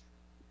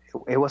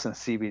it wasn't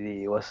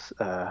CBD, it was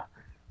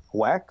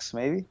wax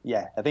maybe.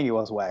 Yeah, I think it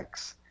was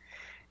wax.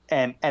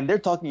 And they're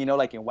talking,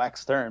 like in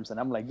wax terms, and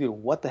I'm like, dude,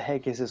 what the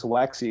heck is this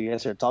wax you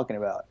guys are talking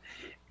about?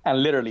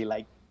 And literally,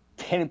 like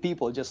 10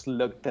 people just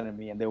looked at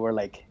me and they were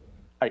like,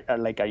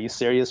 are you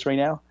serious right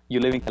now? You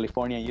live in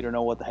California and you don't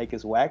know what the heck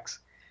is wax?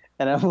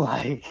 And I'm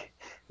like,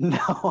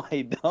 no,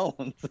 I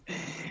don't.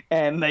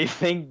 And I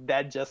think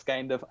that just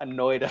kind of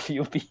annoyed a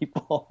few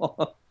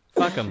people.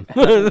 Fuck them.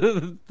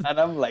 And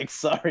I'm like,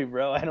 sorry,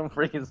 bro, I don't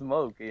freaking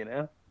smoke,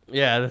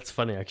 Yeah, that's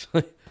funny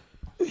actually.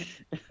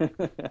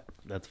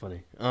 That's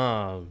funny.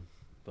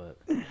 But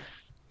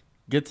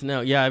good to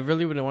know. Yeah, I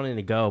really would wanting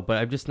to go, but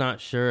I'm just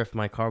not sure if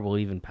my car will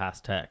even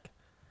pass tech.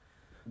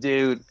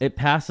 Dude, It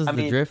passes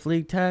the Drift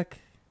League tech?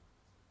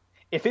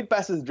 If it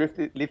passes Drift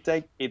League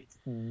tech, it's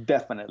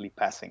definitely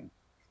passing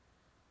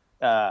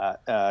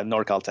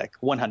NorCal Tech,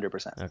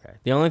 100%. Okay.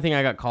 The only thing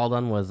I got called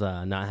on was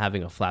not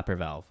having a flapper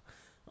valve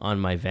on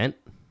my vent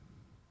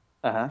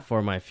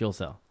for my fuel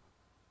cell.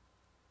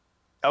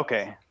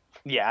 Okay.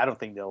 Yeah, I don't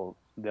think they'll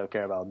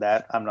care about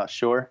that. I'm not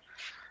sure.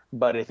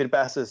 But if it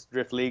passes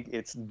Drift League,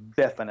 it's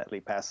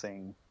definitely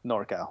passing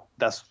NorCal.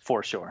 That's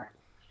for sure.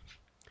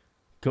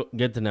 Cool.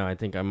 Good to know. I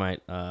think I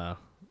might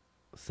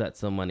set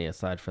some money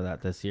aside for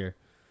that this year.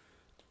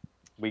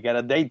 We got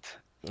a date.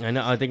 I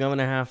know. I think I'm going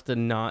to have to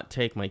not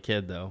take my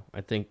kid, though.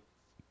 I think.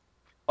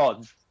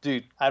 Oh,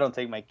 dude, I don't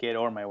take my kid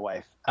or my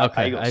wife.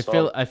 Okay. I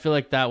feel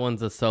like that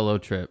one's a solo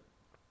trip.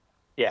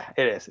 Yeah,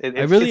 it is.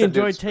 I really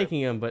enjoyed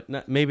taking him, but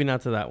maybe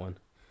not to that one.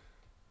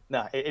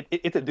 No,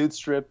 it's a dude's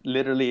trip.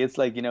 Literally, it's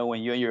like,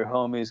 when you and your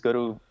homies go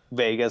to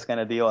Vegas kind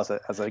of deal as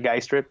a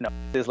guy's trip. No,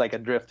 it's like a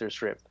drifter's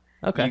trip.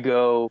 Okay. You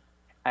go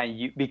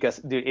and because,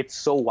 dude, it's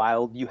so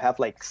wild. You have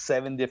like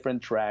 7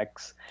 different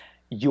tracks.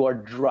 You are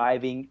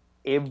driving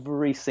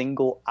every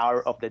single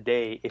hour of the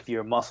day if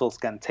your muscles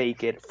can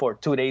take it for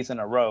 2 days in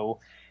a row.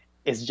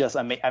 It's just,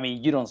 I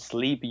mean, you don't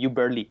sleep, you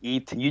barely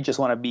eat. You just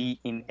want to be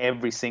in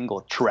every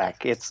single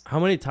track. How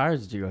many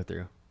tires did you go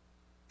through?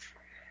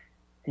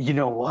 You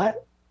know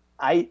what?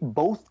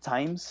 Both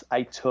times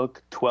I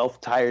took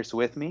 12 tires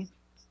with me,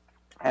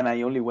 and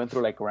I only went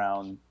through like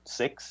around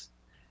 6.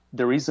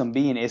 The reason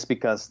being is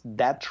because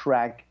that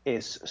track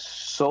is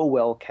so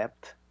well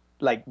kept.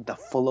 Like the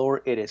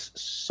floor, it is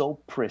so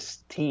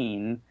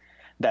pristine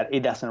that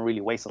it doesn't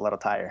really waste a lot of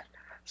tire.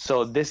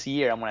 So this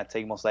year I'm gonna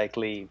take most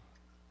likely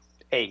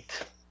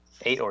 8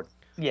 or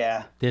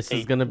yeah. This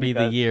is gonna be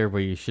the year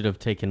where you should have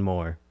taken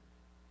more.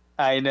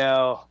 I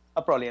know.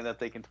 I'll probably end up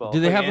taking 12.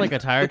 Do they have like a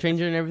tire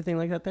changer and everything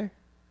like that there?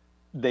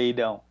 They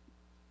don't.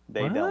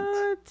 What?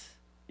 Don't.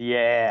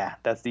 Yeah,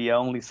 that's the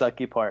only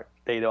sucky part.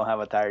 They don't have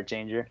a tire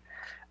changer.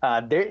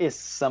 There is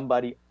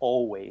somebody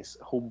always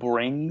who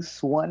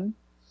brings one,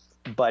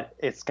 but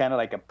it's kind of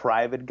like a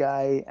private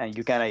guy, and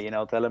you kind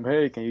of, tell him,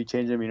 hey, can you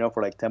change them,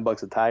 for like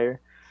 $10 a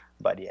tire?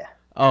 But yeah.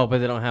 Oh, but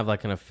they don't have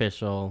like an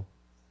official.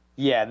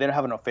 Yeah, they don't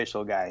have an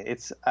official guy.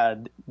 It's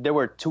there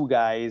were 2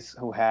 guys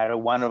who had,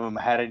 one of them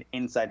had it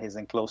inside his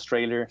enclosed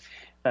trailer,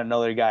 and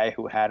another guy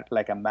who had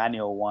like a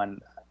manual one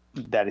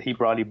that he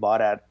probably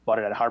bought it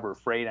at Harbor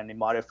Freight, and he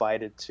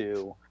modified it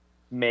to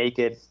make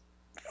it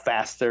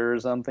faster or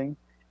something.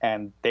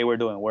 And they were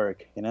doing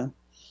work,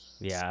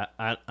 Yeah,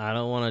 I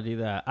don't want to do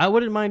that. I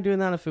wouldn't mind doing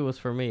that if it was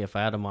for me, if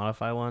I had to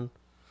modify one.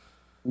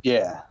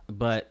 Yeah.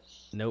 But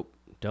nope,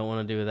 don't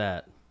want to do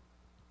that.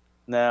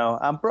 No,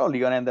 I'm probably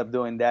gonna end up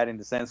doing that in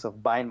the sense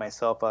of buying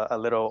myself a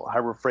little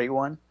Harbor Freight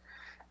one,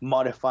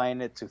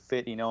 modifying it to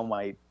fit,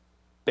 my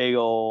big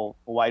old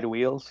wide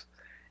wheels,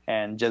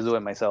 and just do it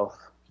myself.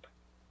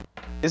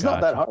 It's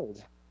not that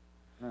hard.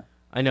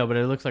 I know, but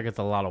it looks like it's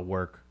a lot of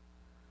work.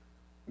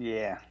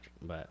 Yeah.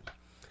 But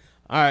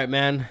all right,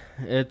 man.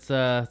 It's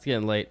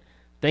getting late.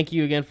 Thank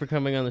you again for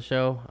coming on the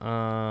show.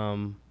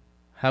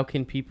 How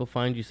can people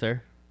find you,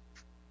 sir?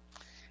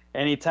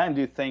 Anytime,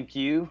 dude. Thank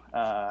you.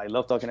 I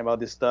love talking about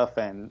this stuff,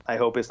 and I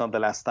hope it's not the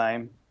last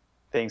time.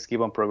 Things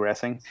keep on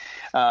progressing.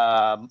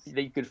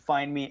 You could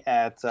find me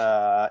at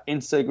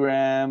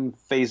Instagram,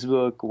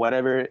 Facebook,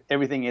 whatever.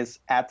 Everything is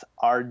at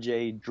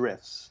RJ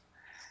Drifts.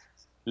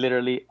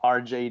 Literally,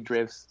 RJ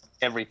Drifts,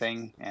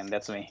 everything, and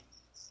that's me.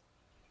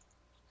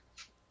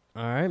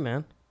 All right,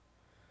 man.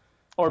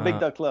 Or Big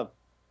Duck Club.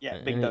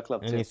 Yeah, Big Duck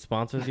Club, too. Any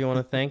sponsors you want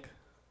to thank?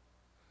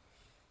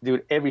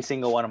 Dude, every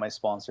single one of my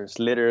sponsors.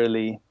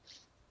 Literally,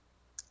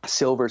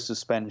 Silver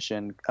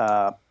Suspension,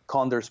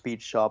 Condor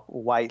Speed Shop,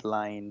 White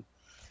Line,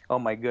 oh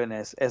my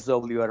goodness,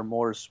 SWR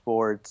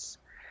Motorsports.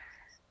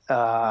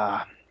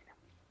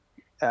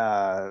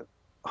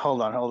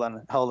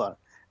 Hold on.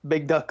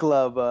 Big Duck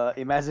Club,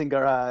 Imagine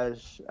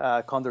Garage,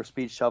 Condor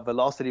Speed Shop,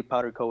 Velocity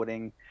Powder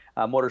Coating,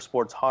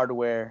 Motorsports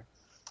Hardware,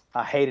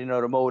 Hayden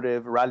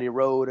Automotive, Rally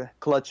Road,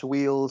 Clutch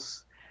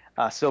Wheels,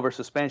 Silver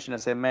Suspension,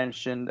 as I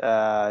mentioned,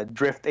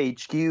 Drift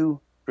HQ.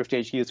 Drift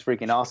HQ is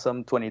freaking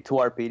awesome, 22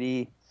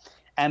 RPD.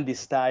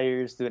 Andy's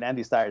Tires, dude,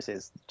 Andy's Tires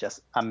is just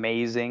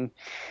amazing.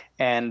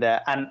 And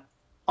an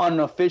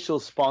unofficial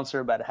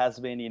sponsor but has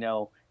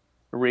been,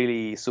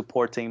 really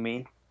supporting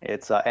me.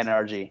 It's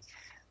NRG.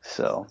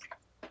 So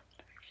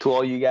to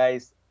all you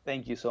guys,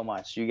 thank you so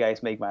much. You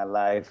guys make my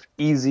life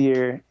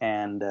easier,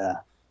 and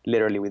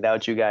literally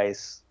without you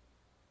guys,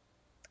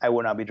 I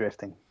would not be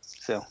drifting.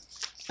 So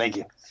thank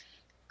you.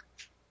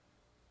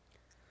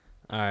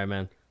 All right,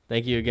 man.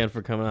 Thank you again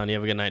for coming on. You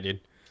have a good night, dude.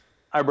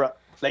 All right, bro.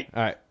 Like,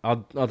 All right. I'll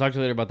talk to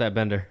you later about that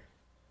bender.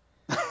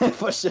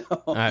 for sure.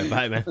 All right.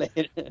 Bye, man.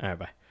 Later. All right.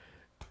 Bye.